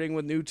restarting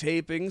with new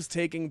tapings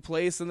taking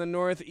place in the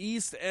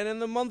Northeast and in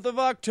the month of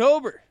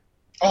October.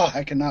 Oh,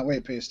 I cannot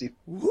wait, Pasty.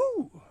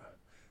 Woo!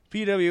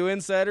 PW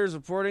Insider is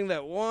reporting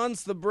that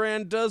once the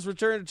brand does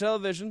return to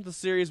television, the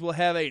series will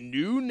have a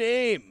new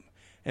name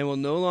and will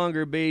no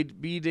longer be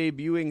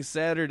debuting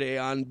Saturday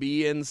on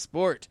beIN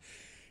Sport.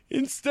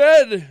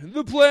 Instead,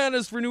 the plan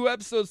is for new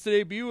episodes to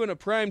debut in a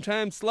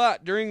primetime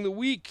slot during the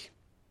week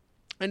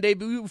and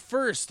debut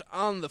first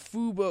on the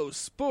Fubo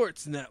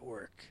Sports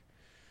Network.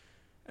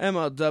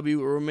 MLW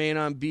will remain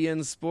on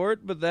beIN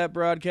Sport, but that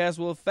broadcast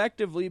will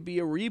effectively be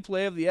a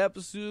replay of the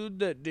episode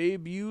that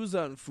debuts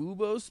on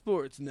Fubo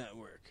Sports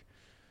Network.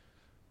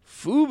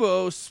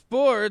 Fubo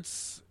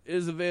Sports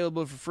is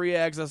available for free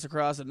access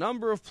across a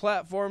number of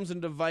platforms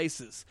and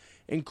devices,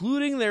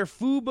 including their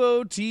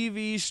Fubo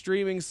TV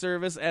streaming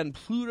service and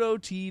Pluto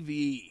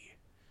TV.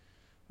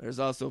 There's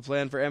also a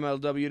plan for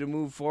MLW to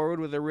move forward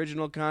with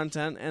original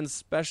content and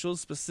specials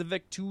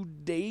specific to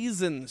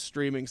DAZN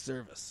streaming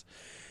service.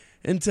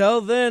 Until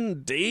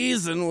then,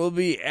 DAZN will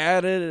be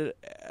added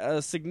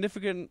a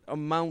significant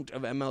amount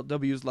of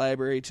MLW's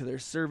library to their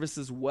service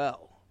as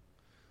well.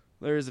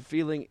 There is a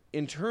feeling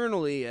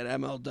internally at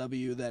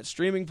MLW that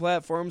streaming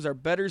platforms are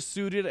better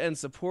suited and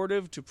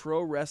supportive to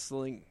pro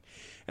wrestling,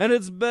 and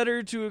it's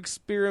better to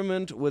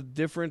experiment with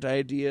different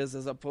ideas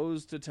as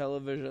opposed to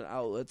television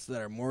outlets that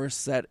are more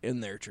set in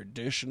their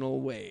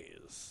traditional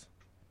ways.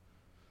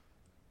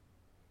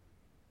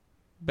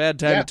 Bad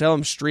time to tell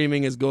them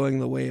streaming is going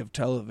the way of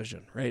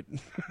television, right?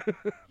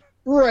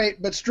 Right,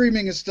 but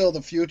streaming is still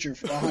the future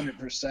for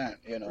 100%,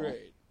 you know.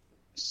 Right.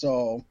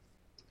 So,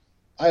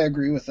 I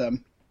agree with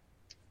them.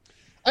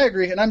 I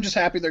agree, and I'm just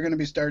happy they're going to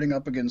be starting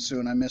up again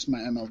soon. I miss my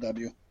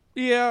MLW.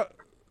 Yeah,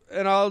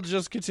 and I'll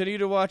just continue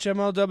to watch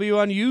MLW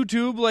on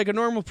YouTube like a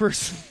normal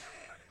person.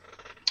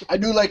 I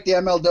do like the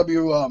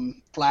MLW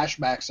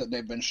flashbacks that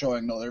they've been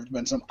showing, though. There's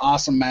been some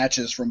awesome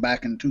matches from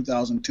back in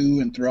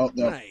 2002 and throughout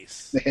the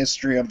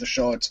history of the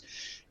show. It's,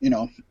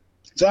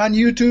 it's on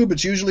YouTube.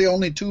 It's usually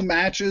only 2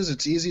 matches.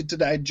 It's easy to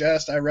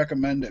digest. I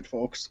recommend it,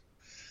 folks.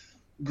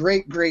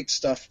 Great, great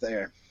stuff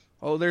there.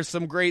 Oh, there's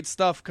some great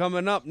stuff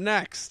coming up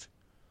next.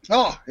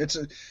 Oh, it's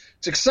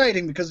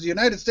exciting because the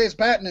United States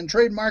Patent and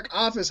Trademark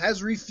Office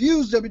has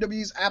refused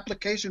WWE's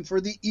application for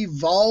the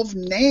Evolve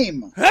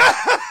name.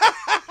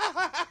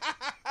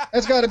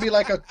 It's got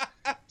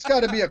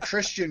to be a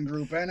Christian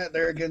group, ain't it?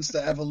 They're against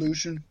the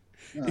Evolution.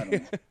 I don't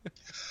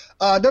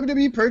know.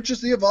 WWE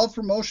purchased the Evolve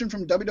promotion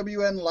from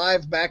WWN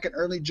Live back in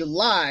early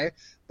July,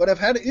 but have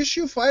had an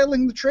issue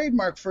filing the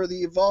trademark for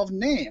the Evolve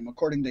name,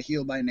 according to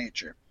Heel by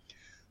Nature.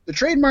 The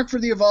trademark for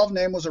the Evolve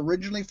name was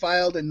originally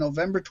filed in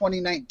November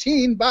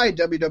 2019 by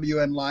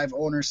WWN Live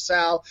owner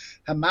Sal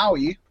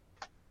Hamaoui.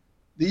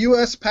 The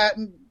U.S.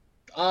 Patent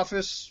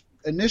Office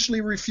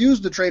initially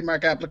refused the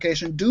trademark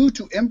application due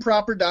to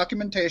improper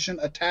documentation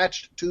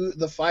attached to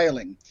the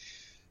filing.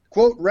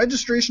 Quote,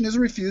 registration is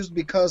refused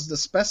because the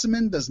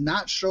specimen does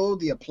not show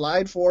the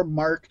applied for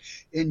mark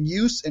in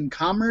use in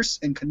commerce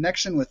in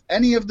connection with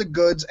any of the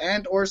goods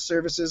and or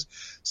services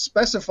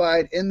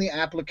specified in the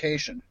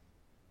application,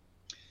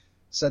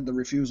 said the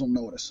refusal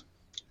notice.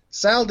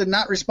 Sal did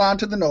not respond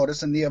to the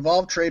notice, and the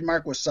Evolve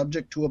trademark was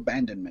subject to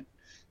abandonment.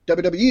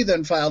 WWE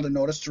then filed a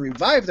notice to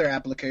revive their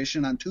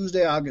application on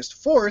Tuesday,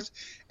 August 4th,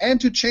 and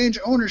to change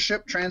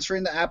ownership,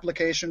 transferring the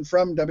application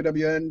from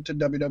WWN to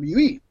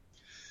WWE.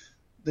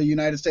 The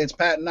United States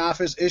Patent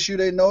Office issued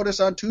a notice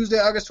on Tuesday,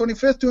 August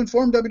 25th, to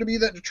inform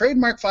WWE that the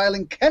trademark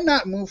filing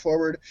cannot move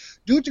forward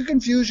due to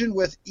confusion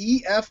with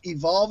EF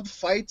Evolved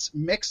Fights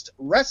Mixed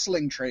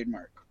Wrestling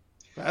trademark.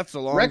 That's a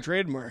long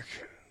trademark.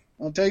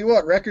 I'll tell you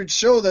what, records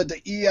show that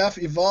the EF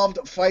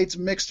Evolved Fights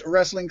Mixed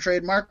Wrestling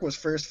trademark was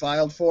first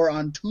filed for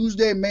on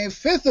Tuesday, May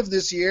 5th of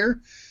this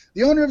year.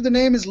 The owner of the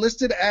name is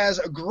listed as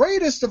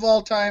Greatest of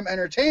All Time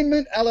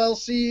Entertainment,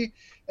 LLC,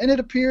 and it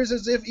appears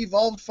as if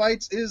Evolved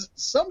Fights is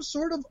some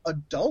sort of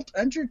adult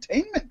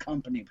entertainment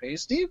company,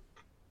 Pasty.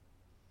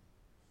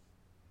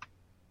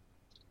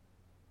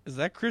 Is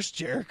that Chris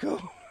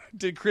Jericho?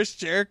 Did Chris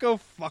Jericho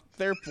fuck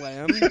their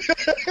plan?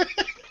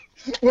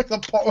 with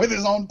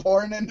his own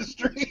porn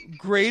industry.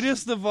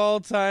 Greatest of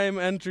all time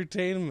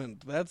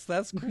entertainment.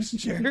 That's Chris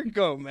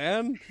Jericho,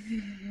 man.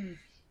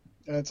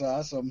 That's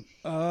awesome.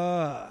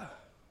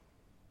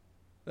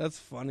 That's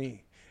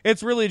funny.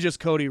 It's really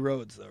just Cody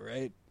Rhodes, though,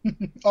 right?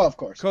 Oh, of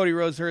course. Cody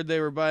Rhodes heard they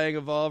were buying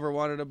Evolve or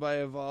wanted to buy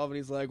Evolve, and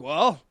he's like,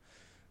 well,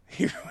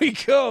 here we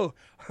go.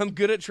 I'm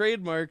good at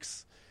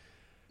trademarks.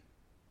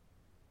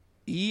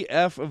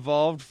 EF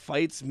Evolved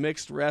Fights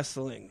Mixed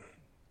Wrestling.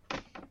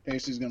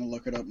 Casey's going to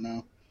look it up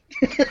now.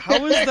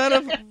 How is that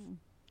a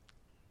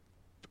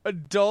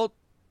adult?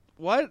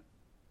 What?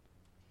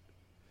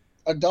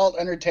 Adult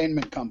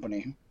entertainment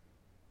company.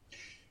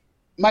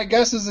 My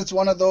guess is it's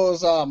one of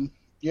those,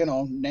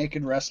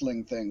 naked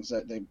wrestling things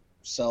that they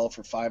sell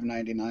for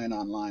 $5.99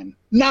 online.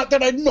 Not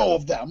that I know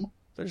of them.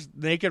 There's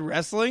naked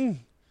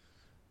wrestling?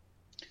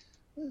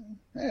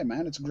 Hey,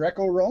 man, it's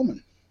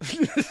Greco-Roman.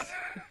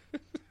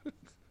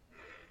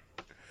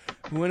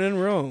 When in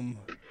Rome.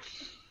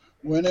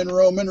 When in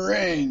Roman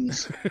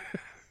Reigns.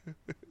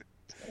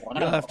 Wow.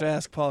 You'll have to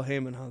ask Paul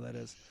Heyman how that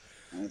is.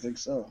 I think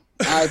so.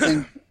 I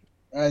think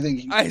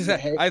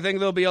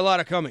there'll be a lot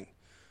of coming.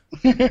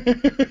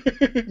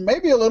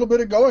 Maybe a little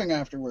bit of going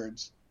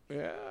afterwards.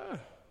 Yeah.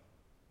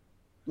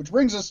 Which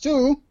brings us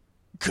to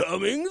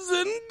comings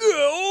and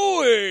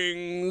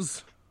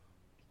goings.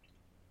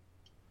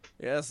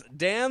 Yes,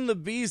 Dan the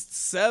Beast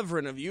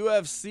Severn of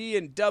UFC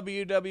and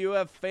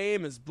WWF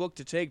fame is booked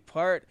to take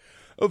part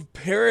of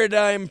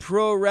Paradigm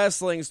Pro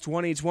Wrestling's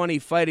 2020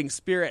 Fighting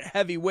Spirit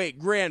Heavyweight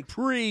Grand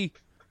Prix.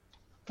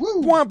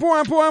 Woo. Point,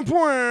 point, point,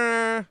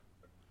 point.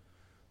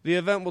 The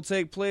event will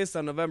take place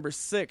on November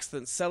 6th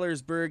in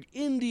Sellersburg,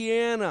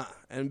 Indiana,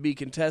 and be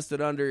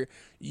contested under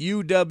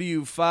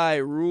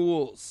UWFI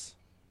rules.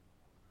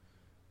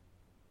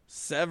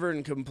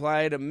 Severn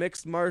complied a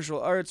mixed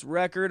martial arts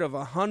record of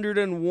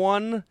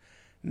 101,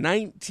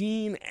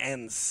 19,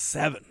 and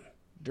 7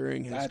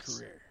 during his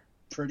career.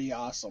 Pretty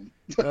awesome.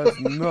 That's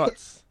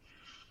nuts.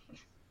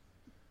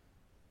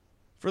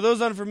 For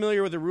those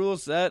unfamiliar with the rule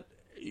set,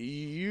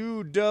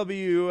 UWFI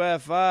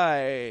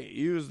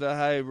used a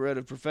hybrid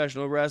of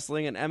professional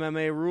wrestling and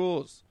MMA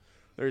rules.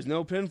 There's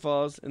no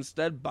pinfalls.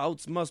 Instead,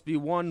 bouts must be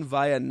won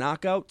via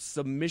knockout,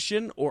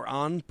 submission, or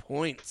on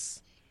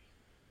points.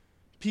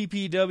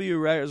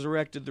 PPW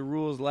resurrected the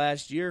rules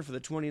last year for the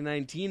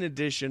 2019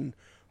 edition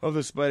of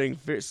the Spiting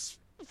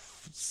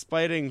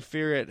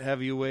Ferret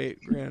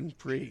Heavyweight Grand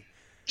Prix.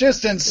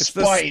 Just in it's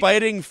spite. The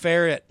Spiting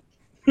Ferret.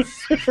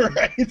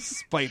 Right?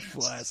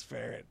 Spiteful ass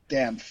ferret.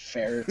 Damn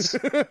ferrets.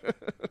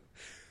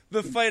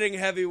 The Fighting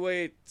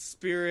Heavyweight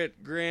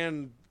Spirit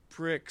Grand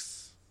Prix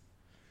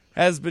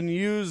has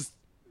used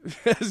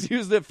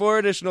it 4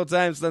 additional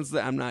times since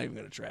then. I'm not even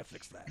going to try to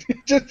fix that.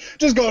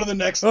 just go to the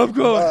next. I'm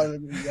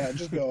going. Yeah,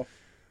 just go.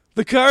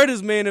 The card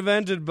is main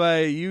evented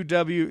by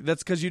UW.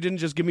 That's because you didn't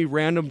just give me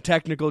random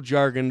technical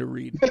jargon to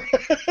read.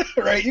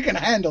 Right, you can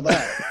handle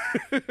that.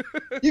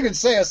 You can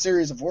say a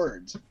series of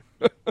words.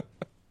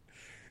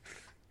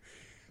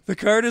 The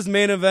card is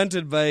main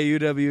evented by a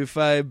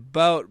UWFI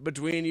bout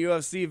between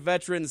UFC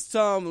veterans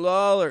Tom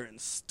Lawler and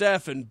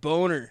Stephen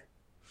Boner.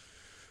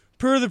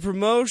 Per the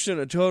promotion,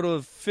 a total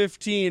of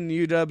 15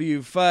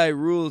 UWFI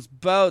rules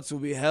bouts will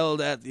be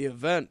held at the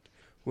event,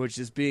 which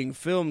is being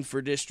filmed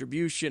for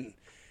distribution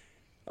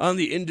on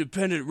the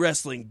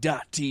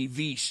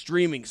IndependentWrestling.tv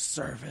streaming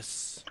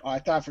service. Oh, I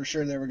thought for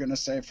sure they were going to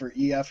say for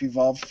EF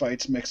Evolved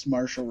Fights Mixed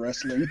Martial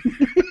Wrestling.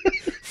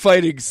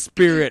 Fighting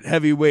Spirit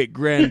Heavyweight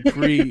Grand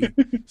Prix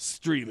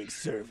streaming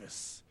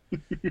service.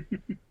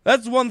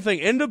 That's one thing.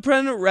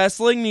 Independent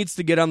Wrestling needs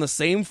to get on the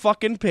same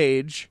fucking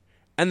page,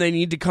 and they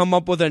need to come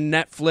up with a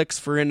Netflix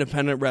for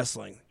independent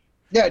wrestling.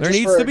 Yeah, there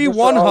needs to be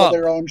one hub.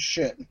 Their own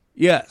shit.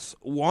 Yes,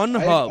 one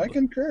hub. I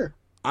concur.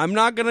 I'm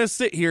not going to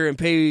sit here and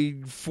pay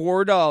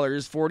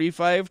 $4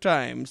 45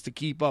 times to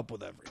keep up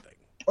with everything.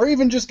 Or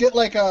even just get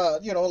like a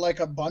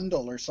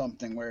bundle or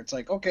something where it's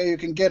like, okay, you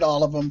can get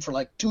all of them for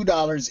like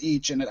 $2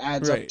 each, and it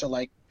adds up to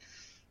like,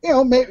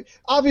 maybe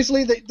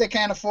obviously they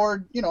can't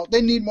afford,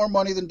 they need more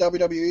money than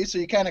WWE, so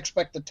you can't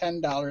expect the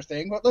 $10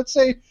 thing. But let's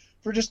say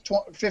for just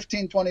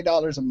 $15,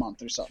 $20 a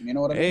month or something, you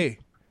know what I mean?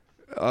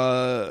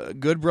 Hey,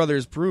 Good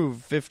Brothers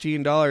prove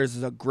 $15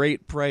 is a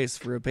great price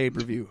for a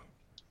pay-per-view.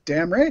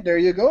 Damn right, there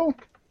you go.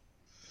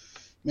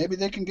 Maybe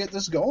they can get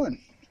this going.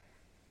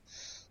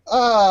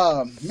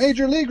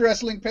 Major League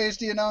Wrestling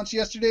Pasty announced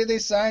yesterday they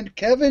signed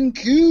Kevin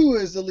Q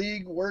as the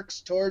league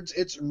works towards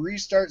its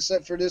restart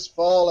set for this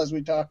fall, as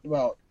we talked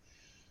about.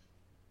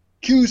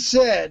 Q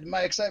said,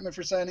 my excitement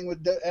for signing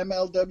with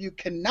MLW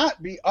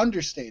cannot be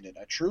understated.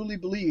 I truly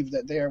believe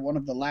that they are one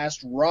of the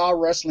last raw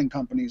wrestling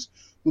companies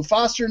who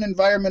foster an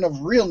environment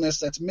of realness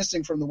that's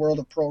missing from the world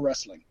of pro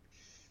wrestling.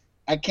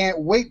 I can't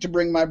wait to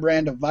bring my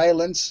brand of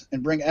violence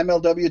and bring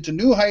MLW to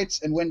new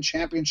heights and win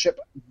championship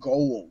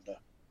gold.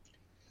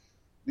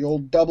 The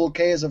old Double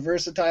K is a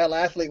versatile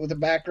athlete with a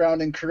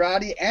background in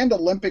karate and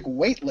Olympic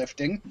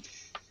weightlifting.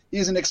 He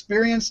is an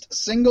experienced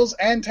singles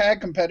and tag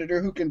competitor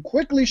who can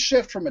quickly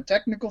shift from a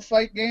technical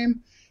fight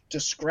game to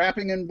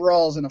scrapping and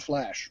brawls in a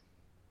flash.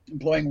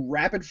 Employing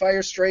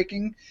rapid-fire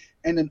striking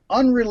and an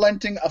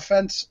unrelenting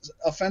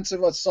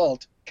offensive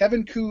assault,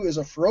 Kevin Ku is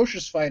a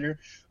ferocious fighter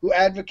who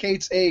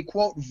advocates a,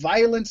 quote,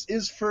 violence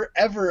is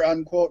forever,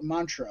 unquote,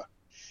 mantra.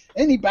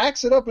 And he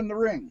backs it up in the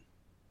ring.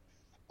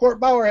 Court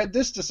Bauer had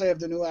this to say of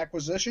the new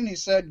acquisition. He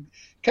said,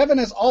 Kevin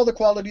has all the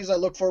qualities I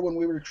look for when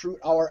we recruit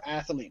our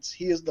athletes.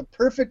 He is the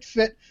perfect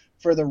fit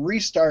for the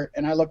restart,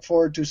 and I look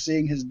forward to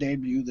seeing his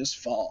debut this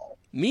fall.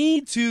 Me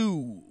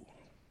too.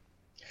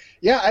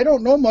 Yeah, I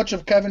don't know much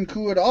of Kevin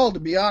Ku at all, to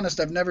be honest.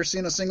 I've never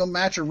seen a single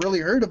match or really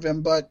heard of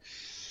him, but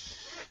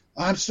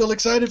I'm still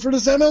excited for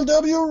this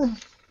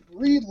MLW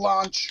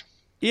relaunch.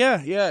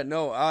 Yeah,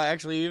 no,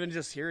 actually, even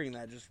just hearing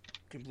that just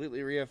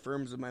completely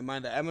reaffirms in my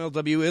mind that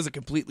MLW is a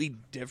completely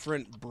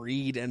different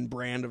breed and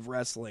brand of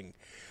wrestling.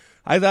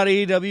 I thought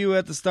AEW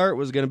at the start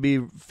was going to be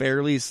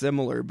fairly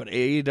similar, but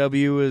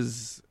AEW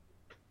is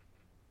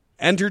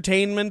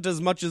entertainment as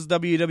much as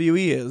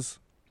WWE is.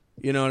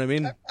 You know what I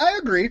mean? I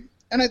agree,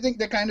 and I think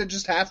they kind of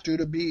just have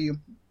to be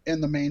in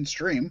the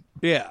mainstream.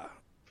 Yeah.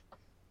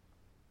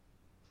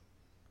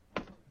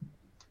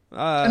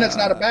 And it's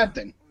not a bad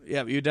thing.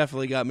 Yeah, but you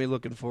definitely got me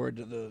looking forward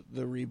to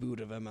the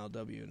reboot of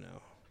MLW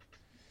now.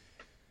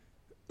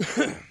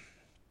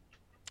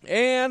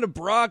 And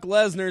Brock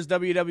Lesnar's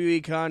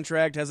WWE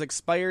contract has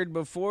expired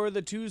before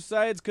the two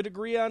sides could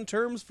agree on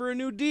terms for a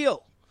new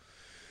deal.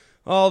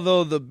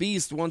 Although the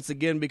Beast once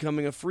again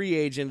becoming a free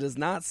agent is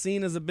not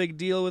seen as a big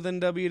deal within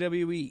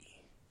WWE.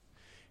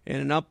 In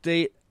an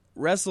update,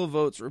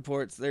 WrestleVotes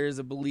reports there is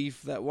a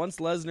belief that once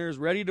Lesnar is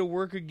ready to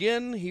work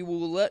again, he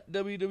will let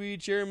WWE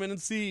Chairman and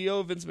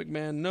CEO Vince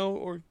McMahon know,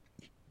 or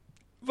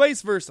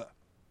vice versa.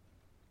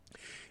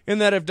 And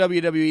that if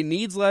WWE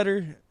needs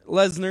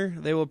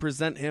Lesnar, they will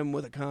present him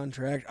with a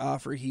contract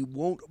offer he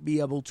won't be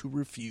able to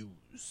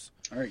refuse.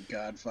 All right,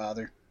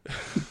 Godfather.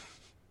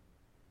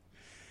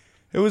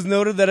 It was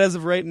noted that as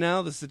of right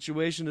now, the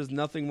situation is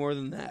nothing more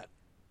than that.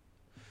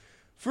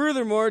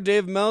 Furthermore,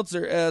 Dave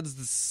Meltzer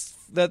adds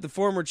that the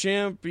former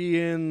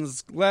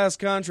champion's last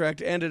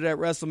contract ended at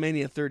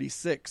WrestleMania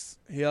 36.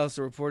 He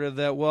also reported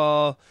that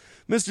while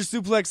Mr.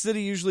 Suplex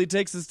City usually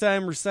takes his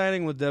time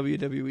re-signing with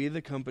WWE,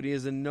 the company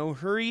is in no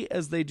hurry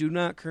as they do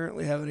not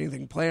currently have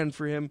anything planned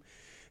for him,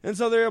 and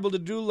so they're able to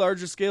do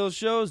larger scale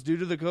shows due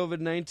to the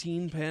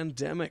COVID-19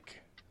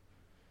 pandemic.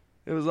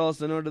 It was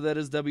also noted that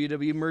his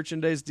WWE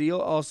merchandise deal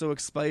also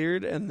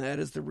expired, and that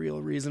is the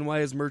real reason why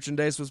his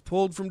merchandise was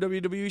pulled from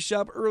WWE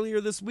Shop earlier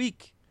this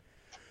week.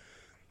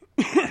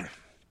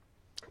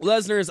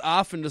 Lesnar is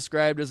often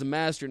described as a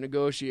master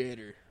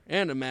negotiator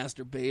and a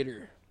master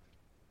baiter,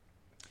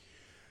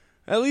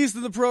 at least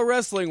in the pro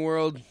wrestling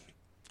world,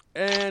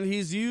 and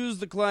he's used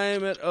the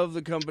climate of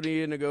the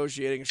company in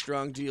negotiating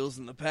strong deals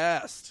in the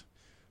past.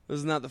 This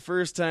is not the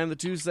first time the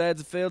two sides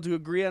have failed to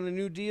agree on a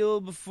new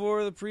deal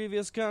before the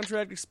previous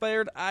contract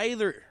expired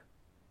either.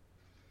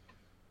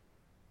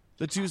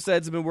 The two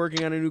sides have been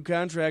working on a new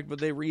contract, but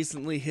they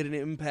recently hit an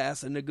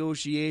impasse and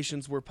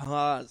negotiations were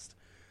paused.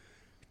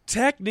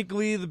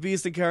 Technically, the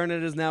Beast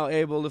Incarnate is now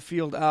able to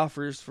field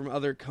offers from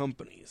other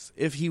companies,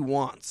 if he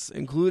wants,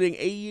 including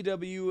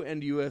AEW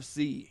and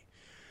UFC.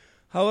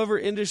 However,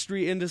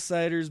 industry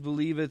insiders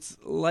believe it's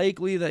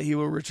likely that he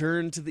will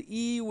return to the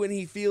E when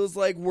he feels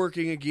like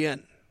working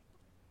again.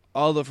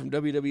 Although from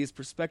WWE's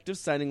perspective,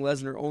 signing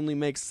Lesnar only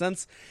makes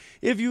sense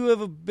if you have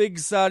a big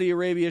Saudi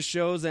Arabia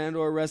shows and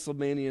or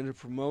WrestleMania to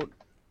promote.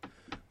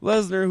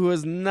 Lesnar, who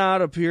has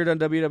not appeared on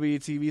WWE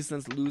TV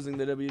since losing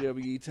the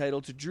WWE title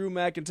to Drew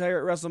McIntyre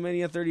at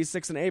WrestleMania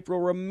 36 in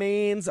April,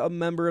 remains a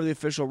member of the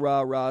official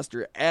Raw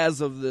roster as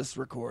of this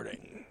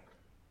recording.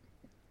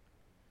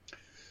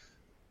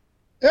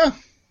 Yeah.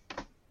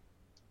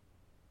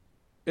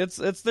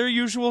 It's their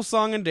usual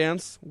song and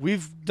dance.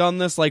 We've done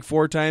this like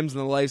 4 times in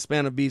the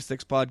lifespan of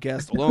Beef6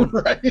 podcast alone.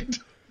 Right.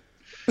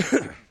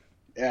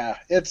 Yeah,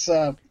 it's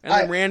and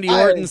then Randy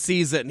Orton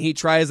sees it and he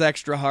tries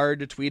extra hard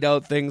to tweet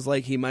out things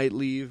like he might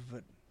leave,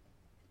 but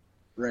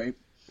right.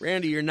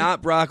 Randy, you're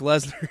not Brock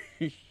Lesnar.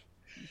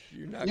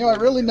 I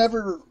really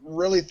never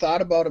really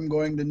thought about him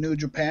going to New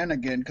Japan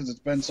again because it's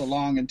been so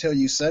long until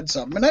you said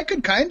something. And I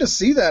could kind of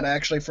see that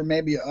actually for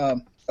maybe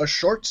a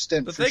short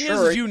stint. The for thing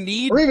sure. is, you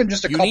need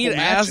matches.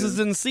 asses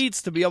and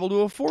seats to be able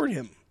to afford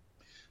him.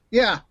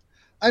 Yeah.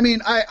 I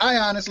mean, I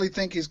honestly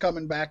think he's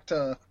coming back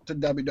to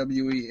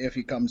WWE if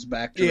he comes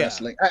back to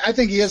wrestling. I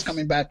think he is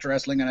coming back to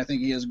wrestling, and I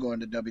think he is going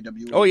to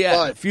WWE. Oh, yeah.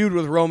 But feud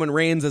with Roman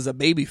Reigns as a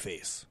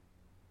babyface.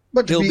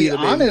 But to be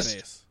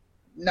honest,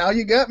 now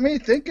you got me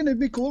thinking it'd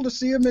be cool to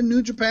see him in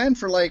New Japan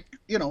for like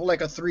a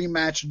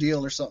 3-match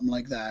deal or something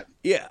like that.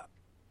 Yeah.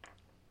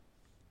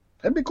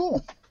 That'd be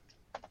cool.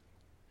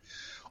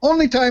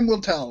 Only time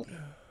will tell.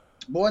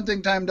 But one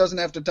thing time doesn't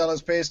have to tell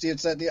us, Pasty,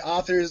 it's that the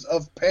Authors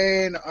of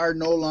Pain are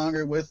no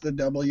longer with the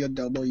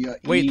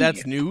WWE. Wait,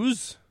 that's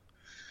news?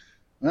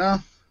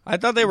 Well, I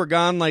thought they were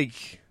gone,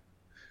 like,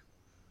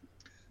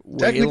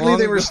 technically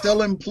they were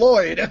still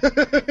employed.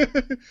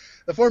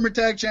 The former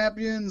tag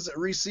champions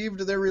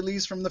received their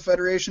release from the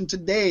Federation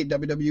today.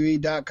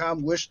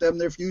 WWE.com wished them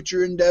their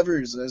future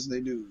endeavors, as they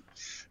do.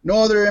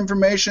 No other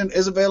information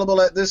is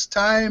available at this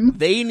time.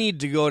 They need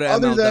to go to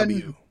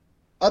MLW.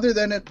 Other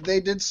than it, they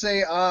did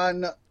say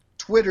on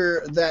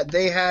Twitter that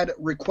they had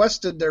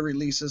requested their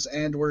releases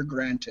and were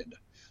granted.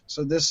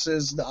 So this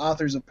is the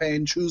Authors of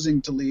Pain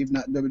choosing to leave,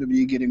 not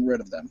WWE getting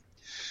rid of them.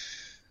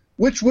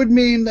 Which would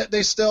mean that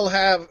they still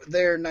have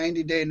their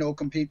 90-day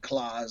no-compete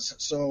clause.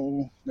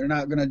 So they're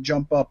not going to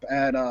jump up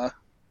at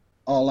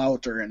All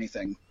Out or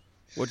anything.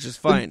 Which is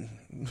fine.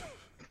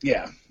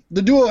 Yeah.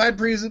 The duo had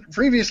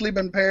previously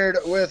been paired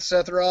with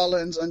Seth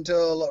Rollins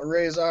until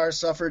Razor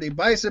suffered a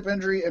bicep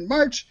injury in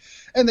March,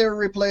 and they were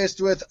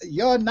replaced with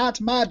You're Not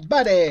My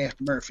Buddy,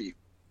 Murphy.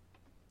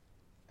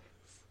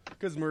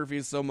 Because Murphy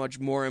is so much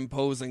more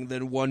imposing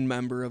than one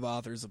member of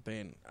Authors of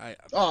Pain.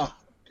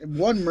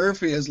 One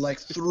Murphy is like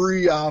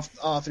 3 Authors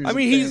of Pain. I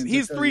mean,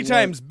 he's 3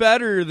 times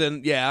better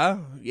than,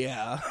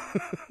 yeah.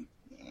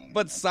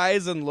 But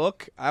size and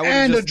look,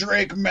 a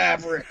Drake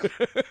Maverick.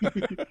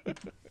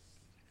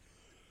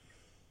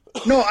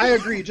 No, I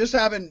agree. Just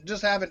having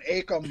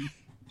Akam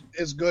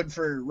is good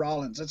for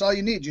Rollins. That's all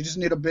you need. You just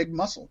need a big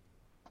muscle.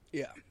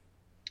 Yeah.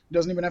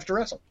 Doesn't even have to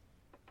wrestle.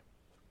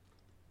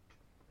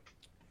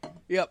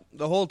 Yep.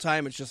 The whole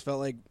time it just felt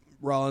like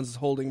Rollins is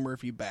holding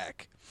Murphy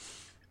back.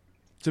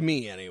 To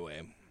me,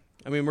 anyway.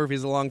 I mean,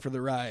 Murphy's along for the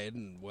ride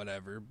and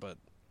whatever, but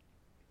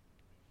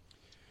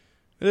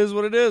it is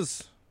what it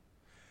is.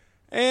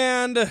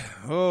 And,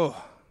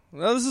 well,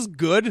 this is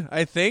good,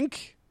 I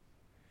think.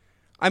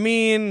 I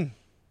mean,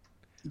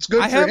 it's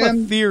good I for have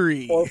him a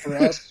theory. Or for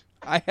us.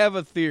 I have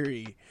a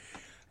theory.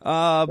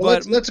 Well,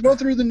 but let's go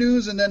through the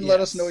news and then let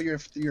Yes. us know your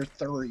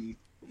theory.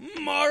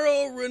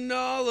 Mauro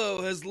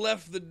Ranallo has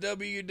left the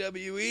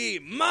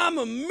WWE.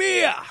 Mamma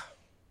mia!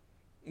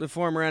 The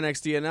former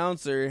NXT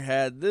announcer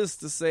had this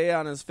to say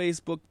on his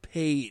Facebook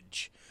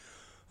page.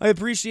 I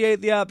appreciate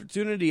the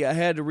opportunity I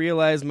had to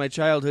realize my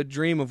childhood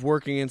dream of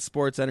working in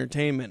sports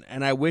entertainment,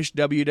 and I wish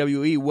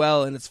WWE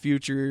well in its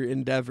future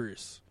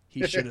endeavors.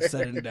 He should have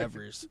said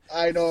endeavors.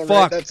 I know, Fuck,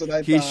 right? That's what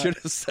I thought. He should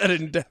have said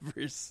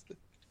endeavors.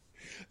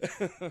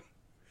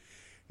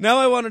 Now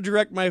I want to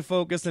direct my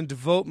focus and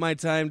devote my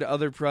time to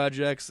other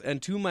projects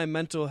and to my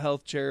mental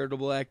health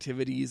charitable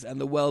activities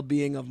and the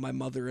well-being of my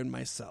mother and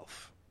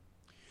myself.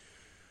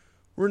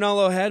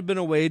 Ranallo had been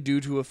away due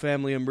to a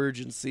family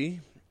emergency.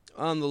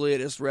 On the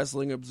latest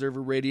Wrestling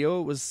Observer Radio,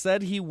 it was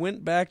said he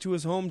went back to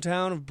his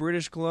hometown of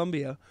British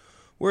Columbia,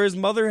 where his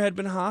mother had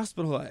been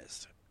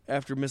hospitalized.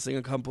 After missing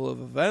a couple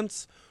of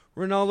events,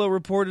 Ranallo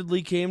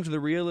reportedly came to the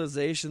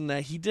realization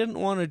that he didn't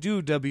want to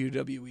do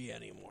WWE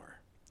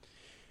anymore.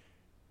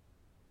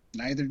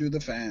 Neither do the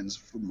fans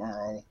for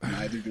Morrow.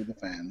 Neither do the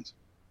fans.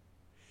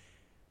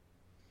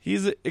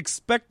 He's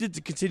expected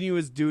to continue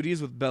his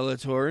duties with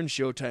Bellator and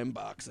Showtime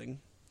Boxing.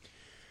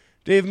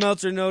 Dave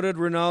Meltzer noted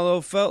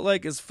Ranallo felt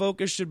like his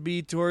focus should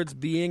be towards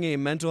being a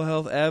mental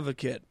health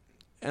advocate.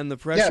 And the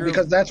pressure. Yeah,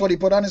 because that's what he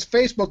put on his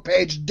Facebook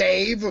page,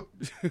 Dave.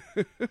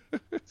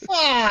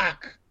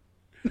 Fuck!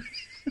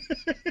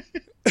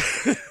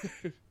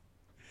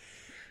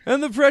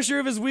 And the pressure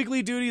of his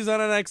weekly duties on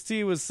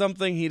NXT was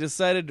something he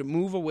decided to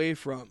move away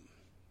from.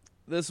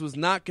 This was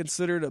not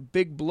considered a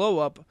big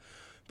blow-up,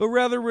 but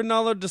rather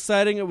Ranallo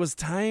deciding it was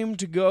time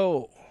to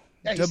go.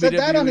 Yeah, he said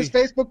that on his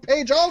Facebook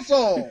page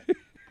also.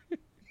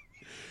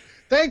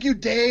 Thank you,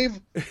 Dave.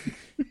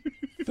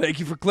 Thank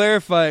you for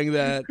clarifying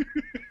that.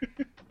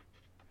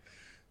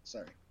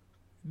 Sorry.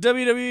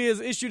 WWE has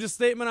issued a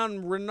statement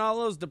on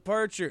Ranallo's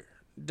departure.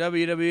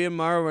 WWE and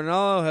Mauro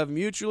Ranallo have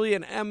mutually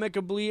and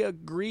amicably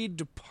agreed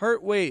to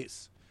part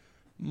ways.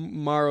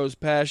 Mauro's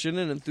passion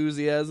and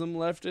enthusiasm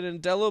left an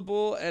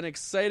indelible and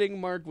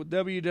exciting mark with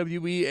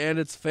WWE and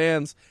its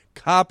fans.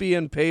 Copy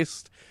and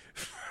paste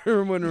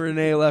from when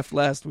Renee left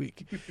last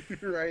week.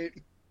 Right.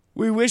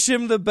 We wish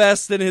him the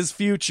best in his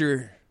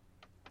future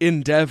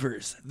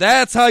endeavors.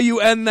 That's how you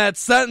end that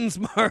sentence,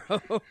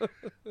 Mauro.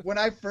 When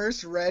I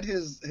first read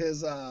his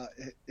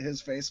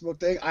Facebook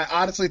thing, I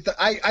honestly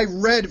I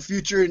read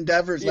future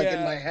endeavors like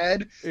in my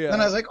head,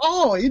 and I was like,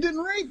 oh, he didn't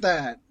write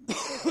that.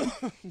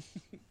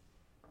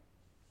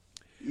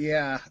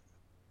 Yeah.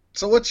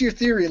 So what's your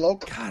theory,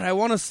 Loke? God, I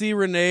want to see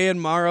Renee and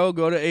Mauro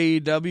go to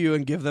AEW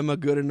and give them a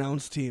good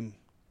announce team.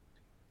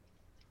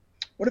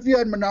 What if you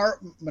had Monaro?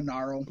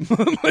 Monaro.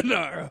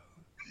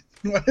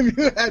 What if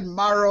you had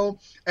Mauro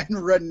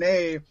and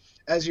Renee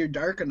as your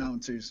dark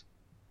announcers?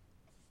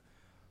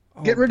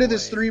 Get rid of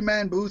this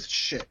 3-man booth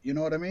shit. You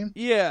know what I mean?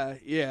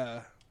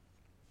 Yeah.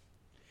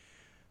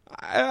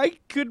 I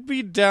could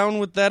be down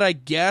with that, I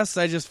guess.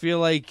 I just feel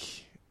like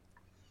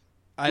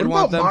I'd What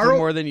want about them for Morrow?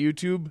 more than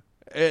YouTube.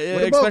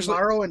 What about Especially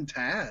Morrow and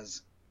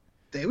Taz?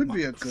 They would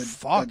be a good,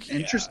 Fuck yeah.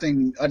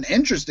 an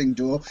interesting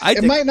duo. I It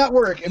think might not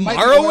work. It might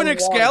Morrow boil and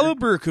the water.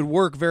 Excalibur could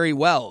work very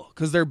well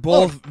because they're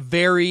both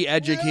very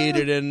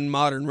educated in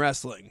modern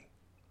wrestling.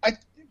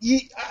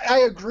 I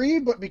agree,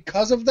 but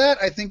because of that,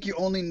 I think you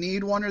only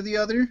need one or the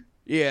other.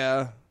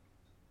 Yeah.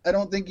 I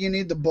don't think you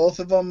need the both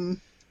of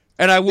them.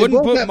 And I wouldn't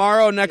both put have-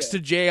 Morrow next to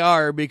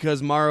JR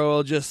because Morrow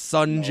will just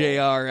sun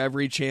JR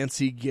every chance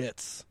he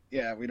gets.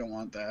 Yeah, we don't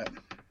want that.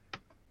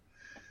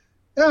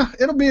 Yeah,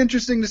 it'll be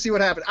interesting to see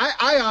what happens.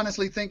 I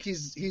honestly think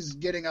he's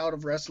getting out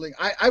of wrestling.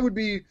 I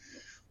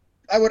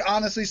would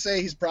honestly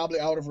say he's probably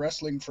out of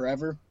wrestling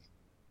forever.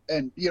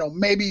 And,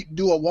 maybe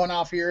do a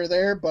one-off here or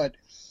there, but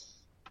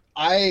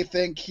I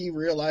think he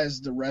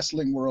realized the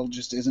wrestling world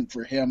just isn't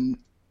for him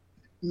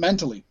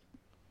mentally.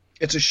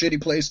 It's a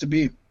shitty place to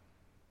be.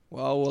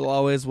 Well, we'll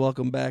always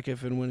welcome back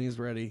if and when he's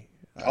ready.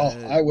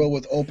 I will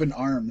with open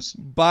arms.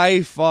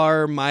 By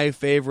far my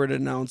favorite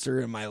announcer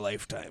in my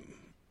lifetime.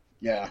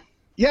 Yeah.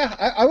 Yeah,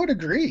 I would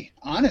agree,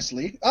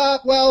 honestly.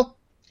 Well,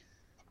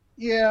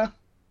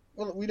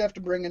 we'd have to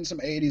bring in some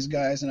 80s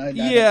guys, and I'd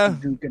have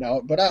to duke it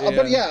out. But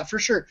yeah, for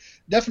sure.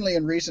 Definitely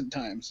in recent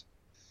times.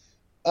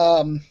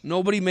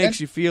 Nobody makes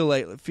you feel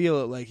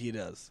it like he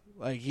does.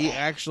 Like, he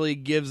actually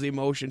gives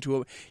emotion to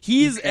him.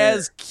 He's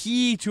as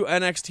key to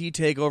NXT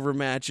TakeOver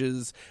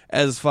matches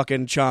as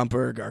fucking Ciampa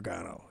or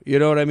Gargano. You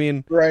know what I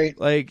mean? Right.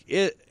 Like,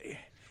 it's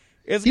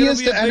going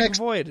to be a big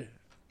void.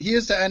 He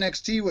is to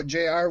NXT what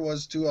JR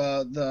was to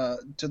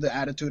the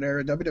Attitude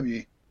Era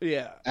WWE.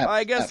 Yeah.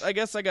 I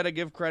guess I got to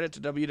give credit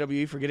to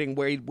WWE for getting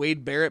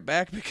Wade Barrett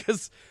back,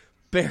 because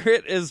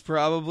Barrett is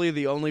probably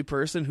the only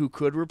person who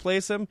could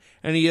replace him,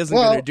 and he isn't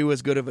going to do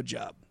as good of a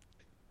job.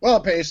 Well,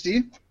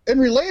 Pasty, in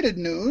related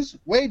news,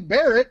 Wade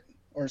Barrett,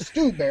 or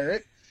Stu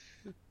Barrett,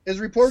 is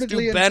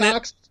reportedly in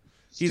talks.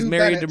 He's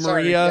married to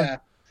Maria.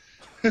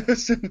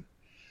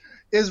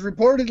 Is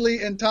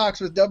reportedly in talks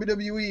with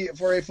WWE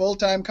for a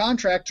full-time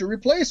contract to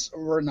replace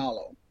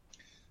Ranallo.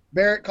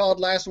 Barrett called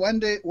last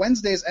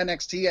Wednesday's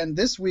NXT and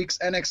this week's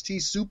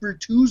NXT Super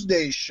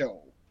Tuesday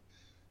show.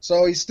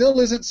 So he still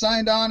isn't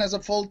signed on as a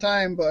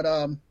full-time, but,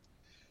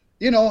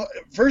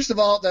 first of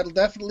all,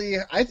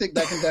 I think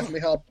that can definitely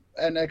help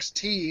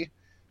NXT,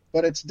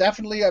 but it's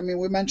definitely,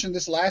 we mentioned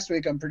this last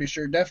week, I'm pretty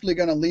sure, definitely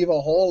going to leave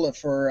a hole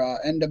for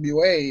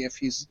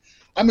NWA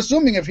I'm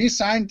assuming if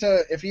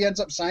he ends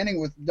up signing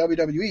with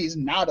WWE, he's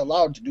not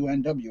allowed to do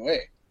NWA.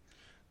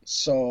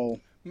 So,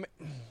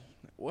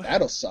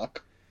 that'll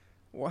suck.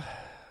 What?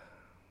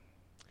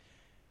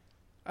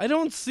 I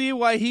don't see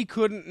why he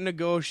couldn't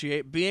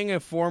negotiate, being a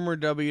former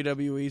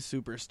WWE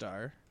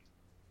superstar,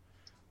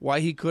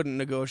 why he couldn't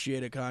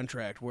negotiate a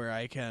contract where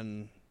I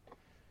can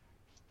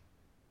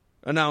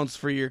announce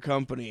for your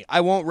company.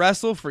 I won't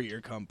wrestle for your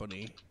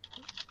company,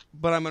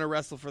 but I'm going to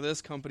wrestle for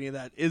this company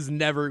that is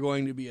never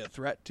going to be a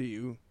threat to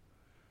you.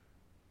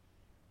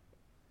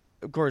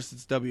 Of course,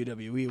 it's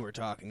WWE we're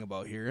talking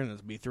about here, and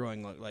it's be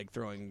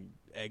throwing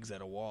eggs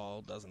at a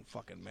wall. Doesn't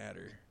fucking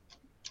matter.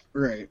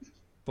 Right.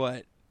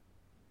 But,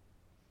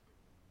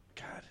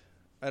 God,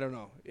 I don't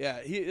know.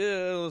 Yeah,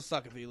 it'll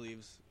suck if he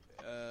leaves.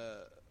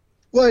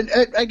 Well,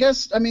 I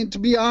guess, to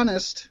be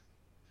honest,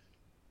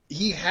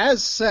 he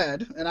has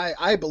said, and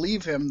I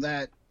believe him,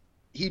 that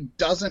he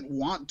doesn't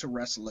want to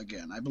wrestle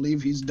again. I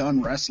believe he's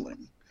done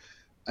wrestling.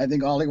 I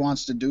think all he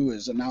wants to do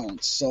is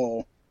announce.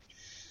 So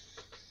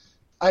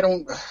I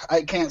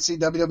can't see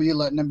WWE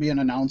letting him be an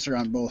announcer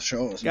on both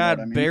shows. God,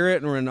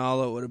 Barrett and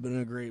Ranallo would have been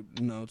a great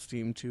announce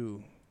team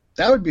too.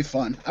 That would be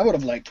fun. I would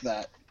have liked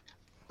that.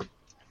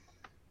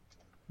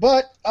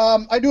 But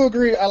I do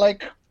agree. I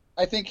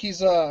think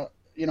he's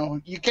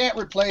you can't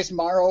replace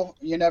Morrow.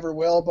 You never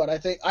will. But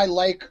I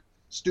like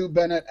Stu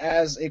Bennett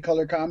as a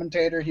color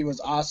commentator. He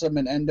was awesome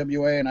in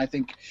NWA, and I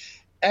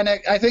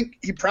think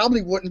he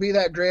probably wouldn't be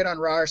that great on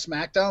Raw or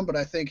SmackDown, but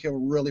I think he'll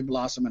really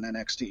blossom in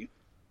NXT.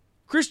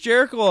 Chris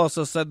Jericho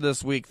also said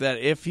this week that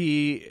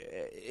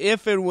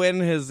if and when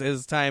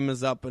his time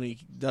is up and he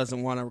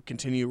doesn't want to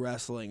continue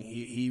wrestling,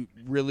 he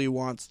really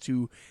wants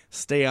to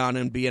stay on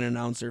and be an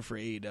announcer for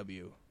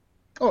AEW.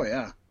 Oh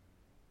yeah,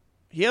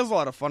 he has a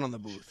lot of fun on the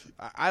booth.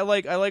 I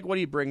like what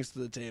he brings to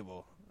the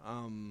table.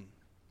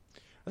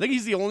 I think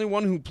he's the only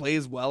one who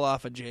plays well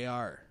off of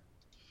JR.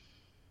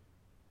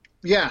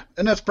 Yeah,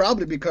 and that's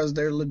probably because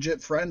they're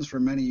legit friends for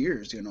many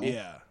years,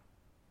 Yeah.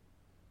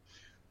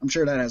 I'm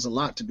sure that has a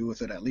lot to do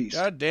with it, at least.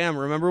 God damn,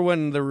 remember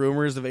when the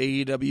rumors of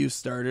AEW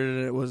started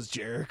and it was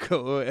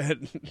Jericho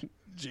and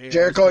JR?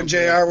 Jericho and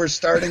JR were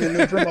starting a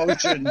new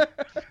promotion.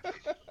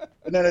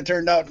 And then it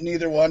turned out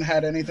neither one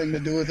had anything to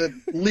do with it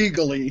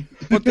legally.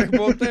 But they're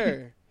both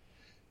there.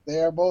 They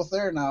are both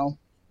there now.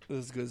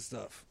 This is good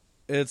stuff.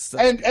 It's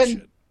such good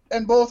shit.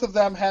 And both of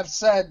them have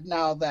said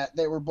now that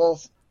they were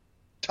both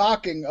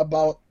talking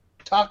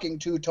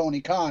to Tony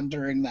Khan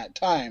during that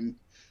time,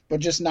 but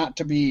just not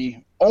to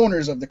be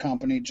owners of the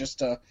company, just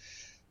to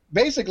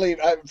basically,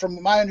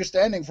 from my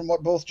understanding, from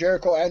what both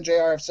Jericho and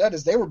JR have said,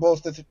 is they were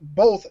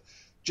both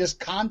just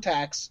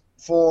contacts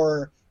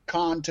for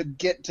Khan to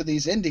get to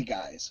these indie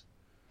guys.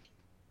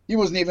 He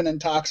wasn't even in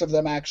talks of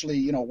them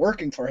actually,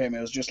 working for him.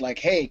 It was just like,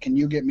 hey, can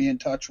you get me in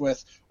touch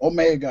with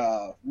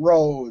Omega,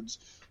 Rhodes,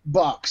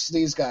 Bucks,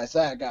 these guys,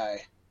 that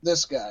guy,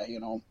 this guy,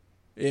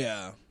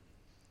 Yeah.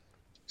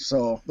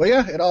 So, but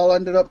yeah, it all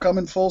ended up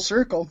coming full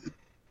circle.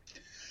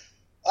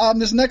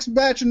 This next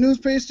batch of news,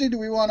 Pasty, do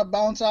we want to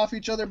bounce off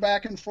each other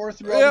back and forth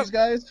through all these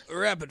guys?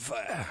 Rapid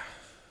fire.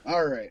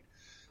 All right.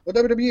 Well,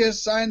 WWE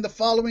has signed the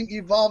following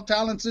Evolve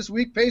talents this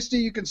week. Pasty,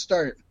 you can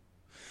start.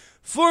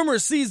 Former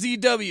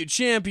CZW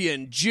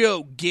champion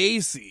Joe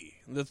Gacy.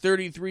 The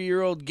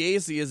 33-year-old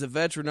Gacy is a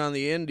veteran on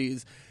the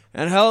Indies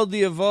and held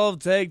the Evolve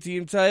Tag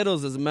Team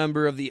titles as a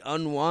member of the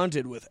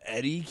Unwanted with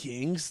Eddie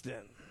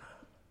Kingston.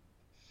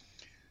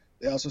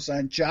 They also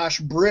signed Josh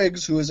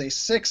Briggs, who is a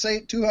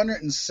 6'8",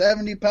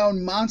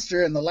 270-pound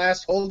monster and the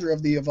last holder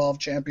of the Evolve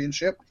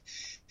Championship.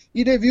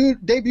 He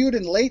debuted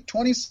in late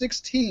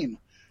 2016.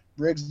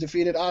 Briggs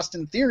defeated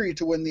Austin Theory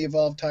to win the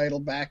Evolve title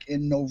back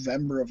in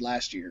November of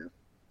last year.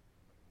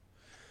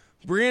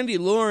 Brandi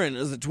Lauren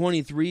is a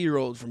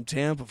 23-year-old from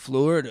Tampa,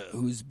 Florida,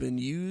 who's been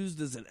used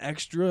as an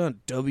extra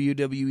on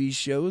WWE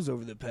shows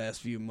over the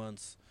past few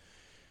months.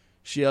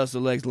 She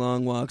also likes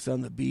long walks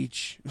on the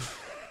beach.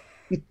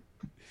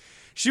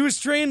 She was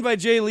trained by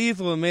Jay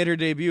Lethal and made her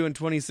debut in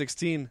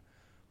 2016.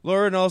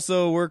 Lauren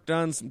also worked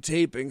on some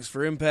tapings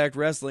for Impact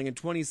Wrestling in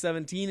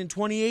 2017 and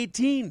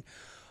 2018.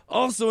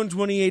 Also in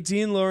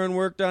 2018, Lauren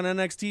worked on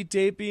NXT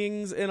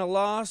tapings in a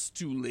loss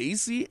to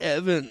Lacey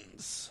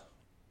Evans.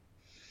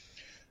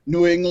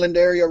 New England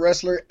area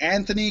wrestler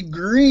Anthony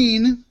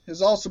Green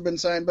has also been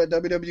signed by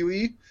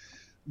WWE.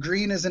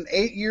 Green is an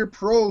 8-year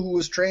pro who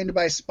was trained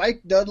by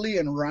Spike Dudley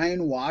and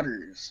Ryan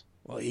Waters.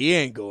 Well, he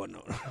ain't going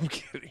no. I'm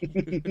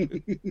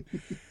kidding.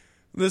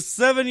 The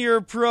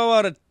 7-year pro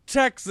out of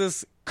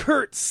Texas,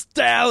 Kurt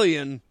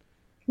Stallion.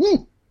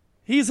 Woo!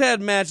 He's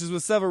had matches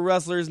with several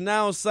wrestlers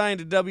now signed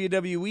to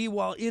WWE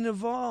while in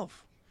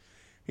Evolve.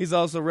 He's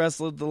also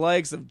wrestled the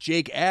likes of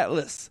Jake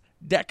Atlas,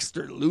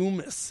 Dexter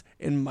Loomis,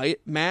 and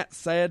Matt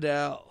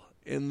Sydal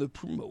in the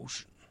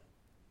promotion.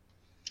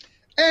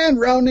 And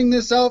rounding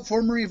this out,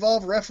 former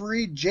Evolve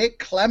referee Jake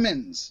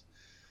Clemens.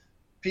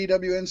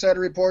 PW Insider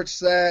reports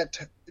that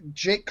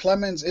Jake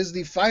Clemens is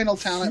the final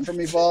talent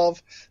from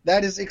Evolve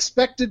that is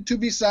expected to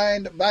be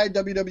signed by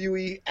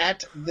WWE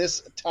at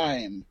this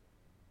time.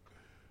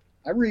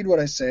 I read what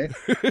I say.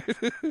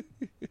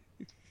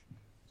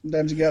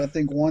 Sometimes you got to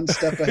think one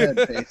step ahead,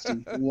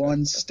 Pasty.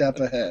 One step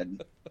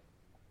ahead.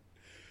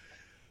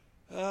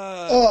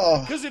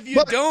 Because if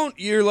you don't,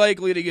 you're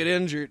likely to get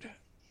injured.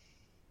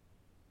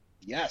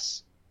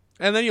 Yes.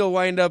 And then you'll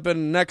wind up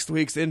in next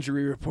week's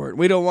injury report.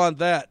 We don't want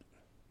that.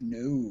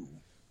 No.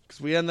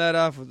 Because we end that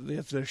off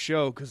with the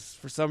show, because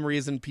for some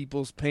reason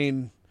people's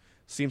pain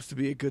seems to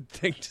be a good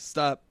thing to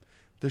stop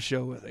the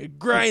show with. It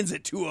grinds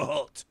it to a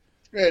halt.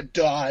 It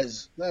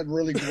does. That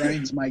really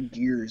grinds my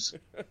gears.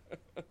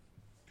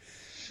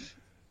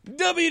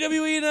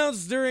 WWE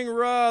announced during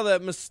Raw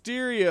that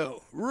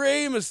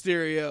Rey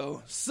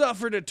Mysterio,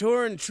 suffered a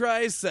torn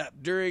tricep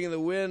during the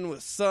win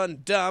with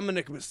son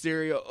Dominic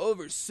Mysterio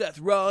over Seth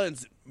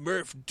Rollins and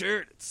Murph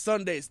Dirt at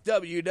Sunday's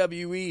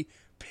WWE.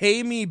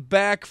 Pay me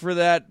back for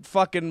that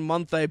fucking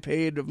month I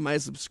paid of my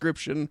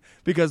subscription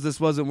because this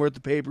wasn't worth the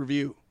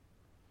pay-per-view.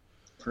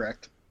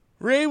 Correct.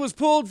 Rey was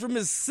pulled from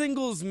his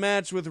singles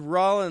match with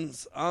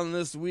Rollins on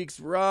this week's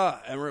Raw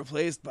and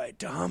replaced by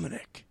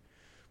Dominic.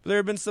 But there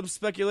had been some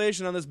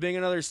speculation on this being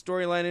another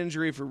storyline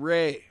injury for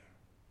Rey.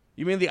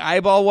 You mean the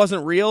eyeball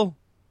wasn't real?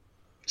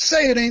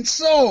 Say it ain't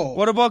so.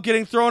 What about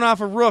getting thrown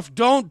off a roof?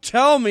 Don't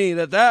tell me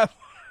that...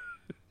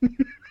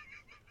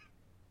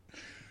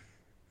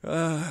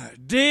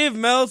 Dave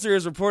Meltzer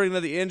is reporting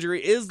that the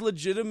injury is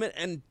legitimate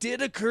and did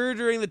occur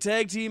during the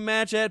tag team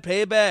match at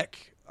Payback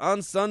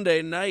on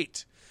Sunday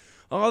night,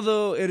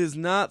 although it is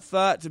not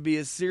thought to be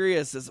as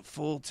serious as a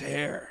full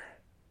tear,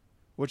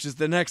 which is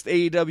the next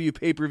AEW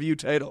pay-per-view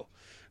title.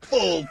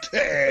 Full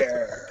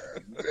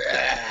tear.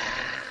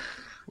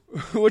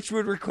 Which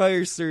would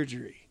require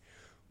surgery.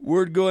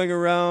 Word going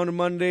around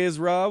Monday's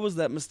Raw was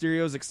that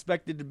Mysterio is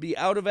expected to be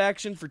out of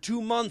action for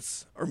 2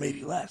 months, or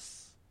maybe less.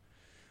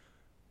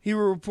 He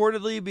will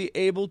reportedly be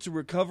able to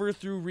recover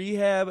through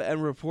rehab and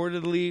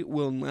reportedly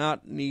will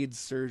not need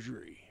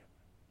surgery.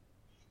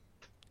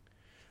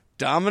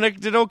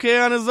 Dominic did okay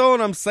on his own,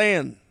 I'm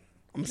saying.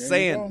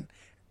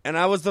 And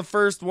I was the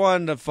first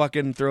one to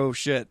fucking throw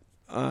shit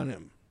on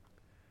him.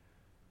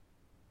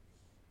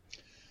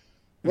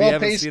 If you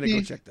haven't seen it,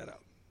 go check that out.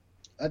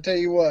 I tell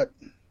you what.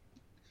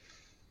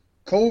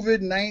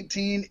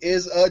 COVID-19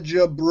 is a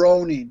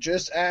jabroni.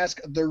 Just ask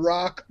The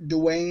Rock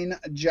Dwayne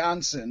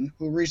Johnson,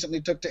 who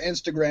recently took to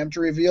Instagram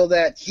to reveal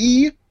that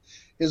he,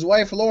 his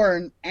wife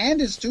Lauren, and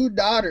his 2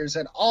 daughters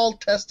had all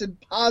tested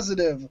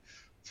positive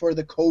for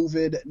the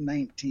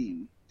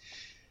COVID-19.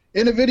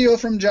 In a video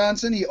from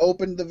Johnson, he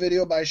opened the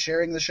video by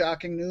sharing the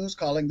shocking news,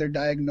 calling their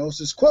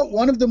diagnosis, quote,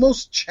 one of the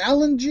most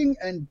challenging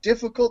and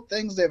difficult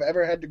things they've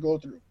ever had to go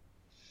through.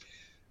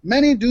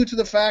 Mainly due to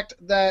the fact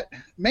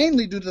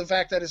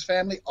that his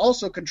family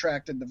also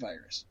contracted the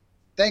virus.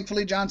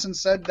 Thankfully, Johnson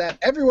said that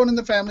everyone in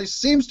the family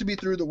seems to be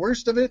through the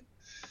worst of it.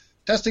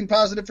 Testing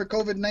positive for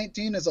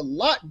COVID-19 is a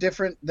lot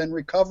different than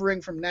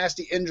recovering from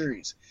nasty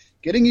injuries,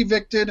 getting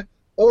evicted,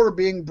 or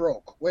being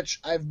broke,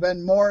 which I've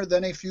been more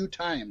than a few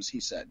times,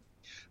 he said.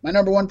 My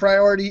number one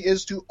priority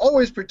is to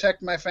always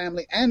protect my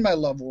family and my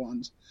loved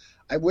ones.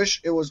 I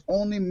wish it was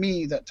only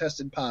me that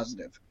tested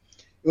positive.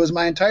 It was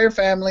my entire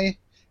family,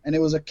 and it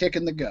was a kick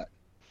in the gut.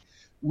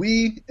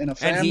 We, in a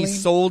family... And he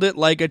sold it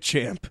like a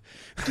champ.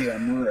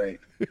 Damn right.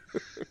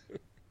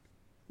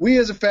 We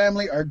as a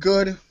family are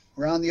good.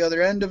 We're on the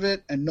other end of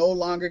it and no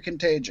longer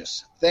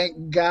contagious.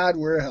 Thank God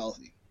we're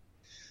healthy.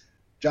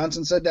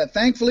 Johnson said that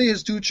thankfully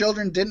his two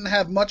children didn't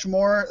have much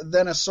more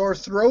than a sore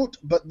throat,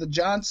 but the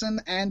Johnson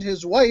and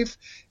his wife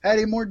had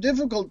a more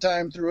difficult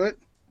time through it.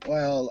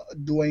 While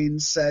Dwayne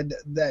said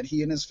that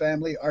he and his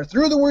family are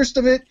through the worst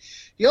of it,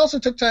 he also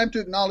took time to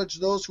acknowledge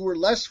those who were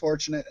less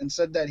fortunate and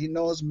said that he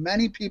knows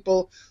many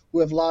people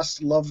who have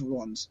lost loved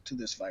ones to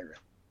this virus.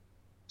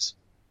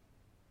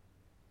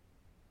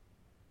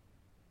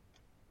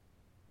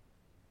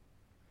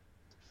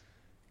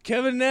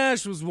 Kevin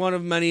Nash was one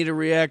of many to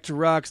react to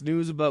Rock's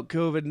news about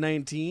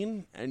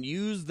COVID-19 and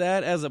used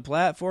that as a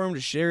platform to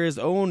share his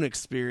own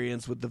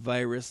experience with the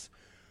virus,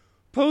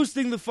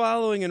 posting the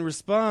following in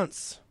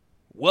response.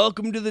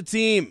 Welcome to the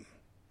team.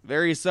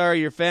 Very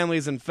sorry your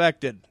family's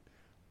infected.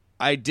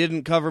 I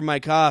didn't cover my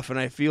cough and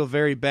I feel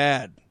very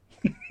bad.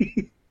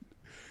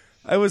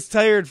 I was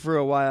tired for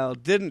a while,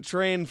 didn't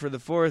train for the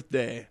fourth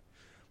day.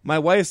 My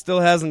wife still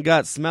hasn't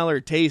got smell or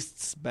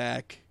tastes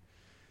back.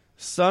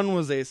 Son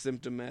was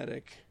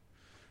asymptomatic.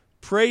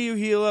 Pray you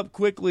heal up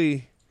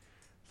quickly.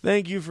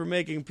 Thank you for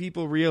making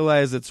people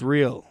realize it's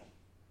real.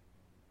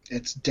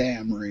 It's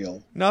damn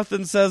real.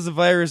 Nothing says the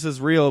virus is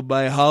real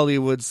by a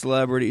Hollywood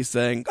celebrity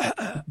saying,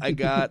 I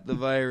got the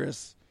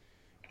virus.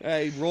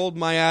 I rolled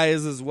my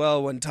eyes as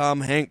well when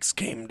Tom Hanks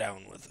came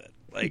down with it.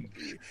 Like,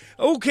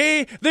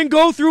 okay, then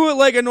go through it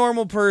like a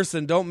normal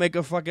person. Don't make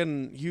a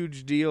fucking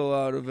huge deal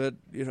out of it.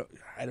 You know,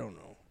 I don't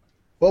know.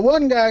 Well,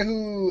 one guy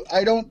who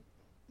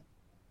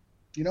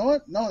you know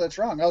what? No, that's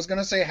wrong. I was going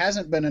to say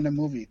hasn't been in a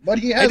movie, but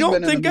he has been in a movie.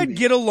 I don't think I'd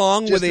get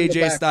along with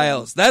AJ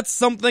Styles. That's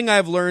something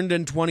I've learned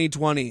in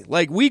 2020.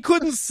 Like, we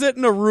couldn't sit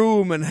in a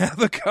room and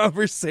have a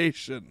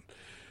conversation.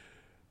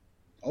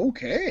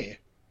 Okay.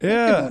 Yeah.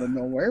 That came out of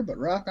nowhere, but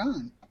rock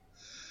on.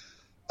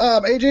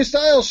 AJ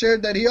Styles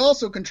shared that he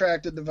also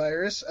contracted the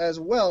virus as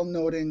well,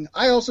 noting,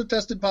 I also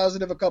tested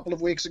positive a couple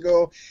of weeks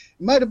ago.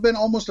 It might have been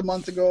almost a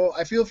month ago.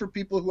 I feel for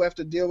people who have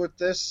to deal with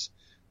this.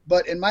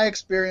 But in my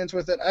experience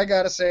with it, I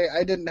gotta say,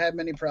 I didn't have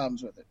many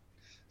problems with it.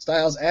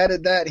 Styles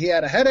added that he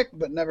had a headache,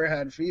 but never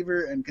had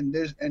fever, and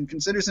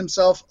considers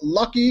himself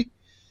lucky.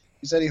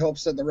 He said he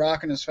hopes that The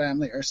Rock and his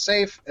family are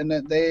safe and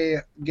that they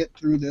get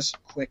through this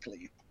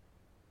quickly.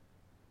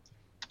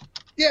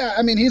 Yeah,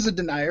 I mean, he's a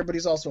denier, but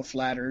he's also a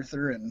flat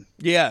earther and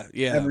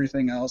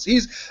everything else.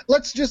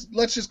 Let's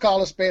just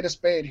call a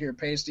spade here,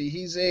 Pasty.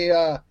 He's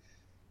a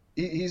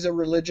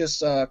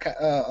religious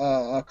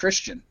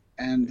Christian.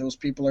 And those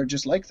people are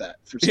just like that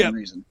for some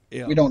reason.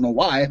 Yep. We don't know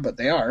why, but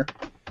they are.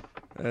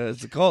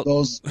 It's a cult.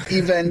 Those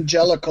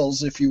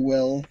evangelicals, if you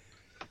will.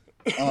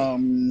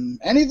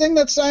 Anything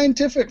that's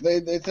scientific,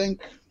 they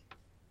think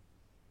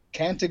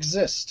can't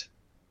exist.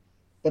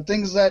 But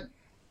things that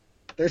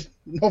there's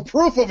no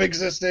proof of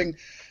existing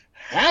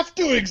have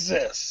to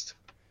exist.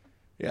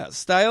 Yeah,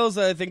 Styles,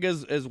 I think,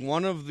 is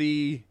one of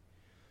the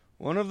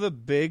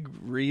big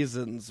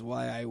reasons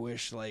why I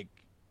wish, like,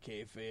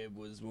 kayfabe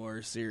was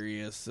more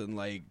serious and,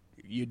 like,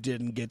 you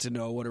didn't get to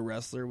know what a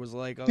wrestler was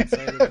like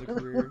outside of the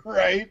career.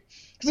 Right.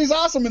 Because he's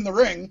awesome in the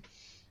ring.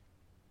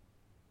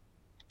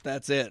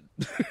 That's it.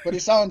 But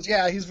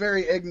he's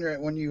very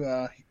ignorant when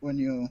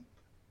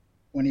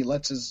he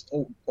lets his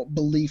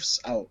beliefs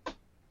out.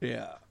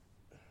 Yeah.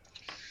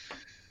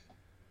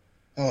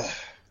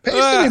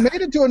 Pasty, we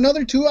made it to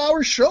another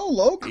 2-hour show,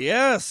 Loke.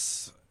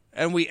 Yes.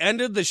 And we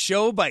ended the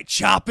show by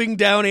chopping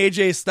down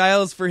AJ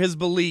Styles for his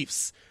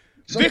beliefs.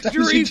 Sometimes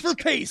victory for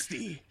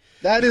Pasty.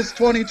 That is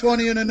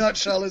 2020 in a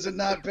nutshell, is it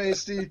not,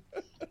 Pasty?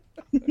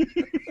 What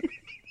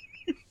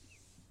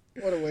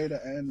a way to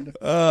end.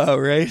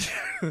 Right.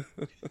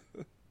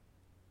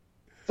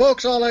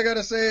 Folks, all I got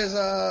to say is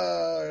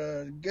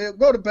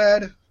go to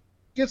bed,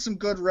 get some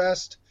good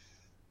rest,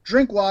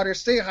 drink water,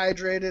 stay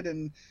hydrated,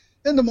 and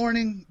in the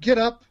morning, get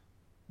up,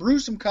 brew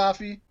some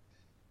coffee,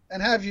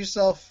 and have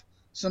yourself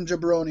some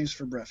jabronis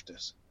for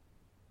breakfast.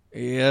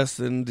 Yes,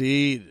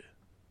 indeed.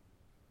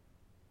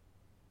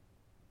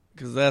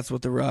 Because that's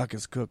what The Rock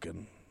is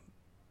cooking.